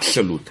term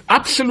absolute.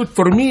 Absolute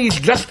for me is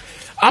just,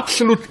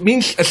 absolute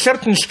means a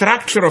certain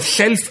structure of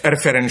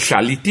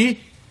self-referentiality,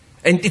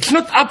 and it's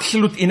not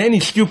absolute in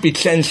any stupid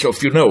sense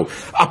of,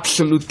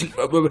 absolute.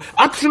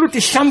 Absolute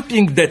is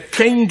something that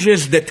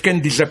changes, that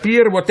can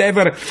disappear,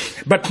 whatever.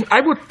 But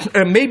I would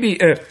maybe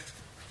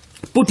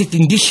put it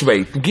in this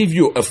way, to give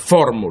you a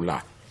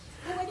formula.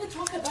 When you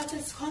talk about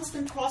this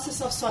constant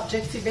process of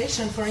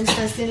subjectivation, for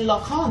instance, in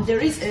Lacan, there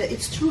is,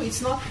 it's true,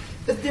 it's not,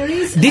 but there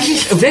is... This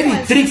is a very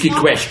tricky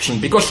question,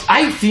 because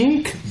I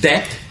think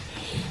that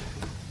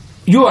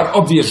you are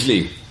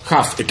obviously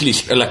half, at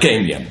least, a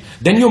Lacanian.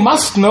 Then you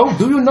must know,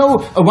 do you know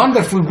a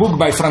wonderful book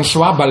by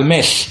François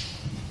Balmès,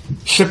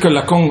 Ce que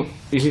Lacan,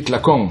 is it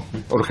Lacan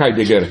or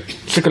Heidegger?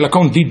 Ce que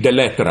Lacan did the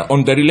letter,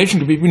 on the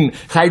relation between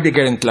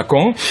Heidegger and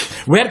Lacan,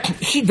 where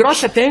he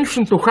draws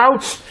attention to how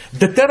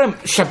the term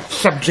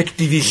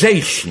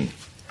subjectivization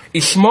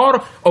is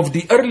more of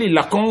the early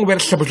Lacan, where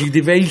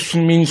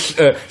subjectivization means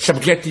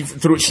subjective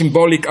through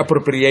symbolic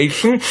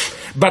appropriation,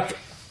 but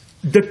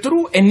the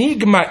true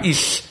enigma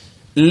is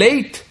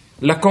late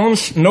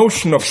Lacan's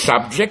notion of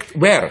subject,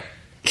 where,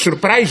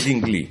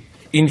 surprisingly,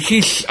 in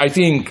his, I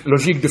think,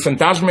 Logique du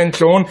Fantasme and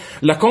so on,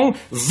 Lacan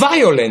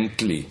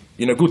violently,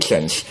 in a good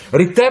sense,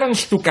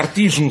 returns to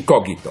Cartesian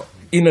cogito,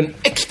 in an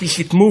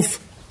explicit move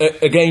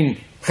against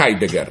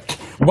Heidegger.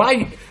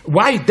 Why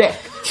that?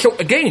 So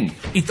again,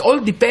 it all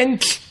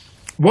depends,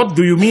 what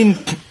do we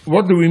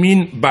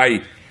mean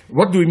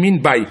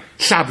by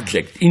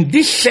subject? In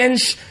this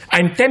sense,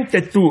 I'm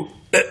tempted to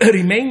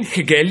remain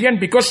Hegelian,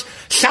 because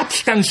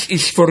substance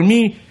is for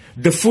me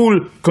the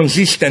full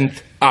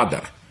consistent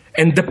other.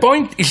 And the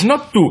point is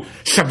not to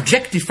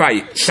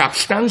subjectify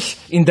substance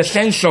in the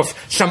sense of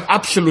some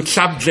absolute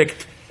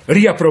subject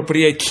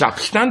reappropriate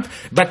substance,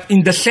 but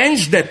in the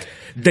sense that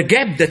the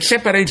gap that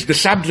separates the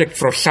subject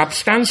from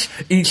substance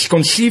is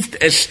conceived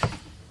as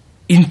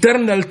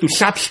internal to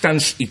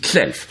substance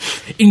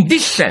itself. In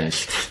this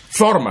sense,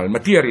 formal,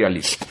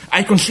 materialist,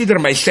 I consider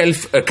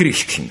myself a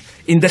Christian,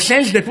 in the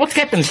sense that what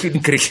happens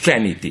in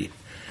Christianity?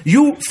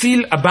 You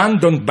feel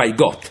abandoned by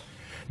God.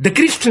 The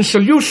Christian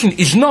solution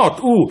is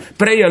not,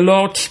 pray a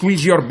lot,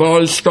 squeeze your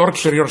balls,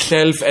 torture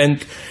yourself,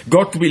 and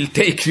God will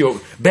take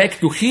you back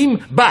to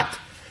Him, but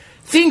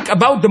think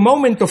about the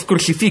moment of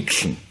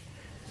crucifixion.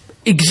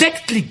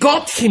 Exactly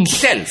God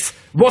Himself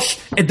was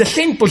at the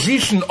same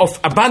position of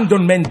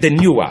abandonment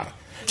than you are.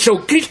 So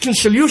Christian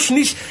solution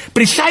is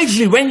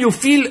precisely when you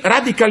feel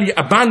radically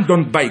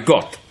abandoned by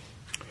God.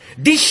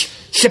 This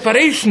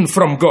separation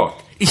from God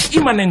is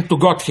immanent to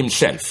God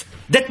Himself.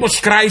 That was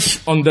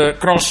Christ on the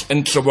cross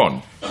and so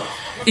on.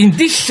 In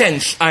this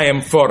sense, I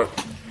am for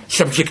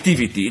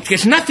subjectivity. It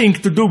has nothing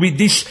to do with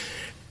this.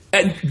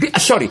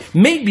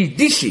 Maybe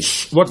this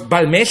is what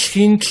Balmes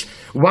thinks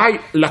why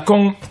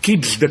Lacan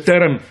keeps the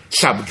term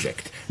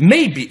subject.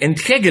 Maybe, and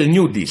Hegel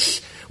knew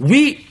this,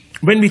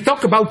 when we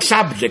talk about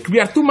subject, we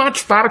are too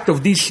much part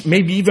of this,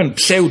 maybe even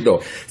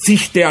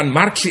pseudo-Fichte and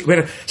Marx,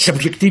 where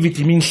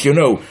subjectivity means,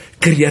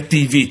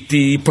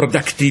 creativity,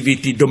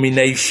 productivity,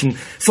 domination.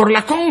 For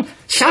Lacan,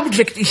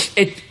 subject is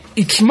at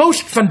its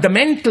most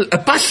fundamental a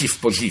passive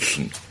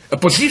position, a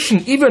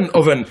position even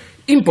of an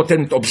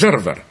impotent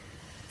observer.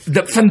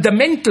 The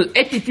fundamental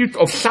attitude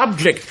of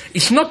subject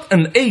is not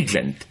an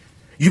agent.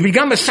 You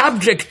become a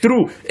subject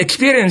through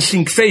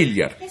experiencing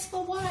failure. Yes,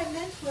 but what I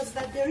meant was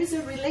that there is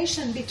a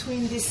relation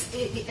between these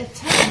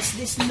attempts,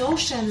 these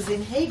notions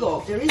in Hegel.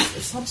 There is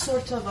some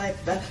sort of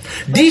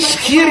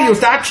you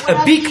touch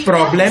a big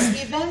problem.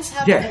 Events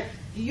have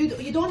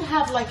you don't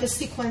have like a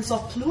sequence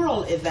of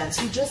plural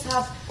events. You just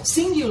have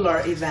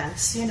singular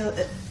events.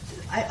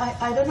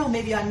 I don't know,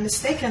 maybe I'm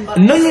mistaken, but...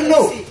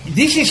 No.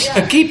 This is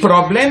a key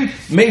problem.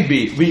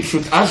 Maybe we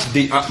should ask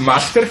the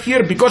master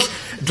here, because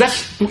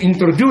just to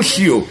introduce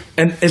you,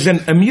 and as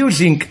an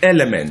amusing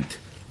element,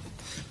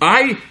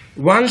 I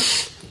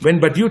once,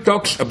 when Badiou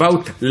talks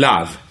about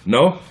love,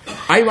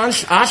 I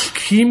once asked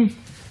him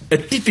a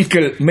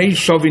typical male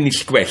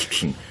chauvinist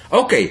question.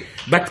 Okay,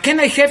 but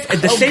can I have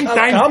at the same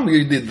time... How come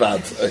you did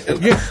that?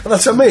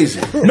 That's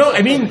amazing. No,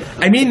 I mean,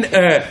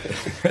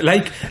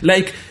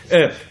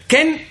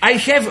 can I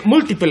have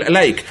multiple,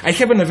 I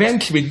have an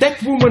event with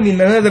that woman in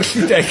another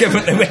city, I have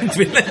an event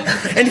with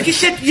that. And he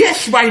said,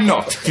 yes, why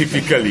not,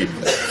 typically.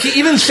 He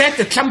even said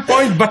at some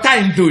point, but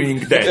I'm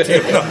doing that.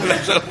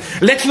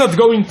 Let's not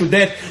go into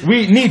that.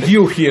 We need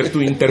you here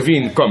to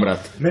intervene, comrade.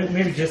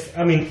 Maybe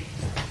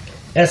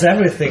as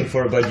everything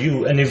for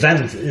Badiou, an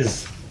event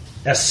is,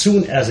 as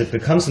soon as it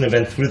becomes an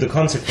event through the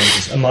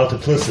consequences, a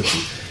multiplicity.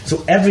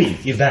 So every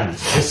event,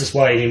 this is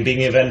why in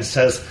Being Event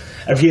says,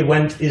 every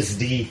event is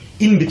the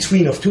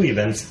in-between of two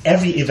events.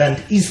 Every event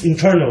is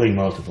internally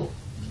multiple.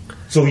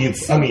 So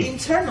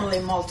internally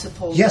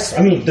multiple. Yes,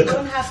 you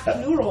don't have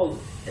plural,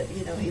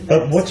 events.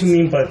 But what do you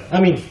mean by...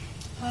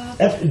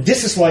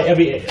 this is why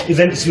every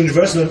event is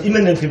universal and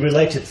immanently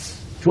related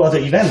to other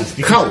events.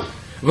 How?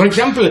 For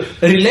example,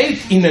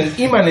 relate in an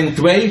immanent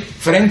way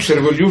French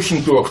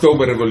Revolution to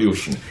October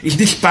Revolution. Is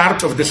this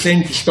part of the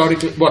same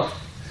historical... What?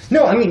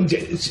 No,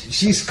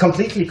 she's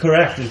completely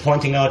correct in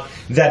pointing out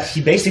that he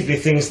basically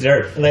thinks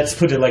they're, let's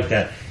put it like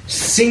that,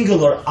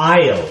 singular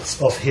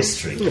aisles of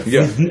history.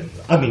 Yeah.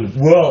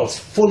 Worlds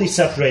fully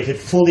separated,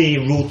 fully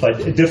ruled by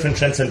different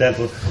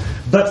transcendental.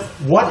 But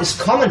what is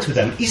common to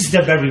them is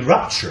the very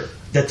rupture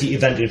that the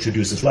event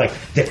introduces, like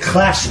the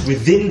clash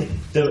within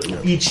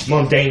each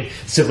mundane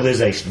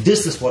civilization.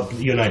 This is what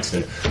unites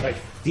them. Like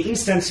the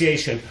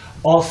instantiation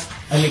of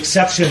an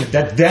exception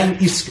that then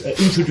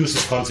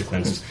introduces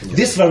consequences.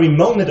 This very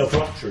moment of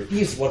rupture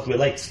is what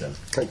relates them.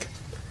 Okay.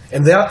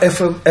 And they are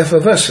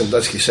effervescent,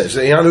 as he says.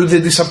 They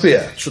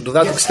disappear. So to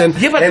that extent...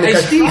 Yeah,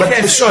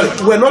 but sorry,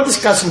 we're not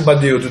discussing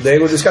Badiou today,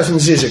 we're discussing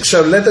Zizek.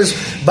 So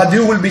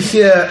Badiou will be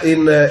here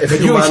in a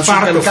few months. Badiou is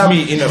part of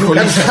me in a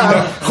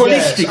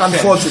holistic yes,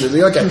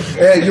 unfortunately,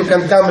 okay. You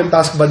can come and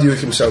ask Badiou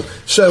himself.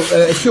 So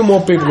a few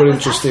more people are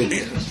interested.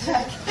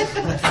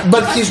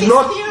 But he's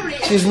not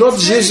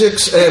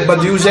Zizek's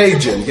Badiou's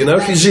agent,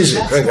 he's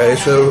Zizek. Okay,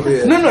 so...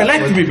 No, I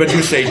like to be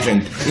Badiou's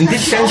agent. In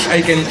this sense,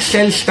 I can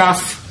sell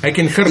stuff. I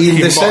can hurt him.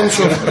 In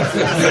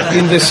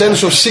the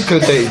sense of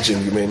secret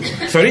agent, you mean?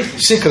 Sorry?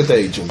 Secret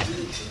agent.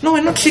 No,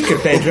 I'm not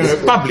secret agent. I'm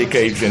a public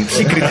agent.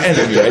 Secret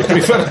enemy. I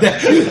prefer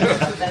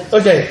that.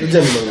 Okay,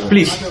 gentlemen.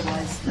 Please.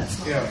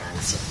 Yeah.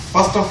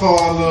 First of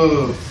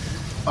all,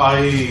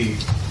 I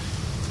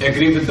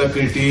agree with the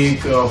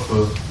critique of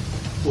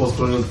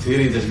post-colonial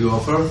theory that you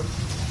offer,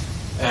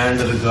 and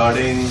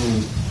regarding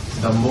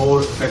the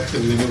more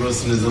effective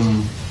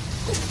universalism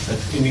that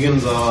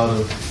Indians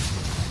are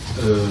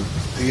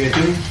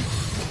creating.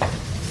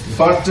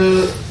 But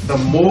the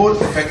more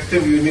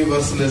effective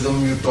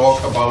universalism you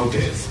talk about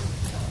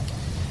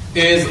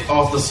is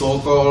of the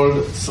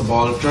so-called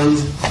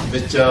subalterns,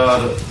 which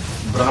are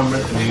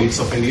Brahmin elites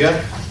of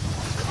India.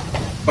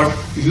 But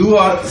you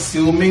are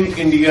assuming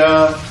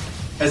India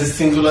as a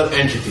singular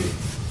entity.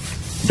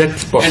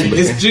 That's possible. And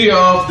history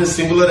of this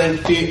singular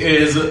entity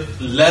is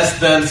less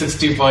than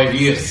 65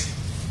 years.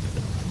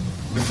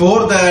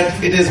 Before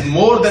that, it is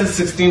more than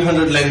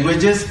 1600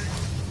 languages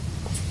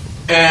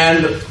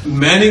and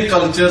many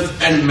cultures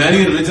and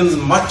many religions,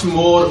 much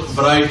more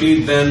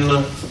variety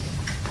than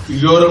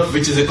Europe,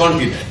 which is a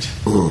continent.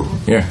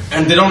 Yeah.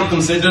 And they don't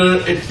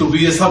consider it to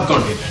be a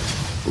subcontinent.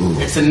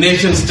 It's a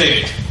nation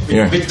state,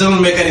 which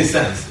doesn't make any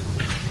sense.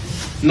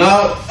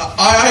 Now,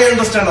 I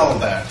understand all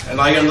that, and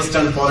I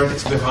understand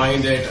politics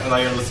behind it, and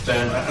I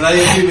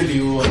agree with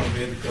you on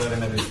Ambedkar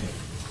and everything.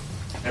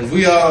 And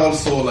we are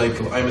also,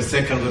 I'm a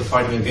second, we're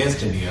fighting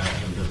against India,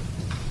 and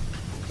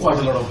quite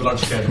a lot of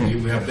bloodshed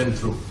we have been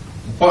through.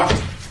 But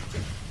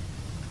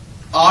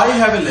I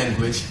have a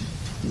language,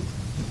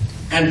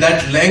 and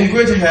that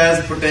language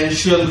has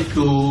potential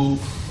to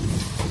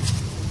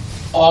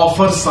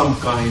offer some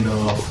kind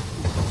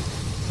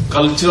of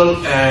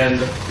cultural and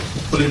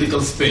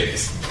political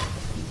space,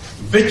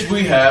 which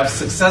we have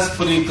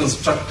successfully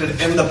constructed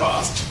in the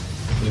past.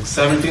 Like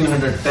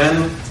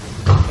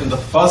 1710, in the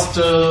first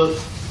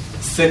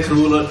Sikh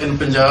rule in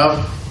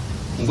Punjab,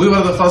 we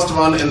were the first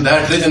one in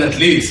that region at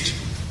least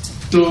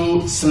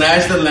to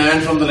snatch the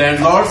land from the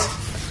landlords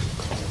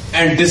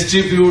and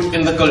distribute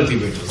in the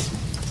cultivators.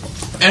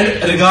 And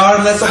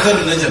regardless of the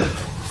religion,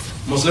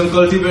 Muslim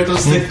cultivators,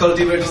 Sikh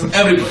cultivators,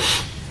 everybody.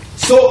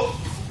 So,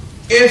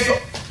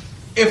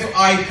 if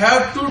I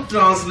have to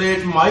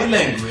translate my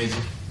language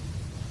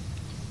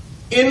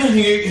in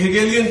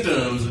Hegelian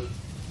terms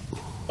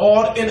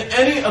or in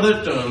any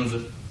other terms,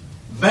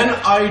 when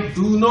I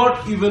do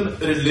not even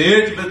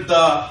relate with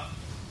the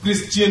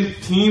Christian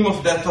theme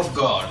of death of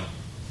God,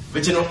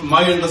 which in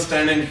my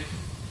understanding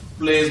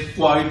plays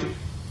quite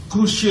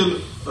crucial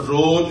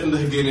role in the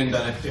Hegelian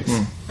dialectics,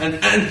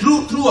 and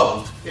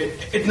throughout,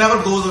 it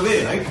never goes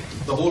away, right?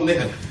 The whole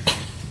nigger.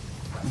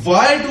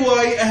 Why do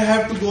I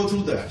have to go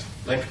through that?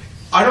 Like,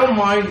 I don't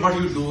mind what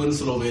you do in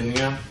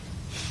Slovenia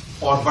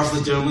or what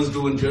the Germans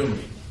do in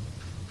Germany.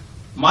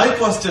 My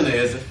question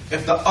is,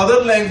 if the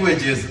other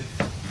languages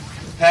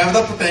have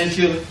the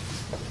potential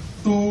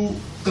to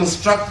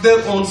construct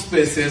their own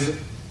spaces,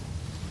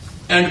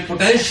 and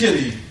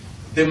potentially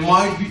they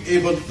might be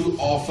able to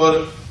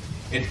offer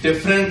a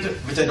different,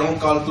 which I don't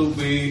call to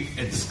be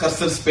a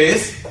discursive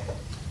space,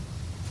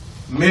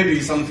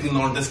 maybe something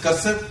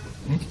non-discursive,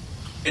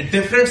 a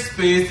different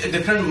space, a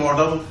different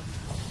model.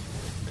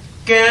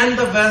 Can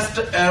the West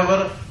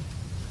ever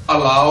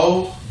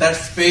allow that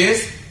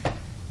space,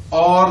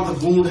 or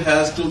the wound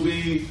has to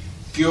be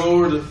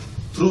cured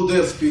through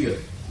their sphere?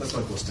 That's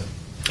my question.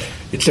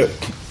 It's a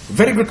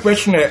very good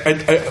question.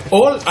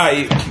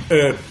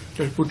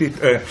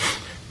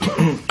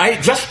 I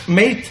just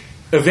made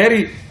a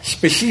very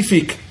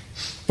specific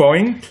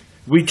point,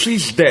 which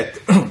is that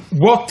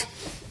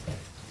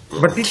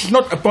but this is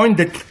not a point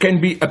that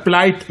can be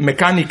applied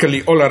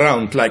mechanically all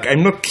around. Like,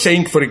 I'm not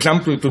saying, for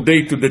example,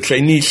 today to the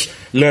Chinese,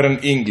 learn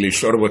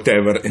English or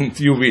whatever, and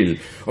you will.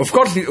 Of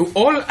course,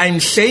 all I'm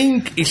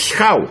saying is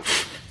how.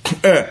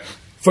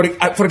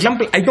 For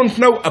example, I don't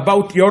know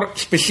about your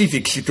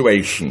specific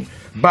situation,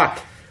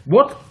 but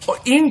what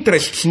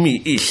interests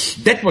me is,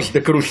 that was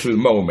the crucial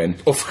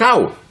moment, of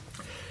how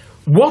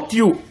what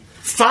you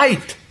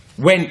fight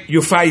when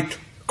you fight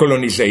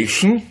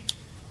colonization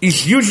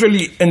is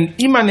usually an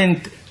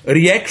immanent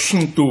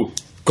reaction to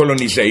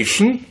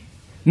colonization,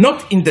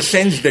 not in the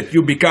sense that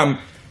you become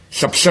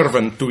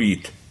subservient to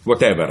it,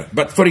 whatever.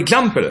 But for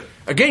example,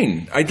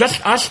 again, I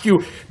just ask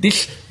you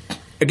this,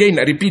 again,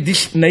 I repeat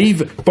this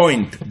naive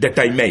point that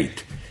I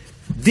made.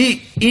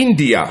 The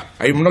India,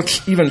 I'm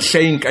not even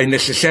saying I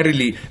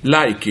necessarily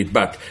like it,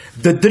 but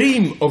the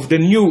dream of the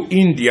new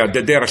India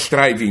that they are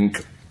striving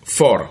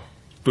for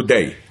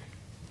today,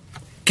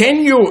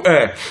 can you,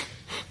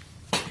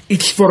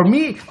 it's for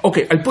me,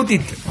 okay, I'll put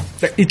it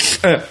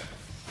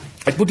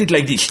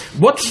like this.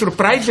 What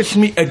surprises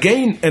me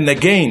again and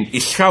again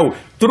is how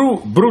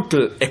true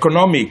brutal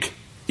economic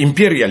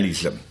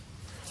imperialism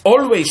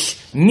always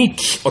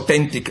needs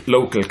authentic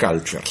local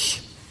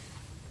cultures.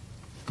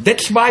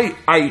 That's why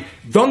I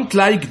don't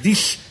like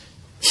this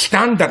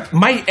standard.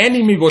 My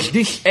enemy was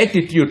this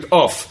attitude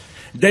of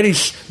there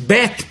is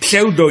bad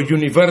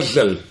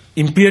pseudo-universal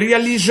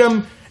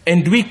imperialism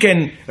and we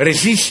can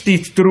resist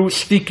it through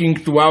sticking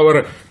to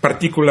our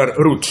particular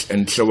roots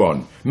and so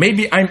on.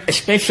 Maybe I'm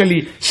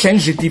especially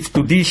sensitive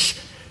to this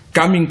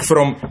coming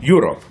from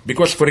Europe,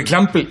 because, for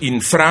example, in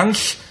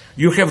France,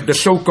 you have the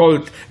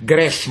so-called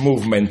Grèce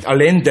movement,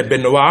 Alain de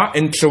Benoit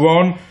and so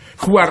on,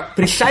 who are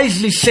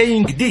precisely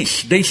saying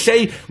this. They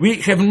say, we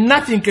have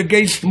nothing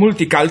against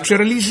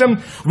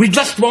multiculturalism, we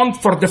just want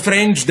for the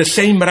French the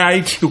same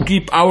rights to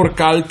keep our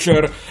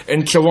culture,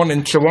 and so on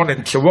and so on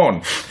and so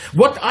on.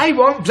 What I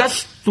want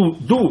just to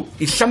do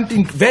is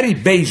something very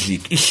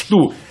basic, is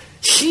to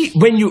see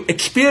when you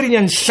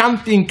experience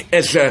something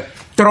as a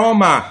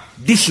trauma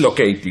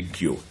dislocating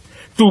you,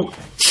 to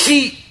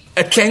see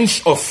a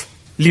chance of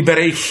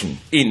liberation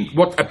in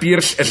what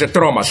appears as a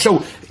trauma.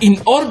 So,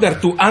 in order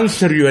to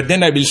answer you, and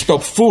then I will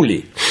stop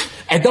fully,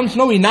 I don't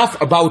know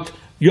enough about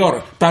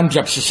your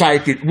Punjab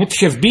society, it would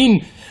have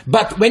been,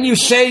 but when you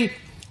say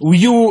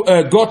you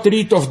got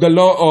rid of the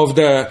law of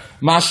the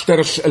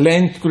masters'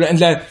 land,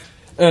 and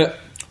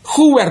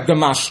who were the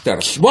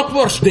masters? What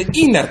was the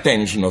inner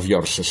tension of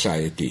your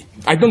society?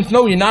 I don't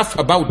know enough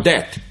about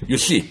that, you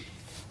see.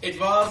 It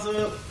was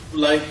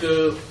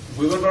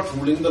we were not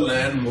ruling the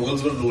land,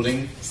 Mughals were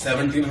ruling,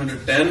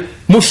 1710.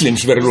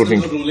 Muslims were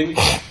ruling.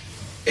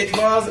 It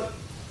was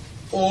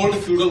old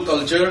feudal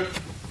culture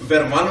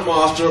where one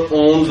master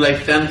owned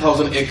like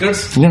 10,000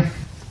 acres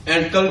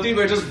and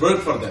cultivators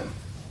worked for them.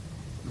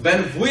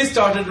 When we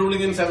started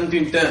ruling in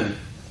 1710,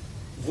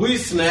 we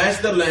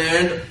snatched the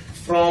land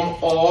from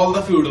all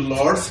the feudal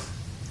lords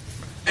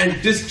and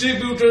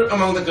distributed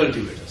among the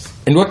cultivators.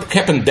 And what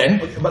happened then?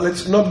 Okay, but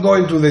let's not go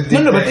into the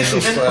details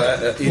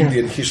of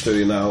Indian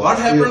history now. What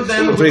happened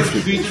then? We were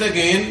defeated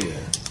again.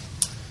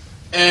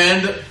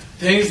 and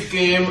things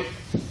came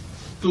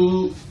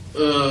to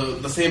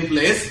the same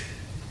place.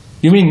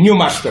 You mean new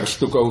masters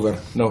took over?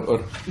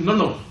 No.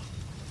 No.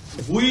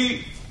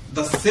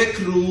 The Sikh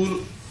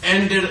rule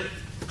ended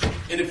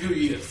in a few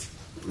years.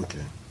 Okay.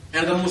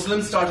 And the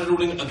Muslims started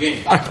ruling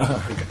again.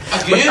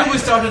 Again we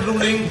started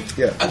ruling.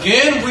 Yeah.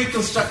 Again we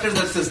constructed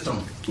that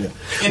system. Yeah.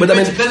 In But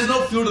which there is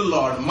no feudal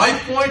lord. My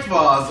point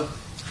was,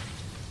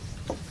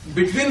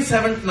 between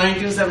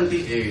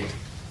 1978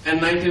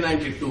 and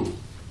 1992,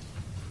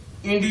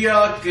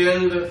 India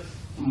killed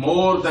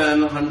more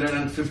than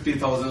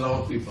 150,000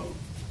 of people.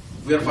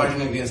 We are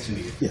fighting against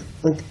India. Yeah.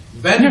 Okay.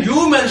 When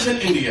you mention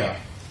India,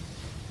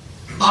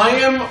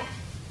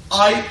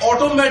 I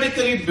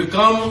automatically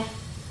become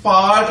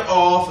part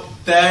of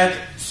that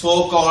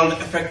so-called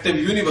effective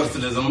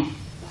universalism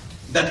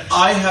that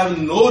I have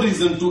no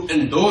reason to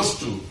endorse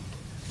to.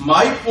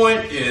 My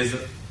point is,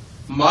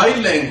 my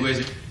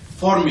language,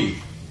 for me,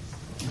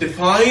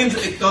 defines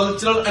a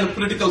cultural and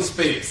political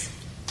space.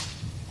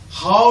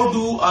 How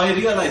do I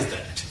realize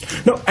that?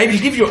 No, I will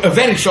give you a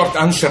very short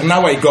answer.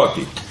 Now I got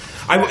it.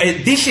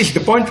 This is the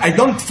point. I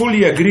don't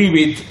fully agree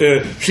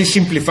with, she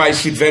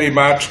simplifies it very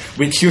much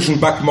with Susan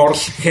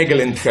Buck-Morss, Hegel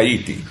and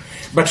Haiti.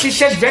 But she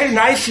says very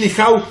nicely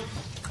how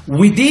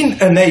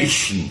within a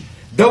nation,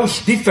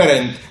 those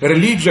different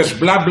religious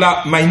blah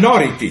blah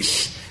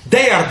minorities,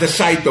 they are the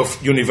site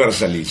of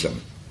universalism.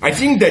 I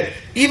think that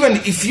even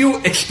if you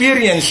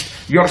experienced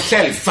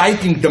yourself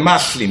fighting the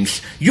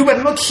Muslims, you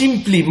were not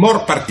simply more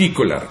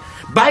particular.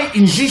 By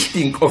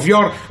insisting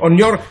on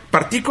your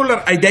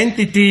particular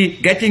identity,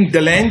 getting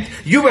the land,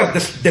 you were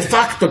de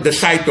facto the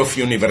site of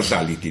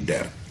universality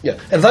there. Yeah,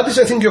 and that is,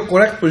 I think, your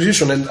correct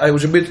position, and I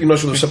was a bit,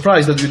 sort of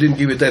surprised that you didn't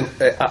give it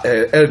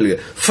earlier.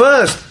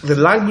 First, the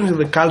language and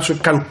the culture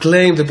can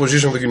claim the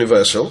position of the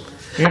universal.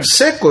 Yeah.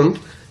 Second,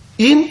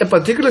 in a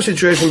particular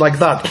situation like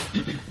that,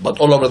 but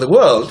all over the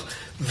world,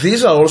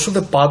 these are also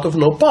the part of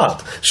no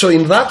part. So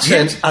in that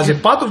sense, as a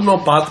part of no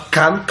part,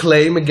 can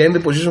claim again the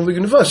position of the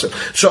universal.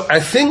 So I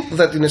think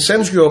that in a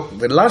sense,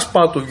 the last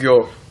part of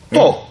your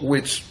talk,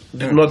 which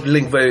did not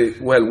link very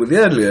well with the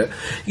earlier,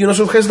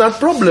 so has that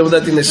problem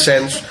that in a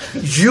sense,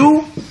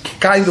 you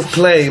kind of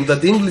claim that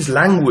the English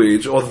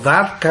language or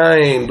that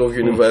kind of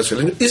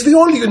universalism is the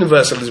only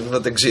universalism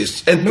that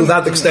exists, and to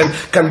that extent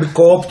can be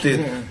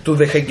co-opted to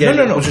the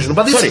Hegelian position.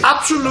 But it's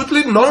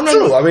absolutely not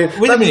true. I mean,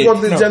 that's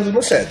what the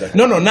gentleman said.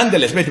 No,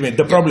 nonetheless, wait a minute.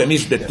 The problem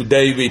is that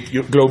today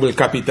with global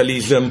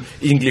capitalism,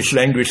 English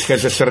language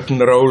has a certain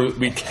role.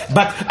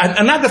 But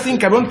another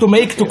thing I want to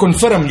make to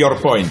confirm your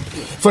point.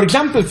 For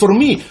example, for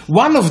me,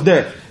 one of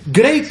the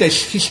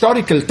greatest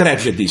historical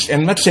tragedies,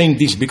 I'm not saying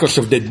this because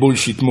of that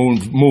bullshit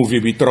movie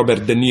with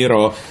Robert De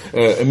Niro,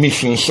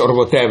 Missions or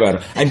whatever.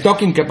 I'm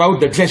talking about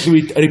the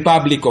Jesuit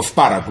Republic of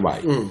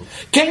Paraguay.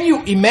 Can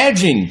you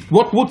imagine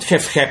what would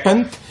have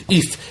happened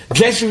if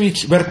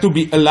Jesuits were to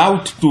be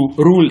allowed to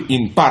rule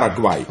in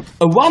Paraguay?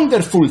 A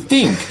wonderful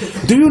thing.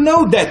 Do you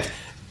know that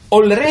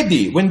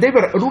already when they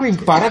were ruling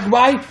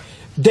Paraguay,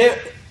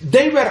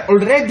 they were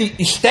already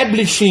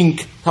establishing,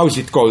 how is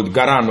it called,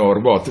 Garano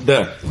or what?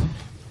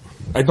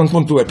 I don't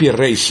want to appear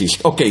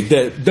racist. Okay,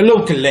 the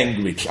local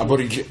language,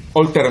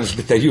 alternates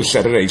that I use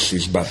are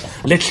racist, but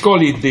let's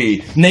call it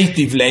the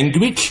native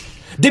language.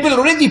 They were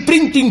already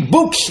printing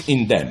books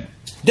in them.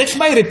 That's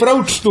my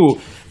reproach to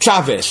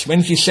Chavez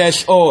when he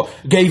says,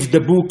 gave the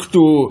book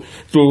to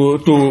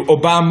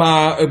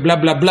Obama, blah,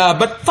 blah, blah.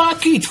 But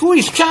fuck it, who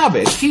is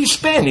Chavez? He's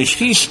Spanish.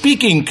 He's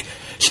speaking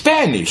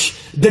Spanish.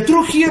 The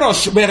true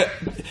heroes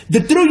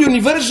the true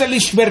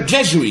universalists were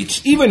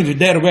Jesuits, even if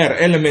there were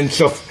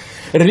elements of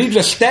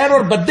religious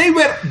terror, but they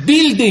were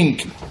building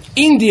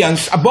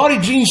Indians,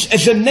 aborigines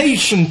as a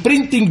nation,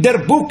 printing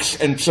their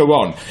books and so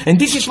on. And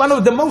this is one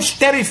of the most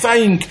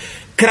terrifying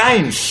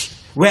crimes,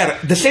 where,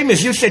 the same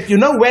as you said,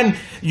 when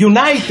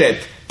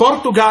united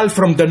Portugal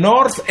from the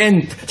north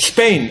and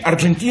Spain,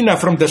 Argentina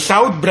from the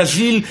south,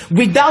 Brazil,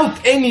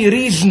 without any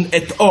reason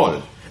at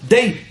all,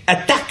 they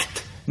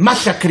attacked,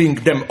 massacring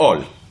them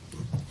all.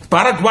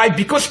 Paraguay,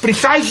 because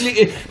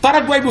precisely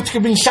Paraguay would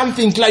have been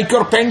something like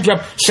your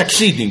Punjab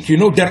succeeding,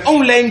 their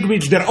own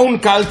language, their own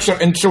culture,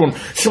 and so on.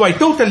 So I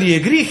totally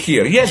agree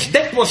here. Yes,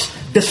 that was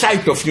the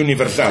site of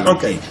universality.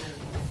 Okay.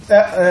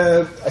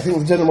 I think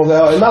the gentleman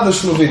there, another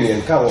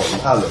Slovenian, come on,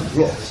 Alan.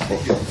 Yes.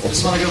 I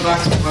just want to go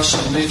back to the question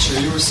of nature.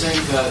 You were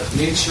saying that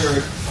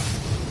nature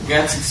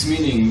gets its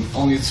meaning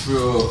only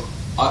through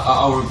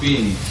our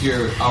being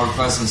here, our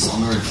presence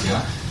on Earth,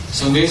 yeah?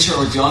 So nature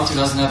or deonti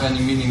doesn't have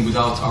any meaning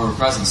without our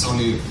presence.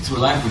 Only through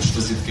language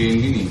does it gain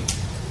meaning.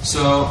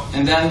 So,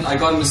 and then I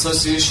got an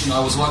association. I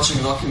was watching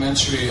a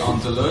documentary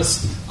on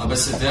Deleuze,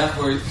 Abecedère,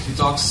 where he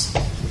talks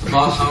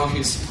about how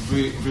he's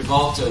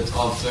revolted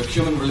of the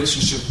human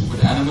relationship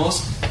with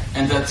animals,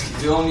 and that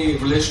the only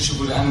relationship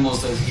with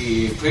animals that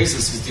he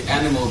praises is the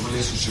animal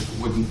relationship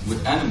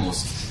with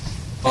animals.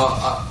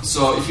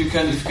 So if you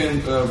can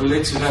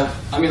relate to that,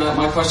 I mean,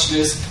 my question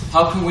is,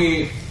 how can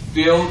we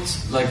build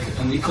like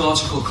an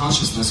ecological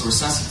consciousness or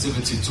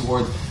sensitivity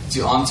toward the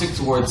ontic,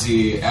 toward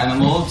the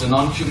animal, the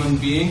non-human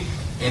being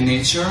in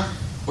nature,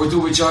 Or do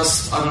we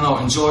just, I don't know,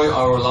 enjoy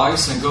our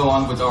lives and go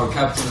on with our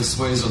capitalist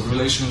ways of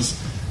relations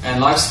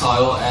and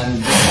lifestyle and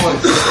enjoy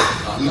it?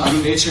 I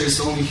mean, nature is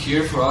only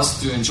here for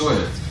us to enjoy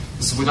it.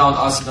 Because without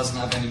us, it doesn't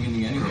have any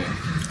meaning anyway.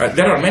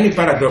 There are many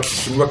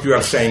paradoxes in what you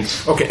are saying.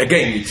 Okay,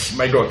 again,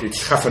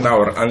 it's half an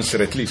hour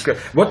answer at least.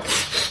 What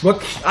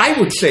I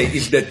would say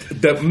is that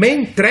the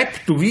main trap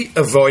to be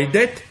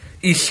avoided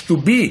is to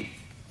be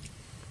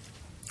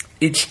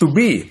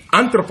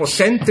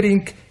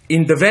anthropocentric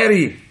in the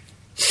very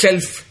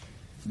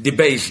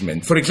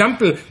self-debasement. For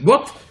example,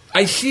 what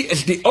I see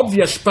as the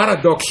obvious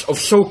paradox of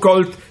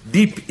so-called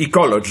deep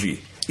ecology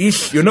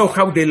is, you know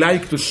how they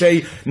like to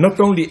say, not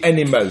only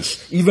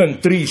animals, even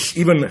trees,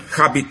 even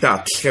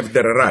habitats have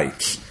their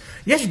rights.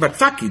 Yes, but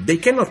fuck it, they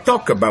cannot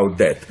talk about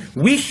that.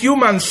 We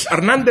humans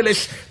are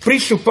nonetheless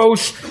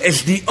presupposed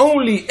as the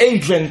only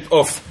agent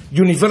of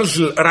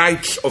universal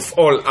rights of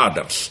all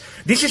others.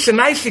 This is a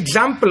nice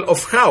example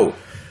of how,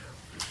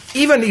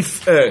 even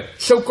if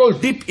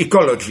so-called deep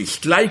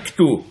ecologists like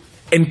to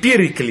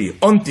empirically,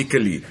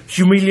 ontically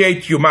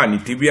humiliate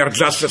humanity, we are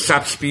just a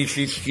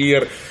subspecies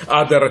here,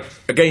 other,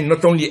 again,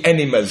 not only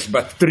animals,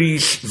 but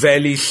trees,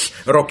 valleys,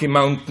 rocky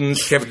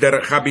mountains have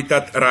their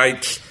habitat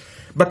rights.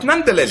 But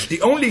nonetheless,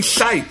 the only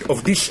side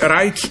of these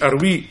rights are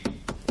we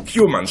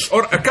humans,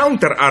 or a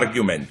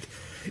counter-argument.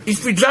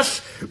 If we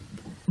just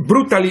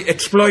brutally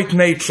exploit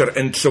nature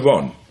and so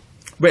on,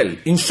 well,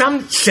 in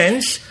some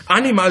sense,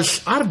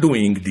 animals are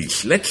doing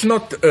this. Let's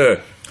not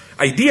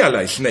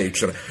idealize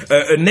nature.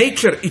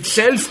 Nature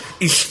itself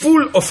is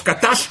full of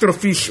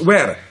catastrophes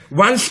where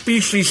one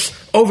species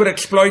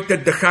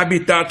overexploited the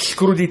habitat,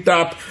 screwed it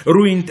up,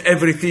 ruined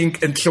everything,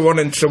 and so on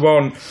and so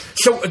on.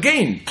 So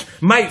again,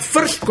 my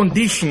first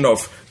condition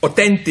of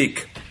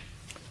authentic,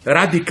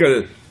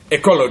 radical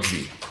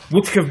ecology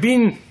would have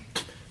been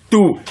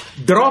to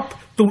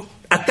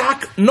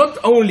attack not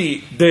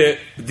only the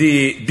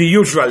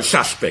usual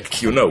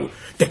suspects, you know,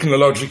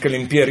 technological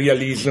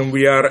imperialism,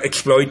 we are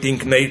exploiting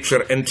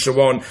nature and so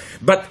on,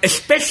 but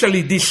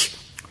especially this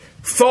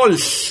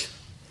false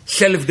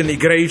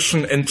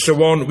self-denigration and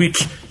so on,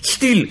 which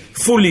still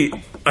fully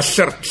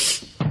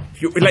asserts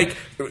like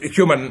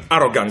human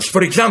arrogance.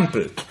 For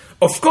example,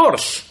 of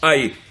course,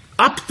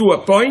 up to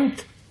a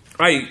point,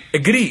 I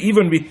agree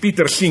even with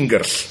Peter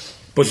Singer's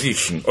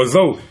position,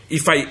 although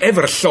if I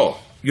ever saw,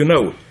 you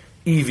know,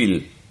 evil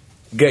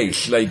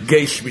gays, like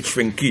gays which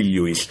can kill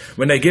you, is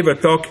when I gave a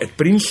talk at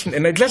Princeton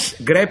and I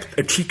just grabbed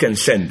a chicken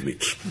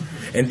sandwich.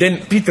 And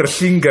then Peter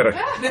Singer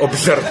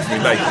observed me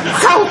like,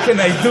 how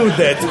can I do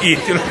that?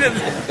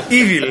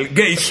 Evil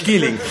gays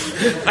killing.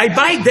 I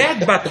buy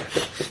that, but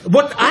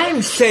what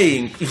I'm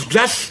saying is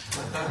just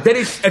there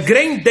is a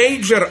great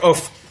danger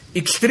of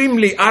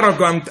extremely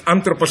arrogant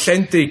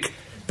anthropocentric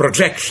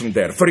projection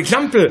there. For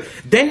example,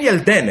 Daniel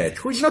Dennett,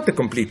 who is not a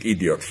complete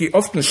idiot, he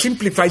often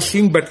simplifies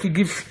things, but he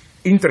gives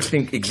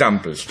interesting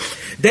examples.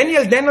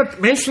 Daniel Dennett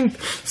mentioned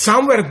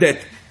somewhere that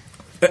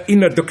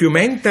in a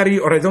documentary,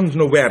 or I don't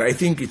know where, I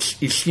think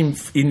it's him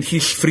in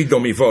his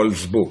Freedom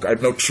Evolves book,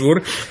 I'm not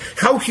sure,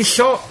 how he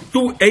saw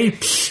two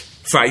apes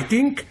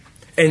fighting,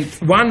 and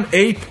one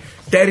ape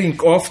tearing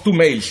off, two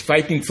males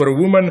fighting for a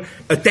woman,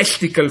 a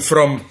testicle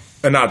from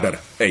another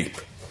ape.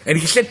 And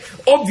he said,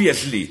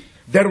 obviously,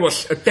 there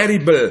was a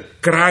terrible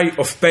cry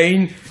of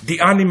pain,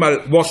 the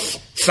animal was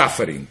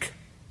suffering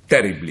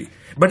terribly.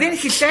 But then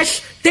he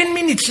says, 10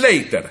 minutes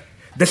later,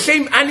 the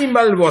same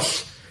animal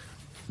was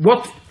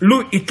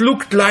it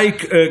looked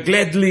like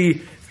gladly,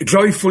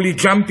 joyfully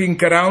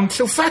jumping around.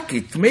 So fuck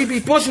it. Maybe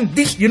it wasn't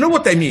this. You know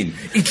what I mean?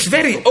 It's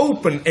very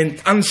open and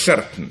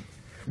uncertain.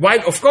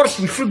 While, of course,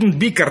 we shouldn't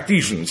be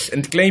Cartesians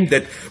and claim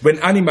that when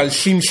animal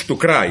seems to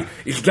cry,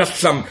 it's just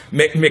some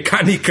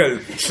mechanical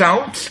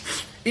sounds.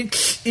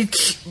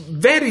 It's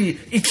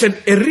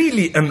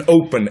really an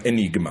open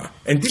enigma.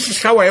 And this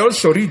is how I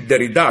also read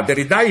Derrida.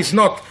 Derrida is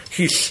not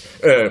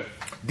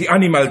the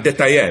animal that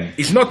I am.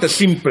 It's not a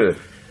simple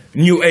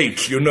New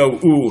Age, you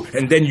know,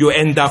 and then you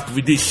end up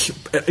with this,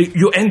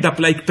 you end up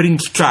like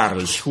Prince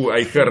Charles, who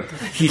I heard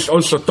he's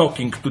also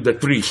talking to the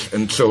trees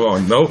and so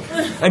on, no?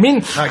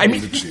 Hugging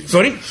the trees.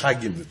 Sorry?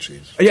 Hugging the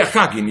trees. Yeah,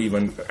 hugging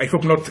even. I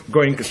hope not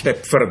going a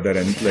step further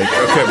and like,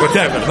 okay,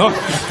 whatever, no?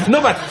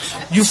 No, but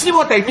you see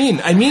what I mean?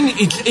 I mean,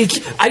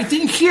 I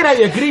think here I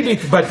agree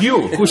with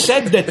Badiou, who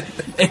said that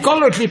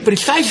ecology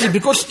precisely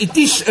because it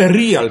is a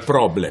real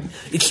problem.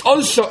 It's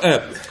also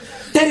a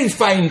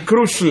terrifying,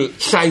 crucial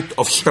site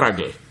of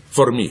struggle.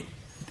 For me,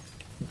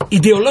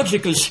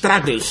 ideological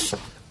struggles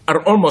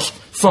are almost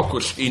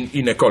focused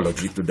in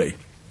ecology today.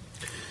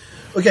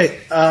 Okay,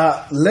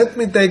 let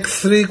me take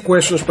three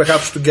questions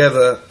perhaps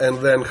together and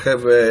then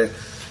have a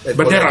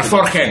but there are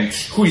four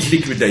hands. Who is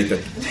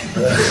liquidated?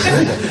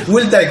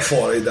 We'll take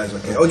four. That's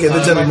okay. Okay,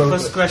 the gentleman. My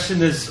first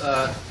question is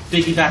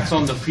piggybacks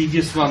on the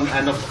previous one,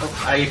 and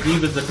I agree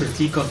with the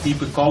critique of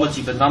deep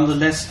ecology, but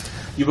nonetheless,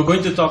 you were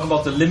going to talk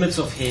about the limits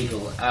of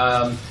Hegel.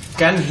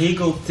 Can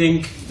Hegel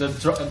think the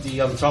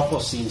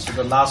Anthropocene? So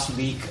the last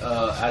week,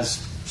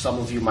 as some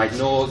of you might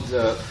know,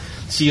 the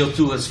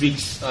CO2 has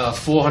reached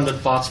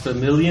 400 parts per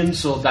million,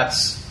 so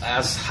that's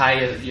as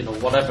high,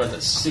 whatever,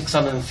 that's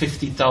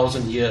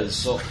 650,000 years.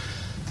 So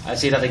I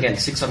say that again,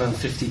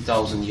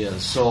 650,000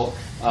 years. So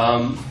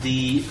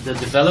the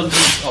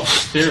development of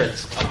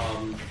spirit,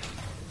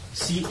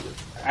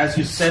 as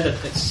you said,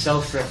 it's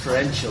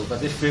self-referential,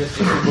 but if we're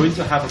going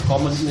to have a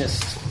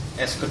communist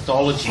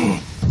eschatology,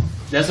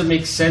 does it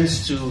make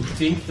sense to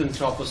think the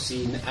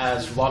Anthropocene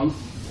as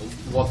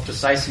what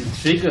precisely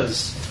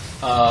triggers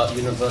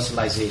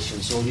universalization?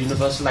 So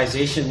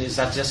universalization, is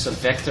that just a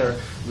vector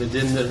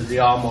within the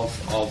realm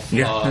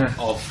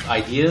of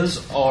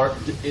ideas, or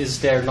is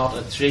there not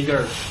a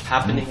trigger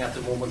happening at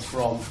the moment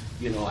from,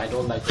 I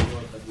don't like the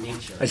word, but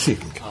nature? I see.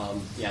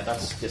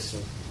 That's just a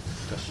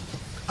question.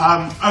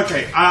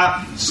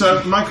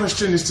 So my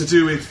question is to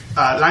do with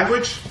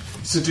language.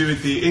 It's to do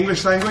with the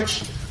English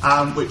language,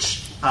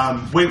 which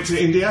went to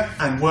India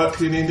and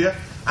worked in India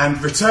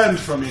and returned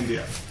from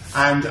India.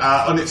 And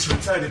on its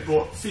return, it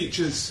brought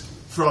features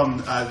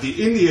from the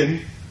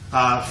Indian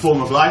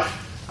form of life,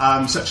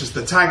 such as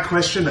the tag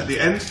question at the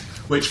end,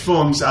 which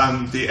forms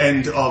the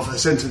end of a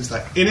sentence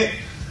like "in it,"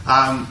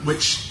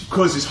 which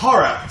causes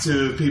horror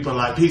to people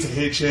like Peter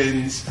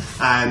Hitchens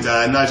and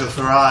Nigel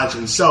Farage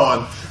and so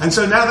on. And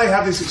so now they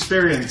have this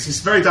experience, it's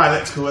very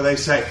dialectical, where they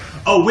say,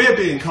 oh, we're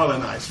being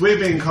colonized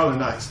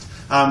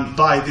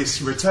by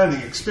this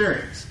returning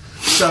experience.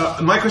 So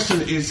my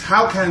question is,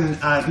 how can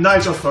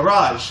Nigel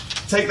Farage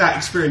take that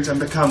experience and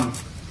become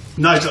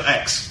Nigel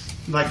X?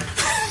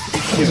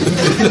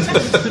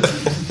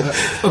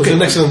 Okay,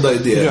 an excellent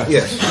idea. Yeah.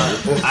 Yes.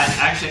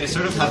 I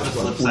sort of have the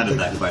flip side of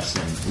that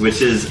question,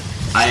 which is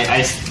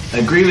I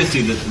agree with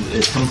you that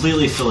it's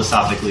completely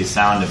philosophically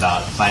sound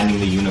about finding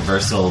the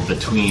universal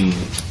between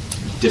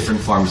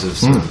different forms of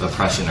sort of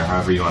oppression, or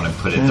however you want to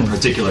put it, the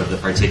particular of the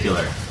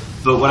particular.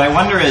 But what I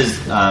wonder is,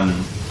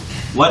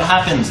 what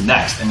happens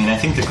next? I mean, I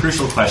think the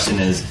crucial question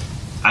is,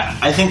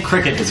 I think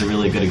cricket is a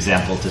really good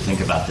example to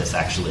think about this,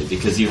 actually,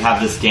 because you have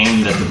this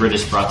game that the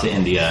British brought to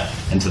India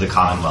and to the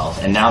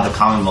Commonwealth, and now the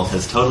Commonwealth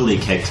has totally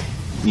kicked,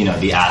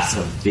 the ass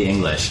of the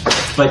English.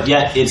 But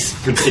yet it's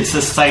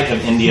the site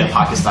of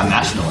India-Pakistan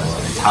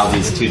nationalism. It's how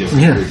these two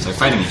different groups are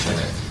fighting each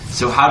other.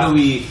 So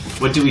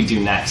what do we do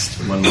next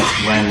when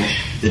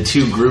the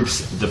two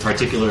groups, the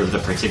particular of the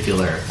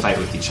particular, fight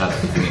with each other?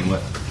 I mean,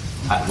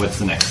 what's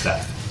the next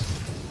step?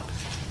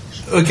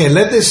 Okay,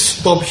 let us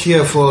stop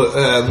here for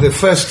the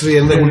first three,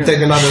 and then we'll take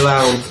another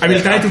round. I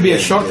will try to be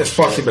as short as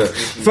possible.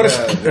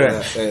 First,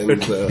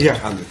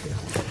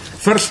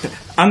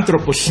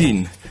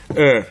 Anthropocene.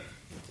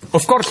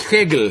 Of course,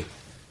 Hegel,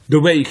 the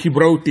way he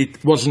wrote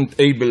it, wasn't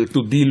able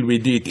to deal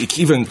with it. It's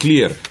even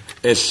clear,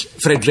 as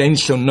Fred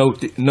Jameson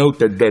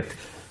noted, that,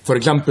 for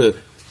example,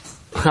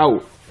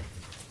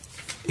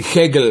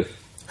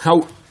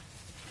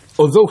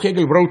 although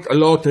Hegel wrote a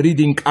lot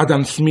reading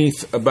Adam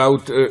Smith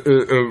about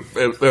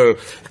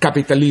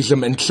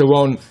capitalism and so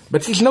on,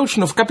 but his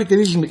notion of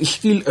capitalism is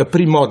still a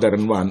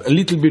pre-modern one, a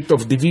little bit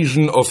of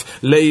division of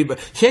labor.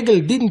 Hegel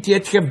didn't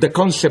yet have the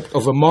concept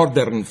of a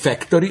modern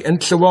factory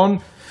and so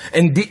on.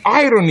 And the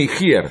irony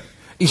here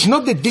is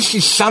not that this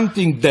is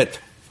something that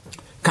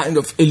kind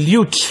of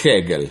eludes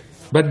Hegel,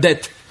 but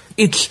that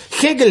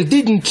Hegel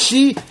didn't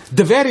see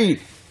the very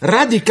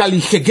radically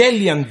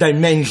Hegelian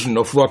dimension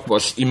of what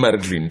was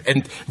emerging.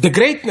 And the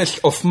greatness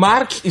of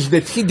Marx is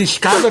that he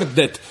discovered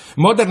that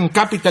modern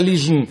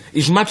capitalism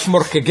is much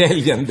more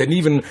Hegelian than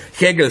even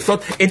Hegel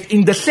thought. And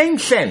in the same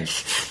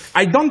sense,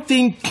 I don't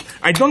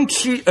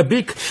see a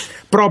big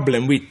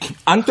problem with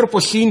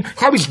Anthropocene.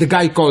 How is the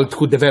guy called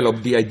who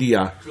developed the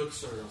idea?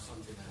 Kreutzer or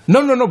something.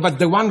 No, but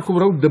the one who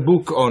wrote the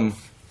book on...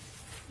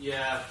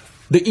 Yeah.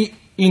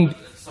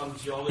 Some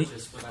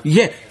geologist.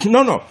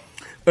 No.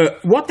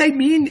 What I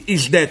mean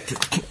is that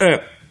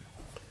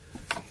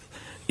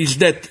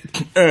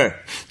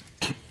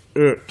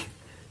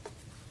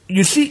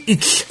you see,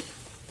 it's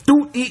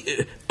too.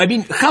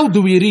 How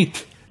do we read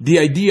the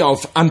idea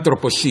of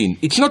Anthropocene?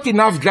 It's not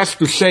enough just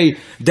to say,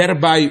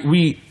 thereby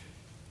we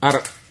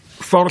are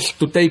forced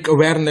to take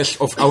awareness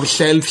of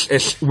ourselves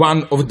as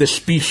one of the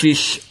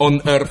species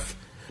on Earth.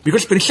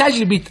 Because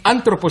precisely with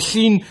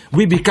Anthropocene,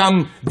 we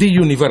become the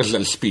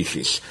universal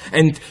species.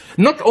 And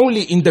not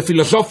only in the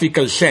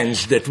philosophical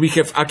sense that we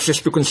have access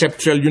to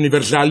conceptual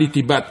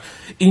universality, but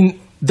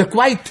in the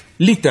quite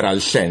literal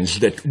sense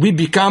that we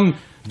become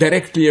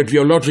directly a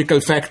geological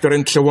factor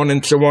and so on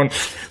and so on.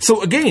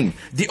 So again,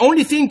 the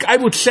only thing I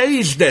would say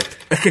is that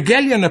a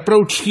Hegelian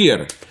approach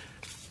here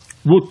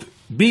would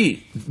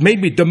be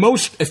maybe the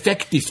most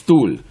effective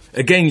tool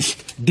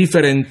against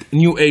different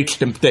New Age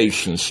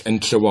temptations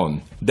and so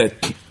on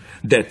that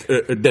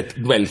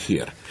dwell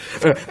here.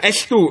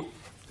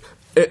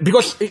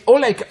 Because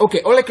all I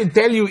can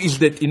tell you is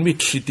that in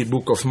which shitty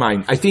book of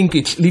mine, I think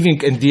it's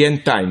Living in the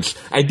End Times,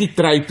 I did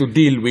try to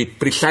deal with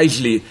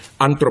precisely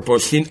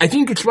Anthropocene. I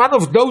think it's one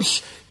of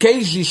those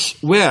cases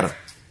where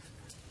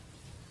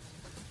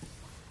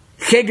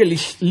Hegel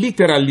is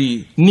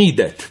literally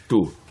needed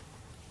to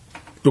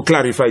to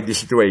clarify the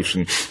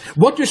situation.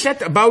 What you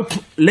said about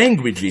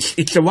languages,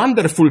 it's a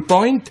wonderful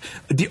point.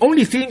 The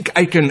only thing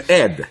I can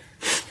add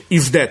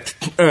is that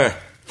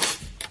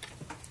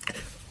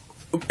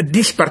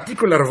this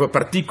particular of a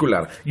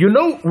particular, you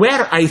know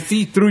where I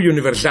see true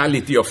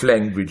universality of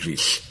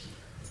languages?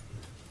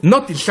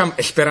 Not in some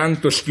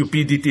Esperanto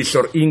stupidities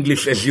or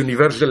English as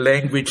universal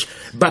language,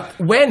 but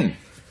when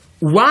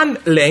one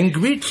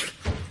language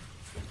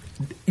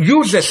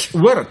uses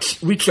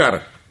words which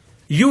are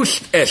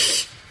used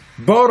as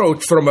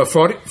borrowed from a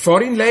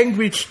foreign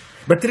language,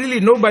 but really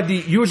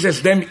nobody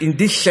uses them in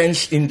this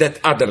sense in that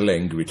other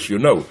language, you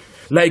know.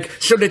 Like,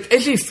 so that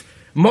as if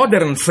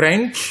modern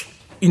French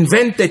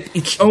invented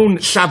its own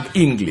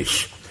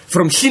sub-English.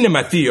 From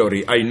cinema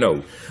theory, I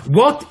know.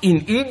 What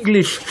in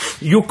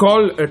English you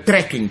call a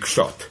tracking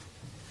shot.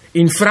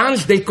 In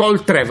France, they call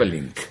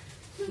traveling.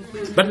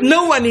 But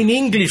no one in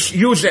English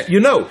uses, you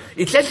know,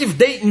 it's as if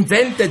they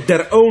invented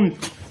their own,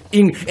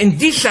 and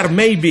these are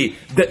maybe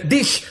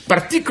this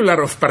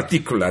particular of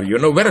particular, you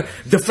know, where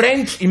the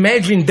French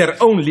imagine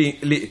their own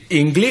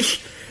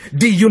English.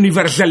 The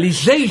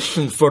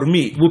universalization for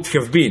me would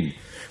have been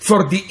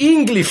for the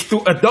English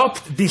to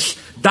adopt this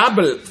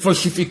double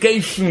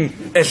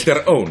falsification as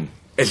their own,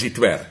 as it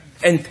were.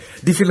 And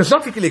the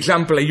philosophical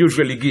example I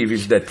usually give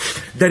is that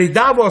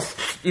Derrida was,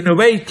 in a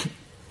way,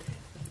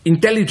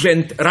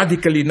 intelligent,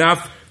 radical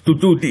enough to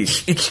do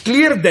this. It's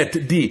clear that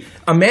the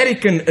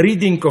American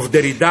reading of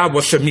Derrida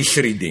was a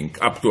misreading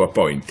up to a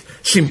point,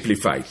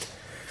 simplified.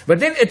 But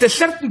then at a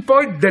certain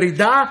point,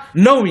 Derrida,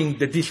 knowing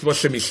that this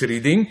was a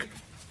misreading,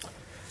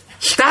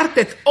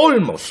 started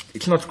almost,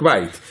 it's not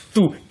quite,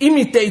 to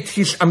imitate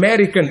his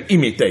American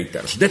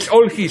imitators. That's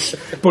all his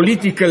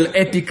political,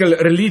 ethical,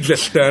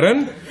 religious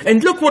turn.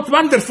 And look what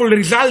wonderful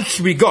results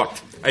we got,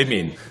 I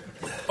mean.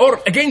 Or,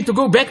 again, to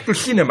go back to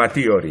cinema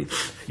theory.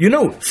 You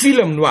know,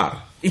 film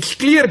noir, it's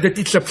clear that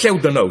it's a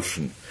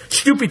pseudo-notion.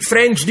 Stupid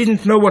French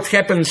didn't know what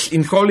happens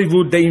in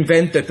Hollywood, they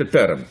invented a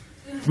term,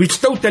 which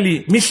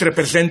totally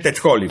misrepresented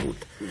Hollywood.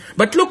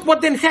 But look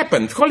what then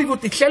happened.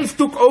 Hollywood itself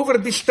took over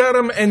this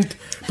term and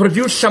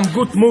produced some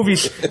good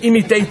movies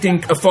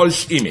imitating a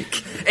false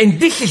image. And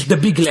this is the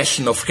big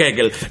lesson of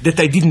Hegel that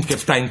I didn't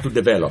have time to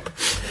develop.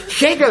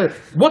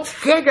 What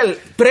Hegel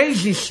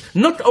praises,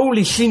 not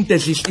only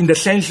synthesis in the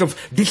sense of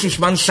this is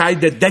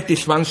one-sided, that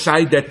is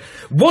one-sided.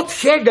 What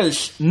Hegel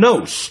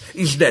knows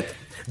is that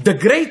the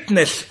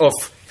greatness of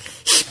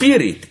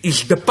spirit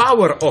is the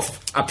power of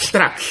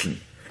abstraction.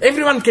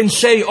 Everyone can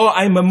say, oh,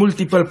 I'm a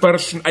multiple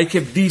person, I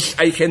have this,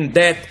 I have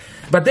that.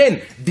 But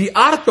then, the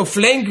art of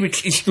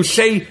language is to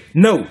say,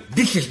 no,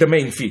 this is the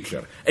main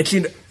feature.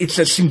 It's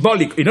a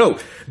symbolic, you know,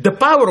 the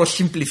power of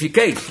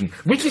simplification.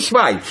 Which is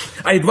why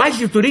I advise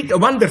you to read a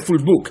wonderful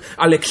book,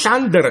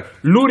 Alexander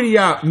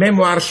Luria,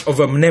 Memoirs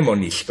of a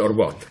Mnemonist, or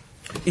what.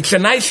 It's a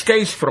nice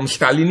case from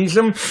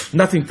Stalinism,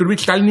 nothing to do with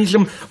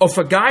Stalinism, of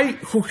a guy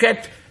who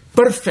had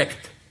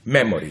perfect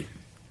memory.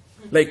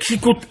 Like, he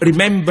could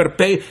remember,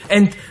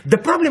 and the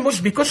problem was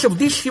because of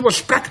this, he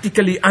was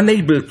practically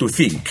unable to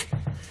think.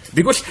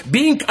 Because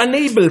being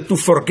unable to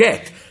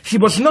forget, he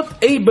was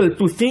not able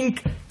to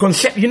think,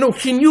 you know,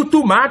 he knew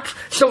too much,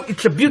 so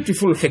it's a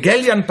beautiful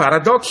Hegelian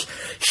paradox.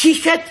 He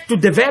had to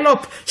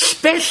develop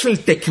special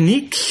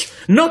techniques,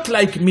 not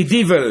like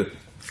medieval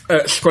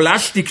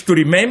scholastic to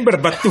remember,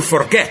 but to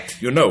forget,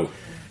 you know.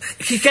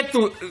 He had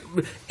to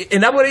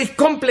elaborate a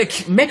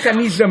complex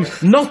mechanism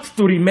not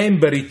to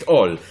remember it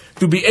all,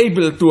 to be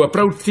able to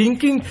approach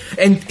thinking,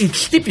 and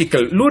it's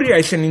typical. Luria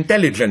is an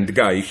intelligent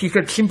guy. He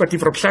had sympathy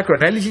for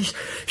psychoanalysis.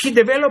 He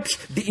develops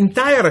the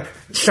entire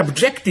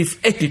subjective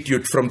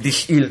attitude from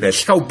this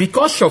illness. How,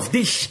 because of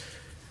this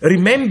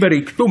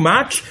remembering too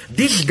much,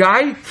 this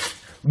guy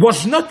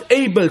was not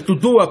able to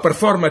do a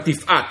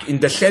performative act in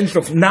the sense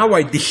of now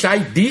I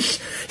decide this.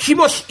 He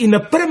was in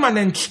a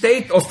permanent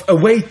state of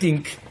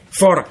awaiting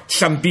for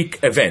some big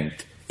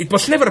event. It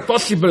was never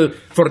possible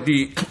for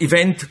the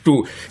event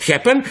to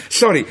happen.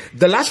 Sorry,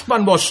 the last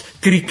one was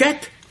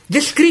cricket.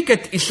 This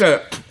cricket is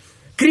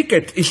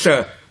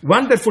a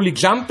wonderful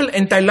example,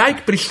 and I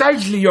like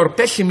precisely your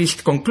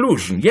pessimist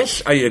conclusion.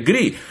 Yes, I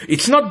agree.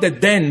 It's not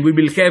that then we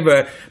will have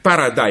a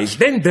paradise.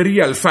 Then the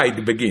real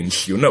fight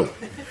begins, you know.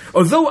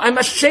 Although I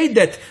must say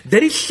that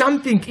there is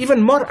something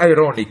even more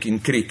ironic in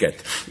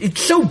cricket.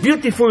 It's so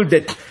beautiful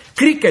that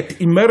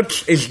cricket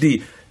emerged as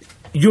the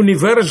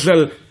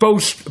universal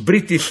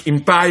post-British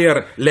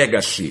Empire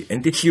legacy.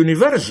 And it's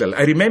universal.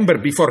 I remember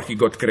before he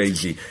got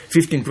crazy,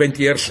 15,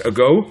 20 years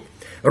ago,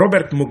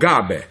 Robert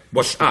Mugabe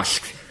was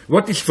asked,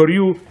 what is for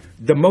you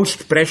the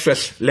most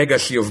precious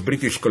legacy of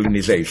British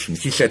colonization?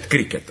 He said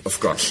cricket, of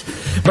course.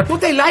 But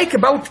what I like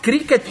about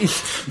cricket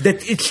is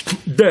that it's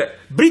the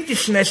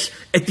Britishness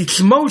at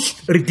its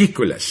most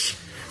ridiculous.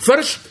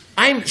 First,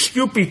 I'm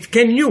stupid,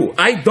 can you?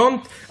 I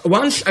don't.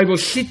 Once I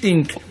was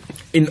sitting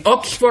in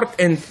Oxford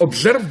and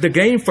observed the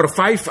game for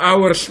 5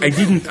 hours. I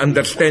didn't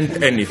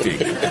understand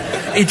anything.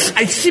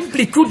 I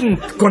simply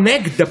couldn't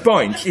connect the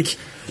points. It's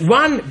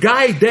one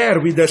guy there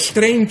with a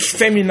strange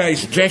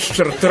feminized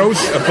gesture throws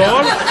a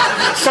ball.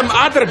 Some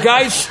other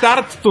guys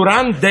start to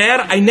run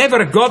there. I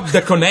never got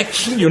the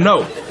connection, you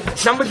know.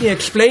 Somebody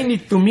explained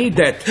it to me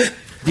that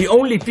the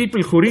only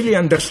people who really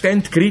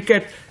understand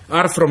cricket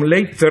are from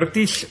late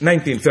 30s,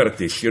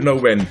 1930s, you know,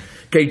 when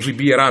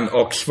KGB ran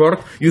Oxford.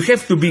 You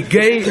have to be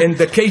gay and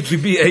the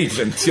KGB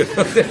agent, you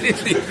know. That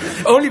is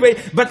the only way.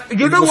 But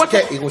you know what?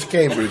 It was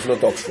Cambridge,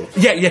 not Oxford.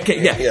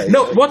 Yeah.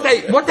 No, what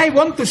I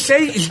want to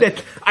say is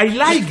that I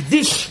like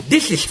this.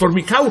 This is for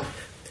me how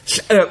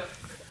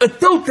a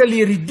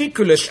totally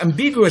ridiculous,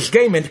 ambiguous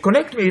game. And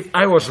correct me if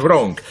I was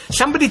wrong.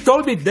 Somebody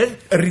told me that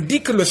a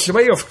ridiculous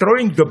way of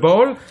throwing the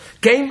ball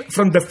came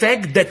from the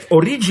fact that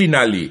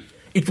originally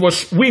it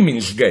was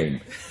women's game,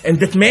 and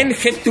that men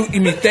had to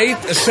imitate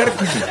a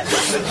certain...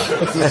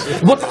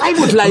 What I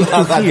would like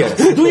to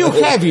hear, do you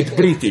have it,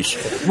 British?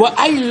 Well,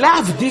 I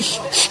love these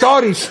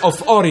stories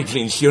of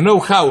origins. You know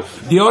how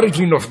the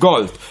origin of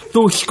gold.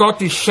 2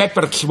 Scottish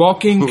shepherds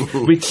walking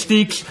with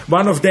sticks.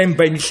 One of them,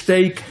 by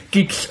mistake,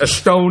 kicks a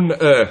stone,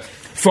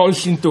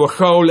 falls into a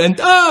hole, and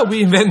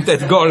we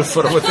invented golf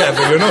or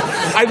whatever, you know.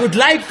 I would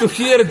like to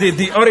hear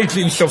the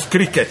origins of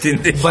cricket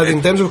in this. But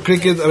in terms of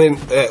cricket, I mean,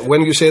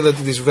 when you say that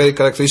it is very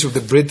characteristic of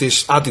the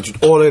British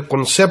attitude, or a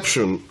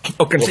conception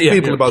of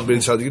people about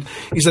British attitude,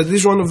 is that this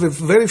is one of the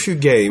very few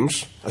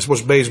games, I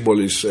suppose baseball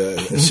is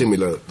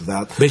similar to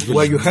that, baseball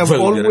where you have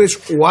always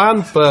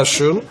one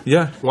person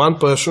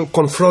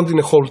confronting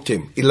a whole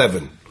team,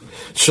 11.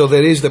 So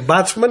there is the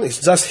batsman, it's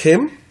just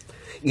him,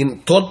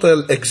 in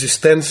total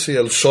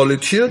existential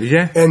solitude,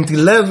 and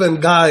 11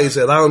 guys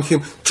around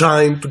him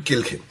trying to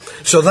kill him.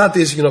 So that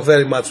is, you know,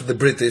 very much the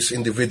British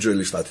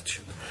individualist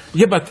attitude.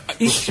 Yeah, but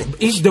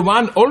is the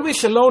one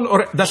always alone,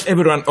 or does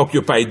everyone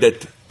occupy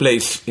that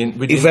place?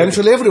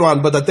 Eventually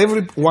everyone, but at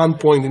every one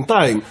point in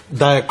time,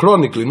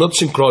 diachronically, not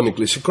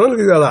synchronically.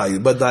 Synchronically you are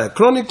right, but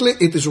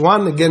diachronically it is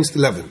 1 against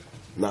 11.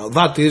 Now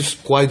that is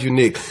quite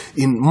unique.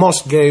 In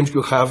most games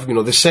you have, you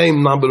know, the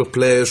same number of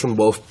players on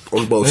both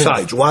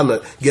sides, 1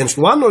 against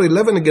 1 or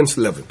 11 against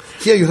 11.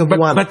 Here you have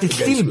 1. But it's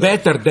still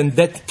better than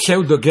that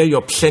pseudo-gay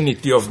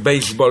obscenity of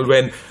baseball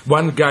when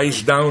 1 guy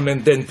is down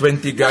and then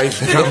 20 guys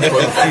jump on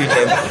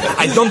him.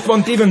 I don't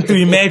want even to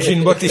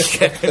imagine what is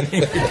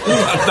happening.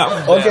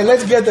 Okay,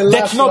 let's get the last round.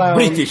 That's not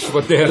British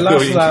what they are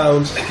doing.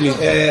 Last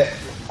round.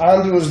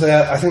 Andrew's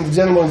there, I think the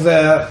gentleman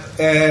there,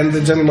 and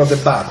the gentleman at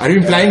the back. Are you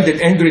implying that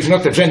Andrew is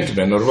not a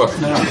gentleman, or what?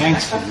 No,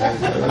 gangster.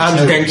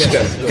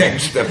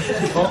 Gangster.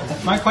 Well,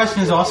 my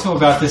question is also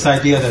about this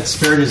idea that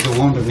spirit is the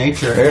wound of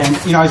nature. And,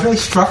 you know, I was really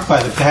struck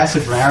by the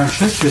passage from Aaron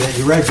Schuster that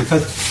you read,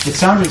 because it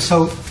sounded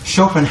so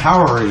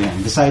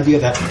Schopenhauerian, this idea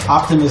that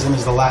optimism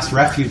is the last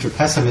refuge of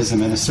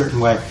pessimism in a certain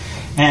way.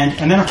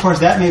 And then, of course,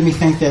 that made me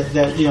think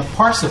that you know,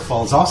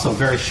 Parsifal is also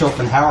very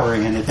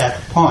Schopenhauerian at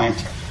that point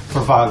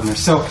for Wagner.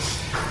 So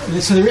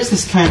there is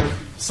this kind of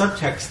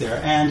subtext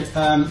there, and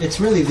it's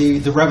really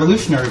the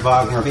revolutionary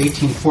Wagner of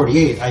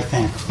 1848, I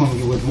think, whom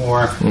you would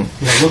more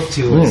look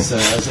to as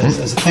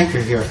a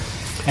thinker here,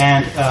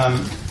 and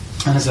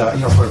as a,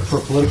 you know, for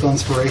political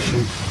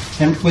inspiration.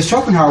 And with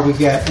Schopenhauer, we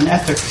get an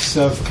ethics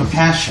of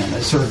compassion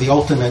as sort of the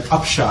ultimate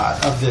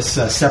upshot of this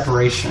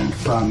separation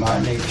from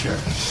nature.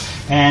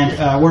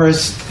 And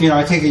whereas, you know,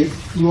 I take it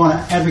you want to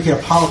advocate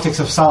a politics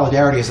of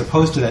solidarity as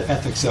opposed to that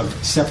ethics of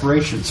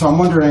separation. So I'm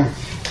wondering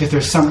if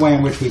there's some way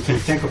in which we can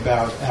think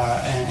about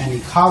an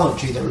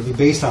ecology that would be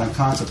based on a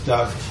concept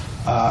of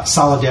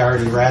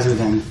solidarity rather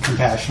than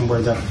compassion,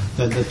 where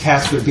the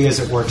task would be, as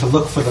it were, to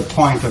look for the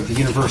point of the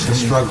universal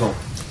struggle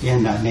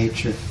in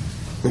nature.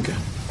 Okay.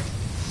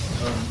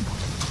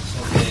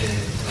 So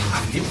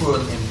the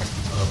liberal and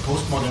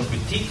postmodern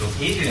critique of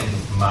Hegel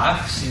and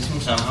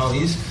Marxism somehow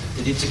is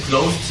that it's a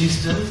closed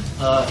system,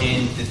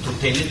 and the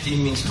totality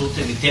means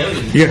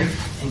totalitarianism,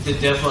 and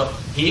that therefore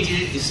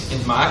Hegel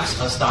and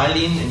Marx are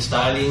Stalin, and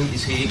Stalin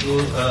is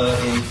Hegel,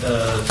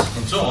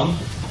 and so on.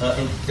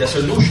 And the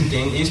solution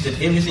then is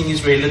that everything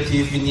is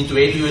relative, you need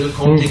gradual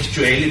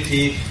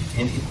contextuality,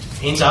 and it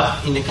ends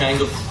up in a kind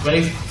of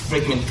very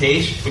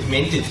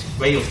fragmented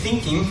way of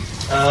thinking,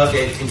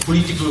 in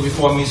political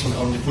reformism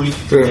on the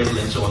political level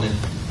and so on. And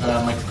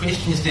my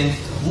question is then,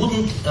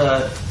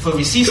 for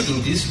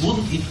resisting this,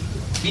 wouldn't it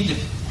be the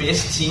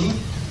best thing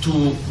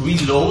to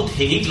reload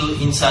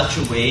Hegel in such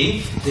a way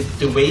that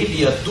the way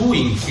we are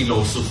doing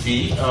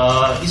philosophy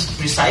is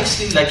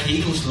precisely like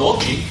Hegel's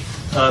logic,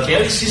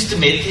 very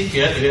systematic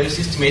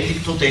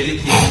totality,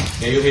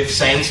 where you have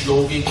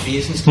Seinslogik,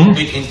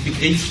 Wesenslogik, and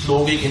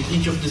Begriffslogik, and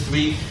each of the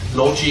 3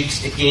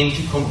 logics again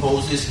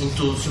decomposes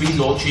into 3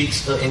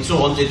 logics, and so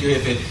on, that you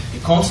have a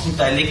constant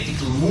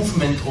dialectical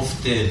movement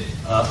of the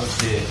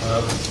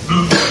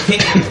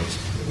categories.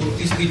 Would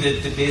this be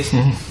the best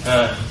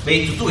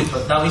way to do it?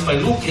 But now if I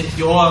look at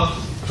your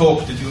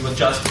talk that you were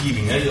just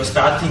giving, you're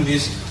starting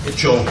with a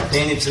joke,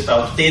 then it's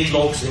about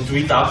deadlocks and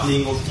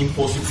redoubling of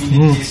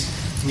impossibilities,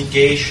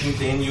 negation,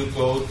 then you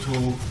go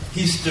to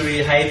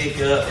history,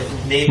 Heidegger,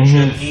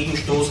 nature,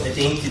 Gegenstoß,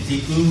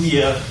 identity,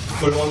 India,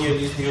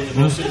 colonialism,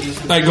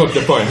 universalism. I got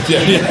the point.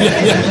 Yeah.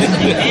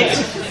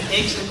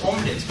 Eggs and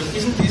omelets. But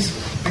isn't this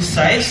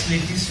precisely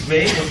this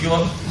way of you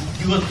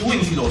are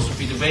doing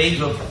philosophy, the way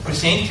you're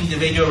presenting, the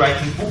way you're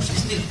writing books?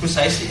 Isn't it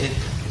precisely a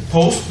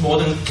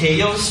postmodern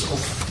chaos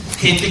of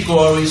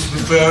categories,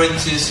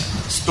 references,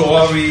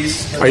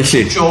 stories,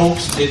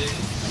 jokes that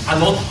are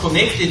not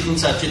connected in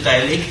such a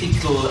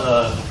dialectical,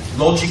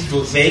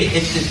 logical way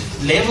at the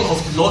level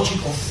of the logic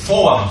of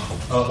form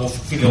of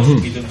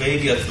philosophy, the way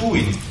we are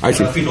doing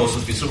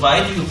philosophy. So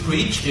why do you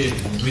preach the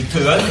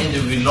return and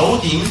the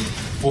reloading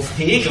of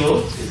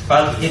Hegel,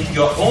 but at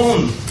your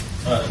own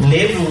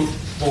level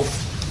of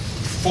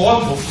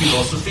form of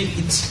philosophy,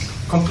 it's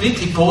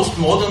completely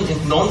postmodern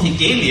and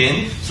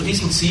non-Hegelian? So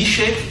isn't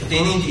Zizek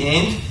then in the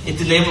end, at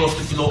the level of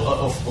the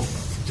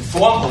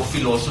form of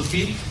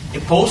philosophy, a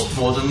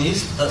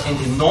postmodernist and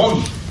a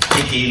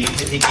non-Hegelian?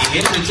 So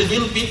it's a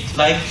little bit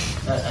like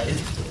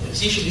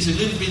Zizek is a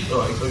little bit,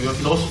 or your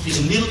philosophy is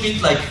a little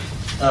bit like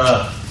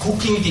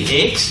cooking the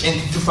eggs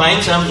and to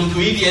find some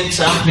ingredients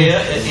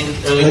somewhere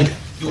and.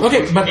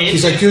 But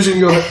he's accusing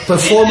you of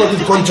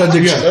performative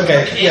contradiction.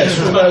 Okay, yes,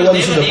 I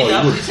understand the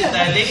point. It's a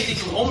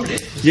dialectical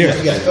omelette.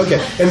 Okay.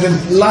 And the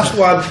last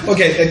one.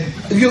 Okay,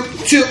 you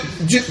two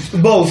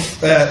both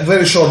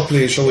very short,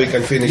 please, so we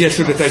can finish. Yes,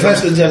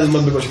 first the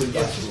gentleman because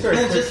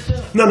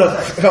no.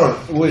 Come on,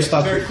 we'll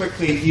start very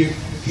quickly.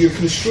 Your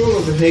construal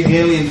of the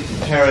Hegelian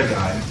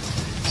paradigm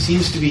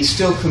seems to be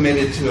still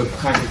committed to a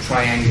kind of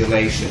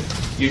triangulation.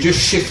 You're just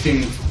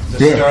shifting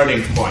the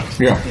starting point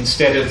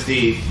instead of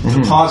the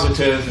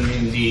positive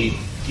and the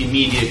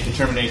immediate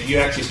determination.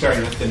 You're actually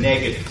starting with the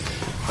negative.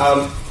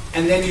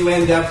 And then you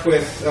end up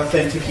with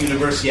authentic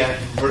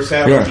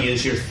universality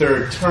as your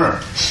third term.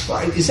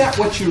 Is that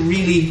what you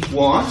really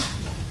want?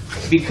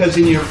 Because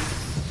in the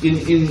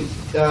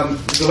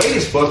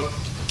latest book,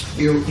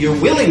 you're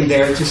willing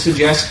there to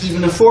suggest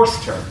even a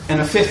fourth term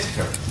and a fifth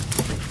term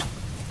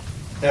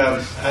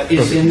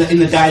is in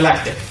the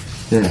dialectic.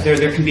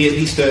 There can be at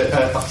least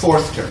a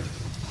fourth term.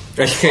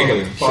 As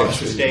Hegel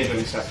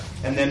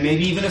and then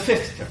maybe even a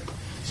fifth term.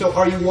 So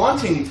are you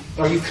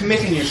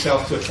committing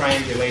yourself to a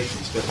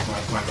triangulation? That's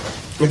my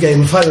question. Okay,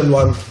 and the final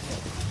one.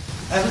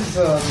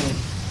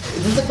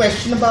 This is a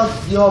question about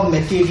your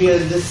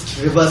materialist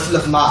reversal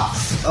of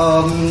Marx.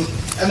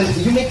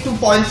 You make 2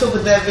 points over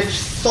there which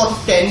sort of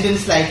tend in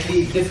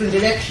slightly different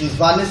directions.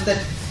 One is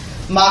that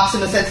Marx,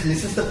 in a sense,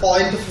 misses the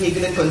point of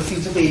Hegel and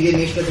conceives of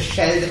alienation as a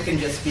shell that can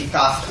just be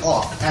cast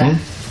off. And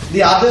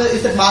the other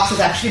is that Marx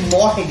is actually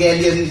more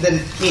Hegelian than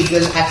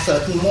Hegel at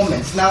certain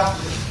moments. Now,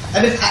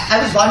 I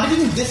was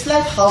wondering in this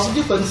light, how would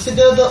you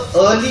consider the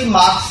early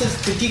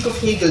Marxist critique of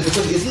Hegel?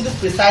 Because isn't this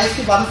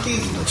precisely one of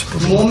these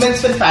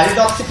moments when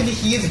paradoxically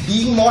he is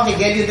being more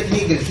Hegelian than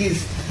Hegel?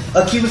 He's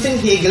accusing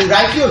Hegel,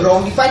 rightly or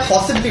wrongly, quite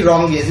possibly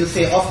wrongly, as you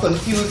say, of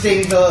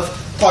confusing the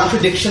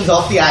contradictions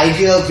of the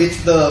idea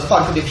with the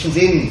contradictions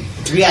in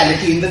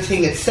reality, in the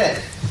thing itself.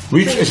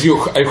 Which,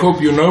 I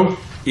hope you know,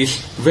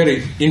 is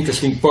very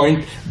interesting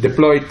point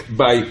deployed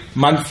by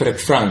Manfred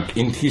Frank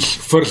in his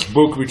first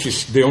book, which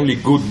is the only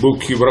good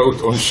book he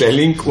wrote on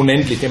Schelling,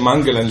 Unendliche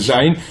Mangel an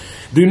Sein.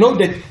 Do you know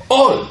that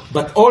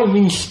all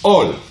means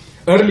all,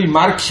 early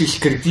Marxist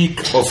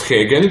critique of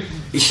Hegel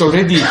is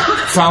already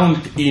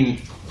found in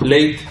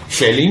late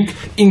Schelling,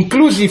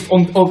 inclusive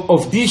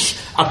of this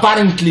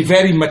apparently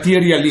very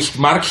materialist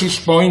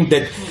Marxist point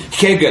that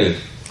Hegel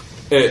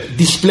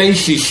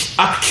displaces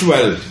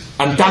actual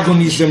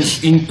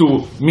antagonisms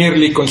into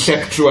merely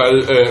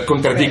conceptual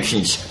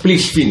contradictions.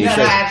 Please finish.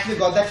 I actually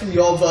got that from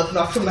your work,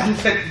 not from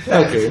Manfred.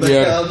 Okay,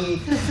 the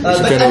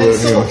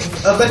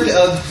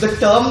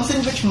terms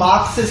in which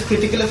Marx is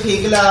critical of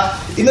Hegel are,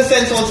 in a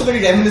sense, also very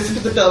reminiscent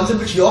of the terms in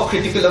which you're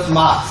critical of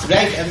Marx,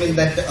 right?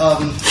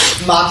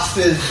 Marx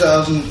is,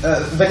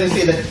 when you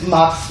say that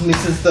Marx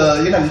misses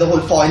the whole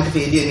point of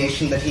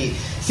alienation, that he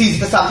sees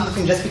it as something that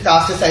can just be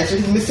cast aside, so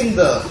he's missing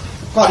the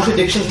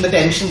contradictions and the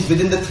tensions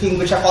within the thing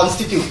which are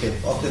constitutive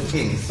of the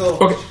thing. So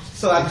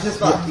I've just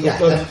got,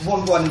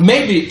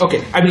 maybe,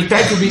 okay, I will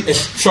try to be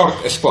as short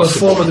as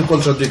possible. Performative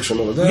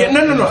contradiction over there.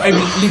 No, I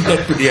will leave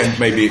that to the end,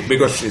 maybe,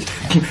 because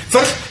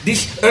first,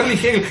 this early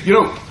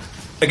Hegel,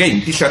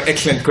 again, these are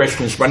excellent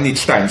questions, one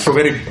needs time, so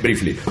very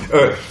briefly.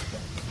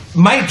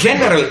 My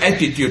general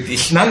attitude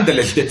is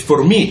nonetheless that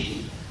for me,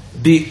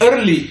 the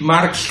early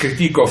Marx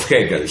critique of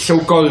Hegel,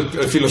 so-called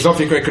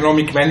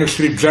philosophico-economic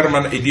manuscript,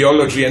 German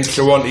ideology, and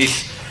so on,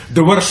 is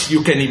the worst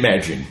you can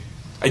imagine.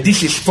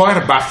 This is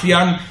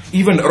Feuerbachian.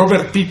 Even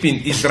Robert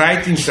Pippin is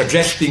right in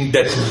suggesting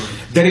that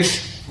there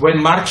is,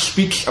 when Marx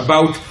speaks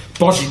about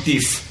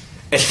positive,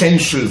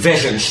 essential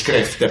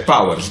Wesenskraft, the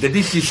powers, that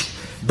this is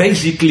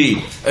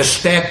basically a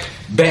step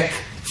back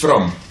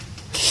from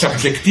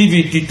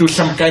subjectivity to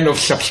some kind of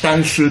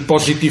substantial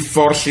positive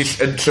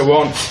forces and so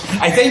on.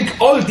 I think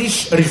all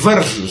these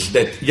reversals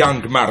that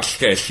young Marx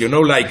has,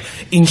 like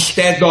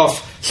instead of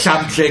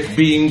subject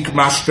being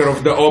master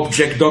of the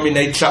object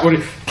dominates.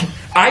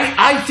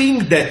 I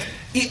think that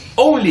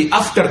only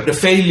after the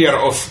failure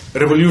of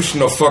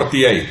Revolution of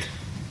 48,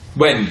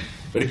 when,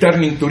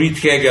 returning to read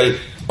Hegel,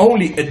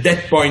 only at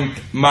that point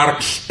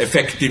Marx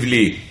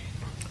effectively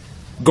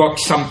got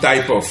some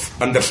type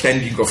of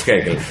understanding of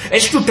Hegel.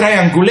 As to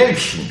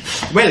triangulation,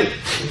 well,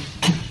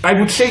 I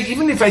would say,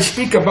 even if I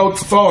speak about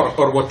Thor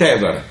or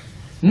whatever,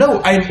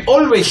 no, I'm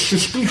always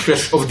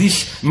suspicious of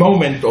this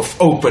moment of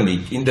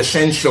opening, in the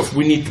sense of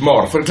we need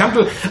more. For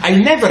example, I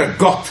never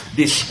got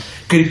this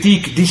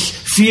critique, this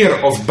fear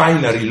of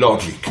binary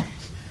logic.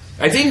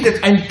 I think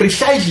that I'm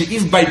precisely,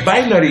 if by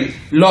binary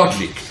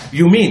logic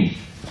you mean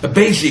a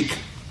basic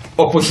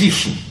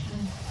opposition,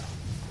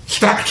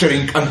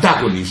 structuring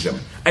antagonism,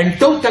 I'm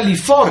totally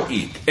for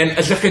it. And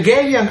as a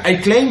Hegelian, I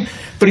claim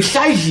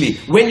precisely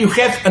when you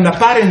have an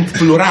apparent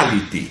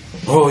plurality,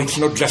 oh, it's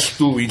not just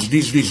two, it's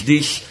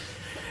this,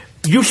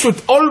 you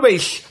should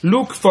always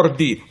look for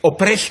the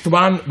oppressed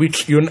one,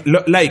 which you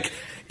like.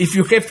 If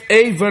you have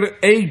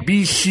A,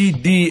 B, C,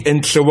 D,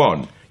 and so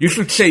on, you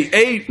should say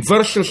A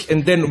versus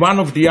and then one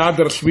of the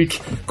others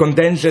which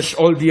condenses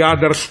all the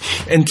others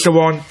and so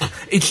on.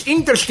 It's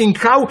interesting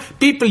how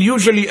people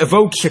usually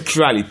evoke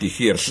sexuality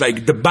here. It's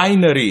like the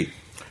binary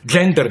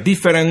gender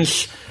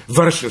difference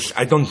versus,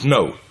 I don't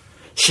know,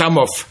 some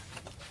of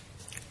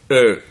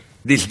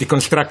these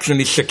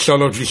deconstructionist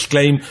sexologists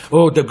claim,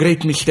 oh, the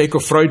great mistake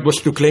of Freud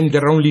was to claim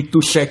there are only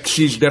two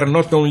sexes. There are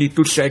not only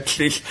two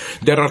sexes.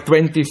 There are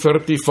 20,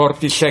 30,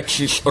 40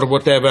 sexes or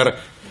whatever.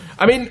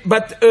 I mean,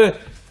 but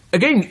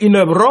again, in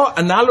a raw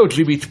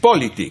analogy with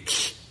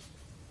politics,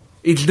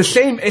 it's the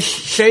same as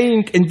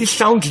saying, and this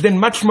sounds then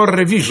much more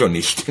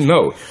revisionist,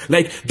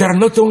 like there are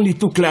not only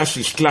two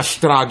classes, class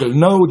struggle,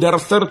 no, there are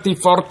 30,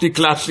 40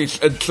 classes,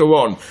 and so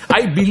on.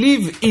 I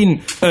believe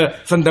in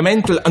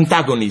fundamental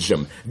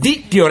antagonism.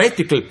 The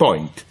theoretical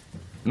point,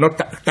 not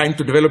time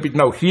to develop it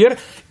now here,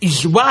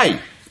 is why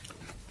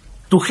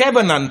to have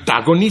an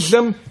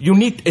antagonism, you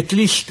need at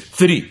least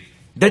three.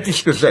 That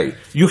is to say,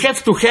 you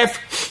have to have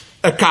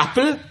a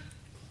couple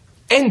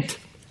and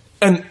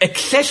an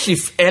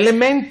excessive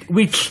element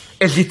which,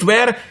 as it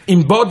were,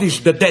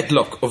 embodies the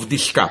deadlock of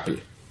this couple.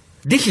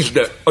 This is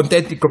the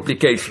authentic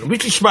complication,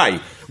 which is why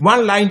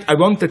one line I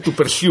wanted to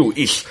pursue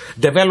is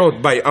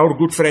developed by our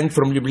good friend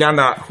from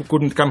Ljubljana, who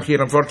couldn't come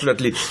here,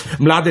 unfortunately,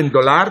 Mladen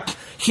Dolar.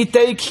 He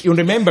takes, you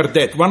remember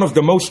that, one of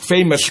the most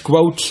famous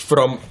quotes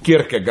from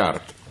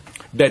Kierkegaard,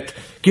 that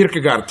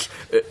Kierkegaard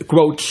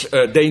quotes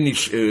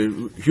Danish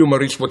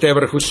humorist,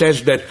 whatever, who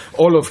says that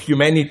all of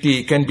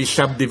humanity can be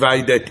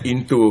subdivided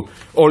into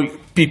all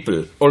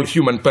people, all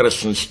human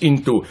persons,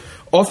 into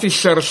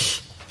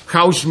officers,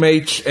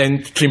 housemates,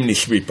 and chimney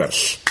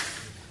sweepers.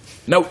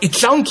 Now, it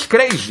sounds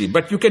crazy,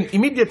 but you can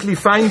immediately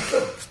find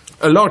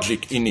a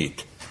logic in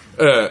it.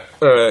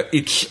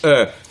 It's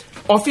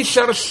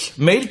officers,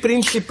 male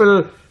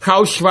principal,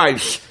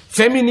 housewives,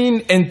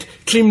 feminine, and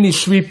chimney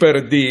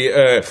sweeper,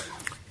 the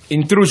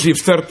intrusive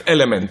third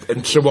element,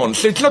 and so on.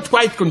 So it's not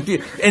quite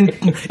and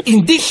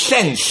in this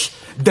sense,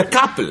 the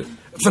couple,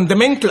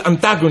 fundamental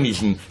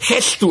antagonism,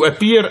 has to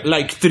appear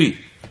like three.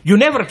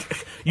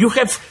 You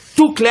have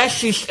two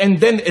classes and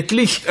then at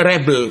least a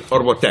rebel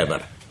or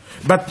whatever.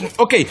 But,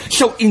 okay,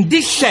 so in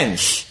this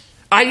sense,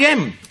 I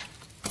am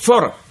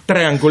for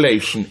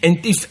triangulation.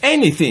 And if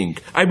anything,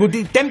 I would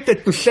be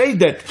tempted to say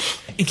that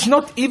it's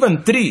not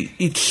even three,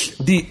 it's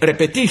the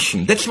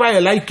repetition. That's why I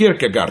like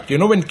Kierkegaard.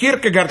 When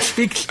Kierkegaard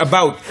speaks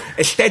about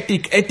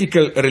aesthetic,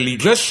 ethical,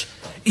 religious,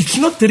 it's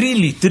not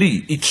really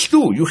three, it's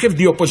two. You have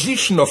the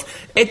opposition of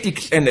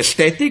ethics and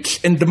aesthetics,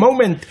 and the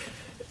moment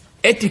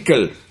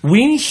ethical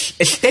wins,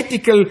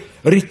 aesthetical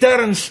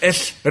returns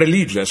as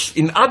religious.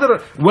 In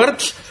other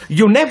words,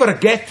 you never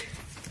get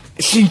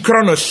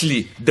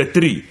synchronously the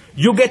three.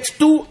 You get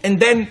two, and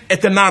then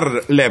at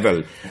another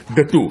level,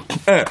 the two.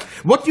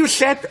 What you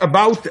said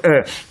about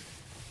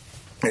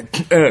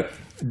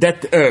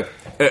that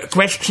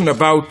question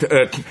about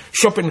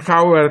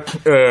Schopenhauer,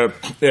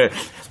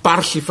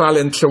 Parsifal,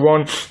 and so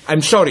on,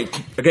 I'm sorry,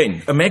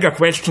 again, a mega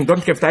question,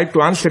 don't have time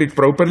to answer it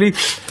properly.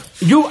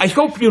 I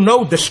hope you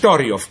know the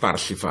story of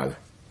Parsifal.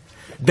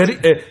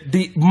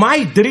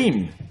 My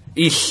dream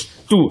is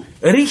to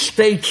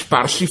restage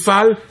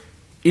Parsifal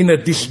in a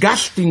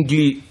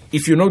disgustingly,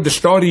 if you know the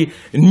story,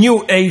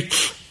 New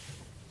Age,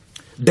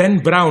 Dan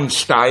Brown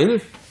style,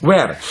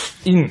 where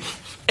in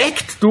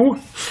Act 2,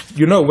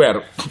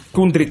 where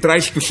Kundry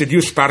tries to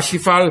seduce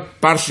Parsifal,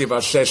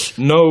 Parsifal says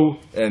no,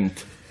 and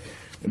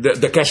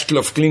the castle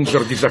of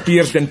Klingsor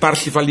disappears, then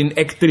Parsifal in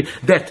Act 3,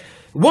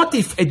 what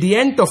if at the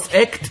end of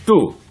Act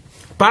 2,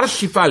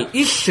 Parsifal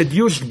is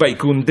seduced by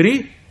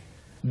Kundry,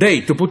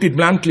 they, to put it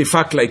bluntly,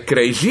 fuck like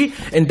crazy,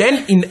 and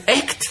then in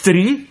Act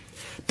 3,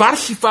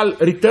 Parsifal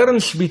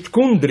returns with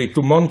Kundry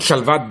to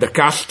Montsalvat, the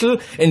castle,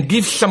 and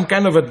gives some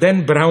kind of a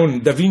Dan Brown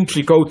Da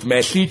Vinci Code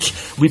message.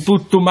 We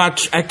put too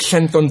much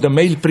accent on the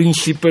male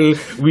principle.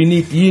 We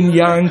need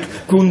yin-yang.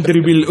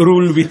 Kundry will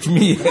rule with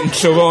me, and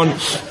so on.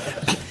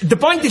 The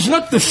point is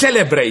not to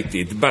celebrate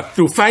it, but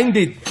to find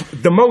it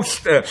the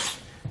most,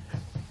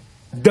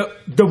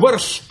 the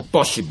worst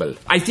possible.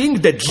 I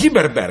think that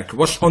Zimmerberg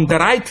was on the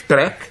right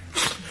track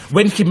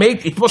when he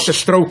made, it was a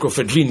stroke of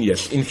a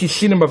genius in his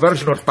cinema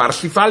version of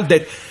Parsifal,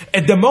 that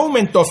at the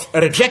moment of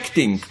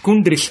rejecting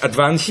Kundry's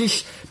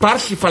advances,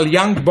 Parsifal,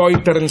 young boy,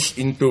 turns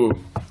into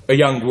a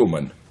young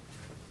woman.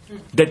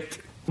 That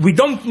we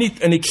don't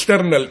need an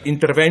external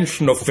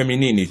intervention of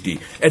femininity.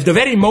 At the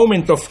very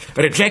moment of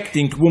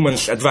rejecting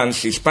woman's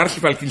advances,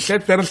 Parsifal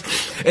himself turns,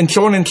 and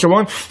so on and so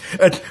on.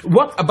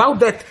 What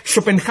about that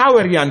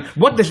Schopenhauerian,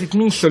 what does it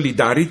mean,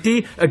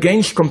 solidarity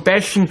against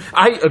compassion?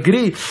 I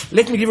agree.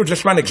 Let me give you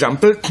just one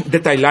example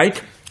that I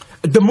like.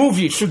 The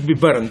movie should be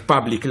burned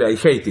publicly. I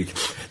hate it.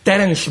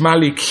 Terence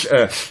Malick's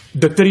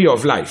The Tree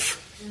of Life.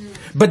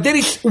 But there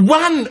is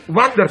one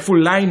wonderful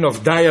line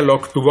of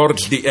dialogue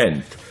towards the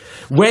end.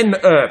 When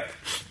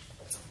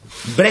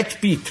Brad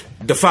Pitt,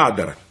 the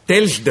father,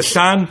 tells the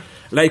son,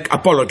 like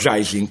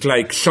apologizing,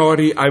 like,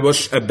 sorry, I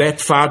was a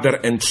bad father,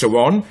 and so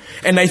on.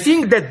 And I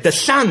think that the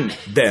son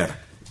there,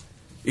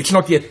 it's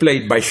not yet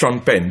played by Sean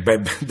Penn,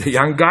 but the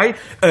young guy,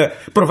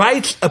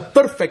 provides a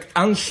perfect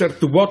answer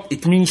to what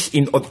it means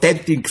in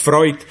authentic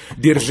Freud,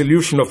 the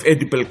resolution of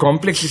Oedipal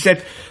complex. He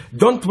said,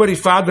 don't worry,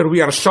 father,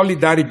 we are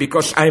solidary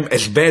because I'm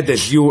as bad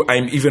as you,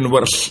 I'm even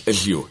worse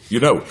as you. You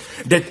know,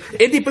 that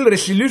Oedipal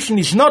resolution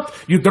is not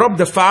you drop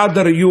the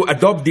father, you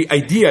adopt the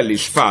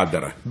idealist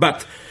father,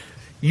 but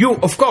you,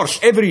 of course,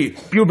 every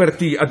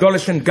puberty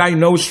adolescent guy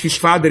knows his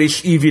father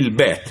is evil,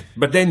 bad.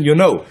 But then, you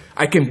know,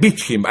 I can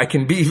beat him. I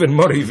can be even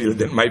more evil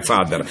than my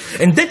father.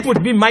 And that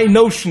would be my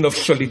notion of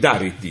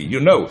solidarity, you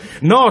know.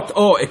 Not,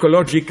 oh,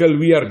 ecological,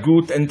 we are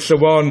good, and so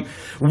on.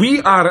 We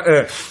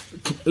are,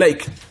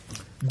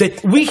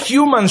 that we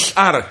humans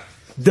are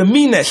the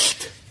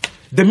meanest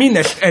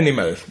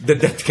animal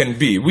that can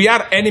be. We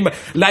are animal,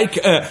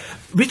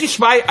 which is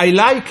why I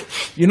like,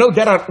 you know,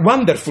 there are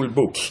wonderful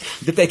books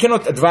that I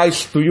cannot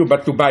advise to you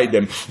but to buy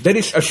them. There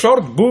is a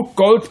short book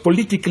called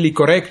Politically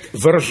Correct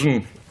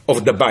Version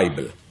of the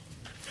Bible,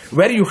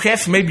 where you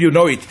have, maybe you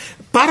know it,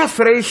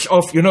 paraphrase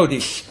of, you know,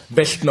 this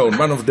best known,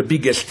 one of the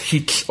biggest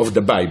hits of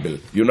the Bible,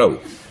 you know.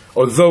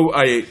 Although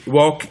I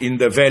walk in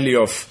the valley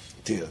of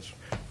tears.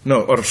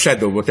 No, or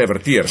shadow, whatever,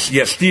 tears.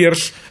 Yes,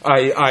 tears,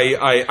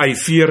 I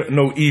fear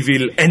no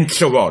evil, and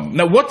so on.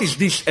 Now, what is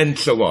this and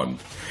so on?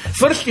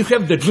 First, you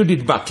have the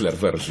Judith Butler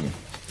version.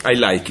 I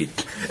like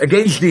it.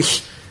 Against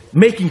this,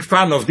 making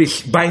fun of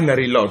this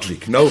binary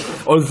logic. No,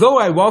 although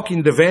I walk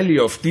in the valley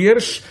of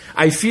tears,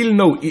 I fear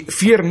no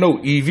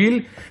evil,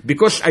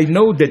 because I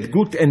know that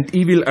good and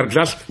evil are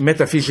just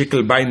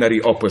metaphysical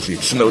binary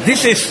opposites. No,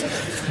 this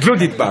is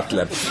Judith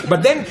Butler.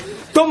 But then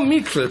Tom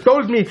Mitchell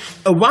told me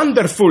a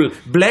wonderful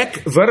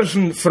black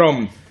version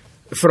from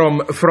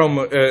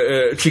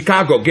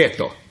Chicago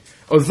ghetto.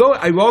 Although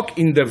I walk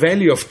in the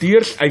valley of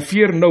tears, I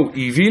fear no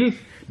evil,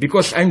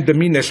 because I'm the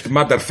meanest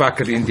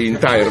motherfucker in the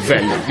entire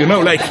valley. You know,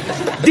 like,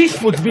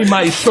 this would be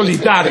my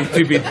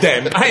solidarity with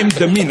them. I am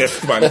the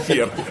meanest one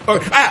here.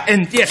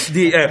 And yes,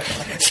 the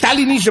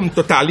Stalinism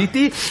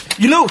totality,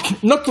 you know,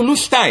 not to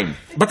lose time,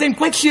 but I'm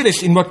quite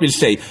serious in what we'll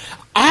say.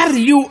 Are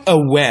you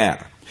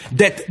aware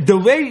that the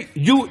way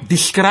you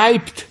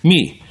described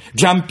me,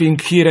 jumping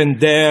here and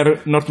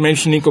there, not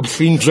mentioning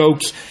obscene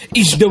jokes,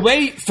 is the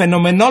way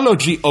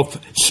phenomenology of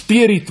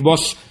spirit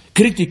was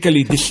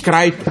critically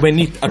described when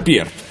it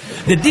appeared?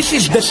 That this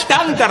is the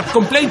standard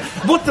complaint.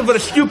 Whatever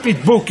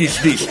stupid book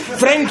is this?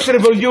 French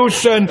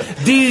Revolution,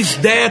 this,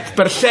 that,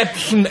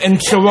 perception,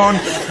 and so on.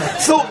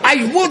 So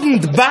I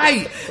wouldn't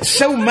buy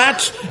so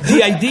much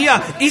the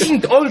idea,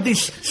 isn't all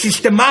this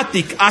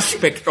systematic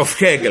aspect of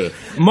Hegel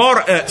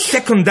more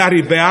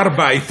secondary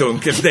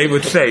Bearbeitung, as they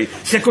would say,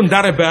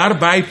 secondary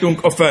Bearbeitung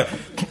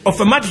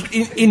of a much,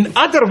 in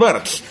other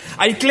words,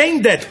 I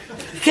claim that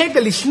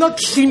Hegel is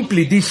not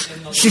simply this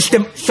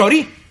system,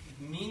 sorry?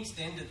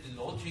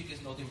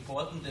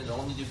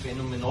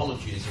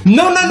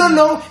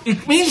 No.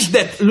 It means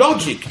that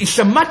logic is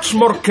a much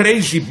more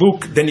crazy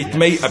book than it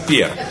may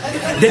appear.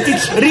 That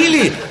it's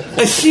really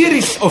a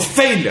series of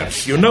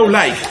failures, you know,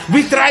 like,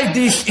 we try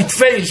this, it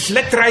fails,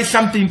 let's try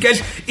something else.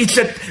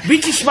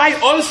 Which is why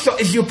also,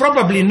 as you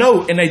probably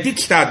know, and I did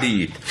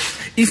study it,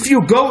 if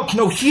you go,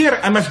 no, here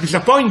I must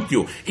disappoint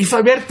you. If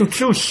I were to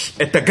choose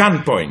at a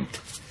gunpoint,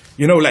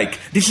 you know, like,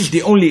 this is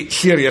the only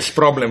serious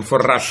problem for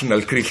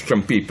rational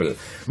Christian people,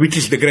 which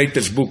is the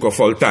greatest book of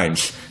all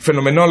times,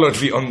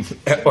 Phenomenology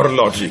or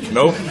Logic,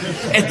 no?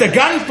 At the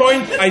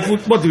gunpoint, I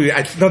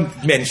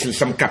don't mention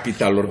some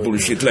capital or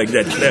bullshit like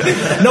that.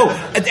 No,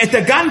 at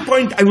the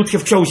gunpoint, I would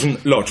have chosen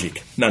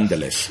logic,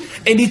 nonetheless.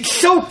 And it's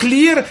so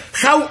clear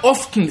how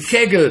often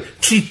Hegel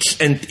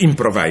cheats and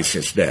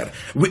improvises there.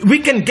 We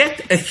can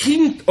get a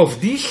hint of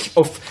this,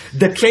 of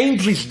the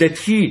changes that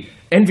he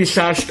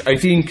envisaged, I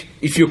think,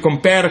 if you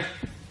compare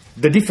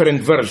the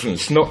different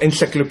versions, no,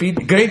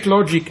 encyclopedia, Great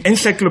Logic,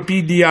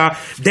 Encyclopedia,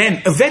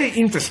 then a very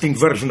interesting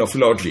version of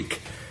logic.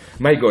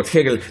 My God,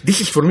 Hegel, this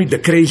is for me the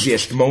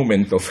craziest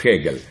moment of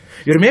Hegel.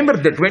 You remember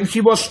that when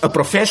he was a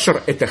professor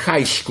at a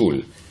high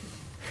school,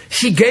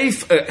 he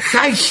gave a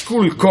high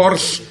school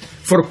course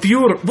for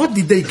pure, what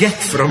did they get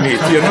from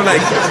it? You know,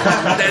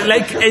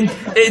 and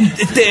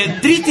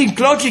treating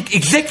logic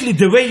exactly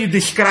the way you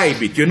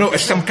describe it, you know,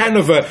 as some kind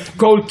of a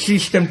code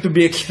system to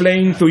be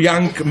explained to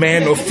young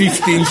men of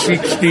 15,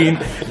 16,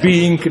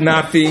 being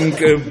nothing,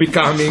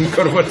 becoming,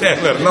 or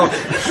whatever. No,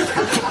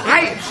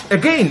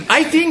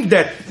 I think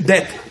that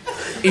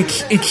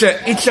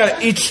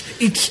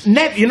it's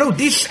you know,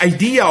 this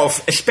idea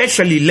of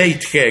especially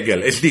late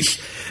Hegel as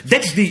this.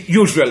 That's the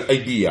usual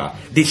idea.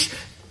 This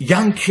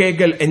young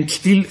Hegel and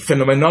still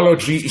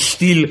phenomenology is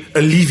still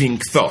a living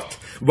thought,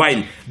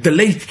 while the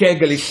late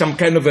Hegel is some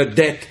kind of a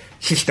dead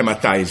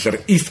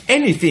systematizer. If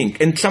anything,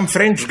 and some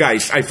French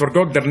guys, I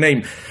forgot their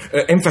name,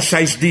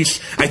 emphasize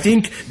this, I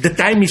think the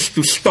time is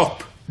to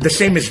stop, the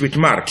same as with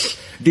Marx,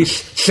 this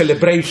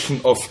celebration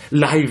of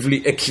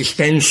lively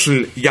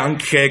existential young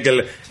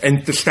Hegel,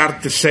 and to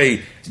start to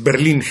say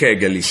Berlin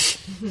Hegel is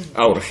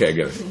our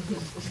Hegel.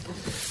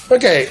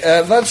 Okay,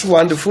 that's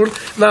wonderful.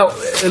 Now,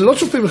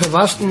 lots of people have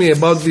asked me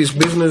about this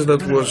business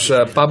that was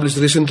published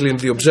recently in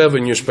the Observer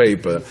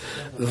newspaper,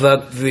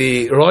 that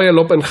the Royal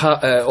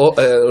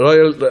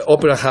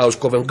Opera House,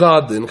 Covent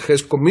Garden,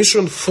 has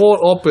commissioned 4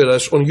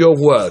 operas on your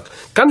work.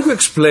 Can you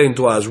explain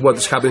to us what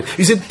is happening?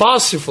 Is it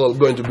Parsifal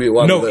going to be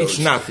one of those? No, it's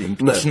nothing.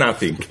 No. It's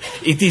nothing.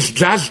 It is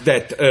just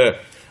that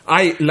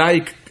I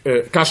like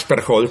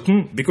Caspar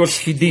Holten, because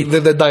he did...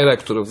 The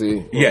director of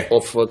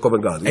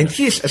Covent Garden. And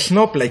he is a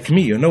snob like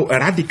me, you know, a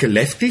radical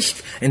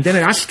leftist. And then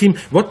I asked him,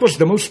 what was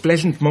the most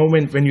pleasant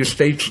moment when you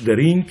staged The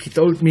Ring? He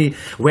told me,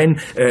 when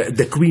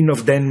the Queen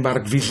of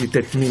Denmark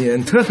visited me.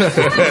 And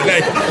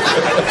like,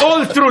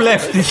 all true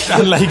leftists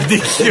are like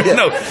this, you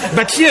know.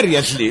 But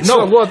seriously,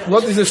 no. So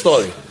what is the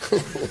story?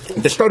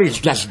 The story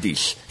is just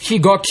this. He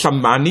got some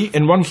money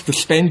and wants to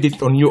spend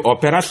it on new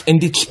operas,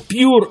 and it's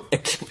pure...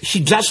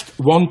 He just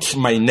wants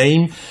my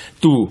name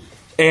to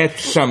add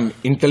some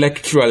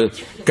intellectual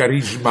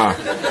charisma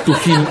to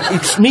him.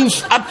 It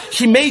means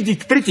he made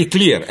it pretty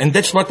clear, and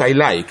that's what I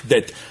like,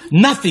 that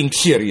nothing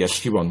serious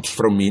he wants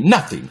from me,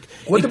 nothing.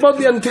 What about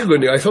the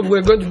Antigone? I thought we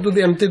were going to do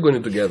the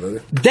Antigone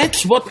together.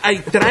 That's what I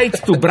tried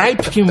to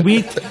bribe him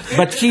with,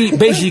 but he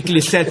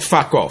basically said,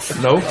 fuck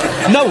off, no?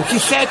 No, he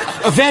said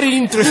a very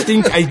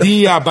interesting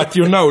idea, but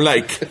you know,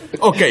 like,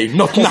 okay,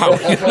 not now,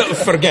 you know,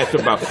 forget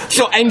about it.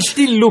 So I'm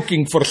still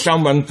looking for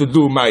someone to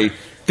do my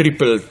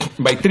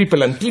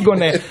triple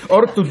Antigone,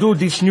 or to do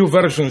these new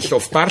versions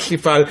of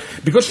Parsifal,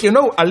 because, you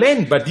know,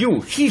 Alain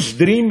Badiou, his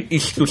dream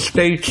is to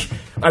stage...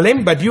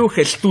 Alain Badiou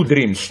has 2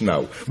 dreams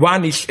now.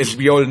 One is, as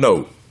we all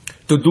know,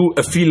 to do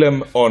a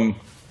film on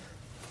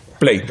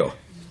Plato.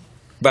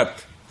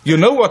 But you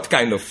know what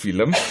kind of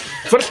film?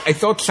 First, I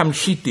thought some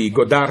shitty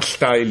Godard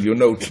style, you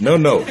know.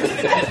 No.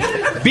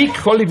 Big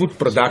Hollywood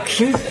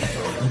production.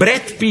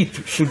 Brad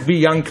Pitt should be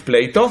young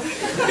Plato.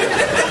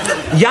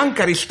 Young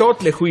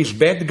Aristotle, who is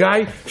bad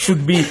guy,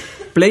 should be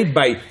played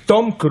by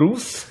Tom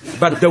Cruise,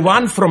 but the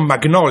one from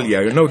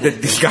Magnolia, you know, the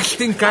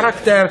disgusting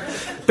character.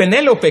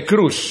 Penelope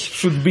Cruz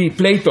should be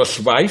Plato's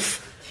wife,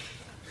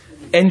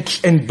 and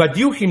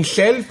Badiou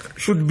himself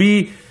should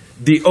be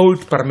the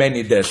old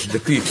Parmenides, the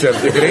teacher,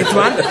 the great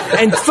one.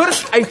 And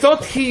first I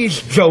thought he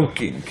is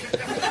joking,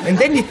 and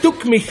then it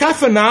took me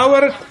half an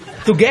hour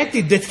to get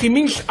it that he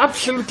means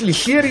absolutely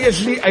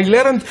seriously. I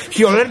learned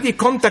he already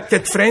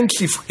contacted friends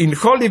in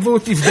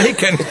Hollywood if they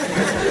can.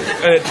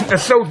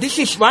 So this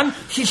is one.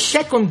 His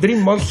second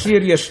dream, more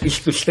serious, is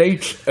to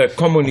stage a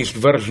communist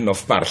version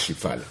of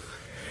Parsifal.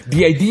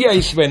 The idea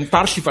is when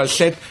Parsifal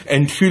said,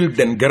 and Huld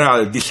and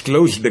Graal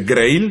disclosed the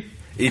Grail,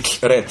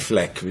 it's red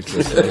flag, which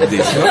is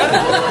this. No?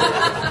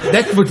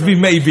 That would be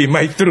maybe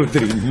my true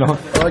dream, no?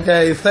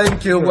 Okay,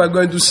 thank you. We're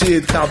going to see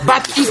it happen.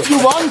 But if you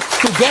want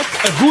to get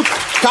a good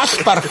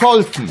Caspar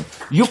Holten,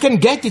 you can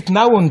get it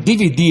now on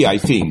DVD, I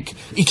think.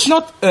 It's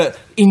not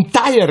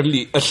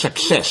entirely a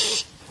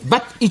success,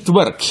 but it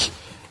works.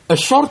 A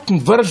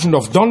shortened version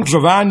of Don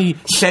Giovanni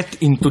set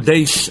in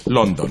today's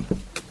London.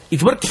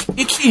 It works.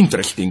 It's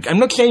interesting. I'm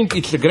not saying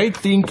it's a great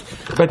thing,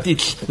 but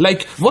it's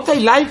like, what I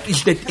like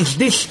is that it's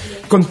this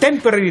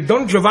contemporary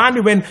Don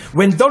Giovanni when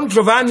Don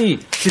Giovanni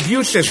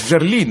seduces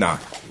Zerlina.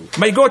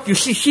 My God, you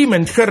see him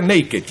and her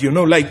naked, you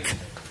know, like,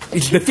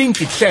 it's the thing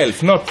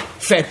itself, not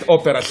fat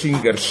opera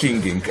singer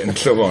singing and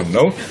so on,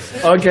 no?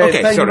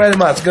 Okay, thank you very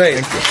much.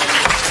 Great. Thank you.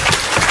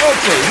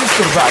 Okay, we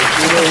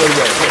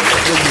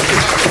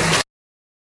survived.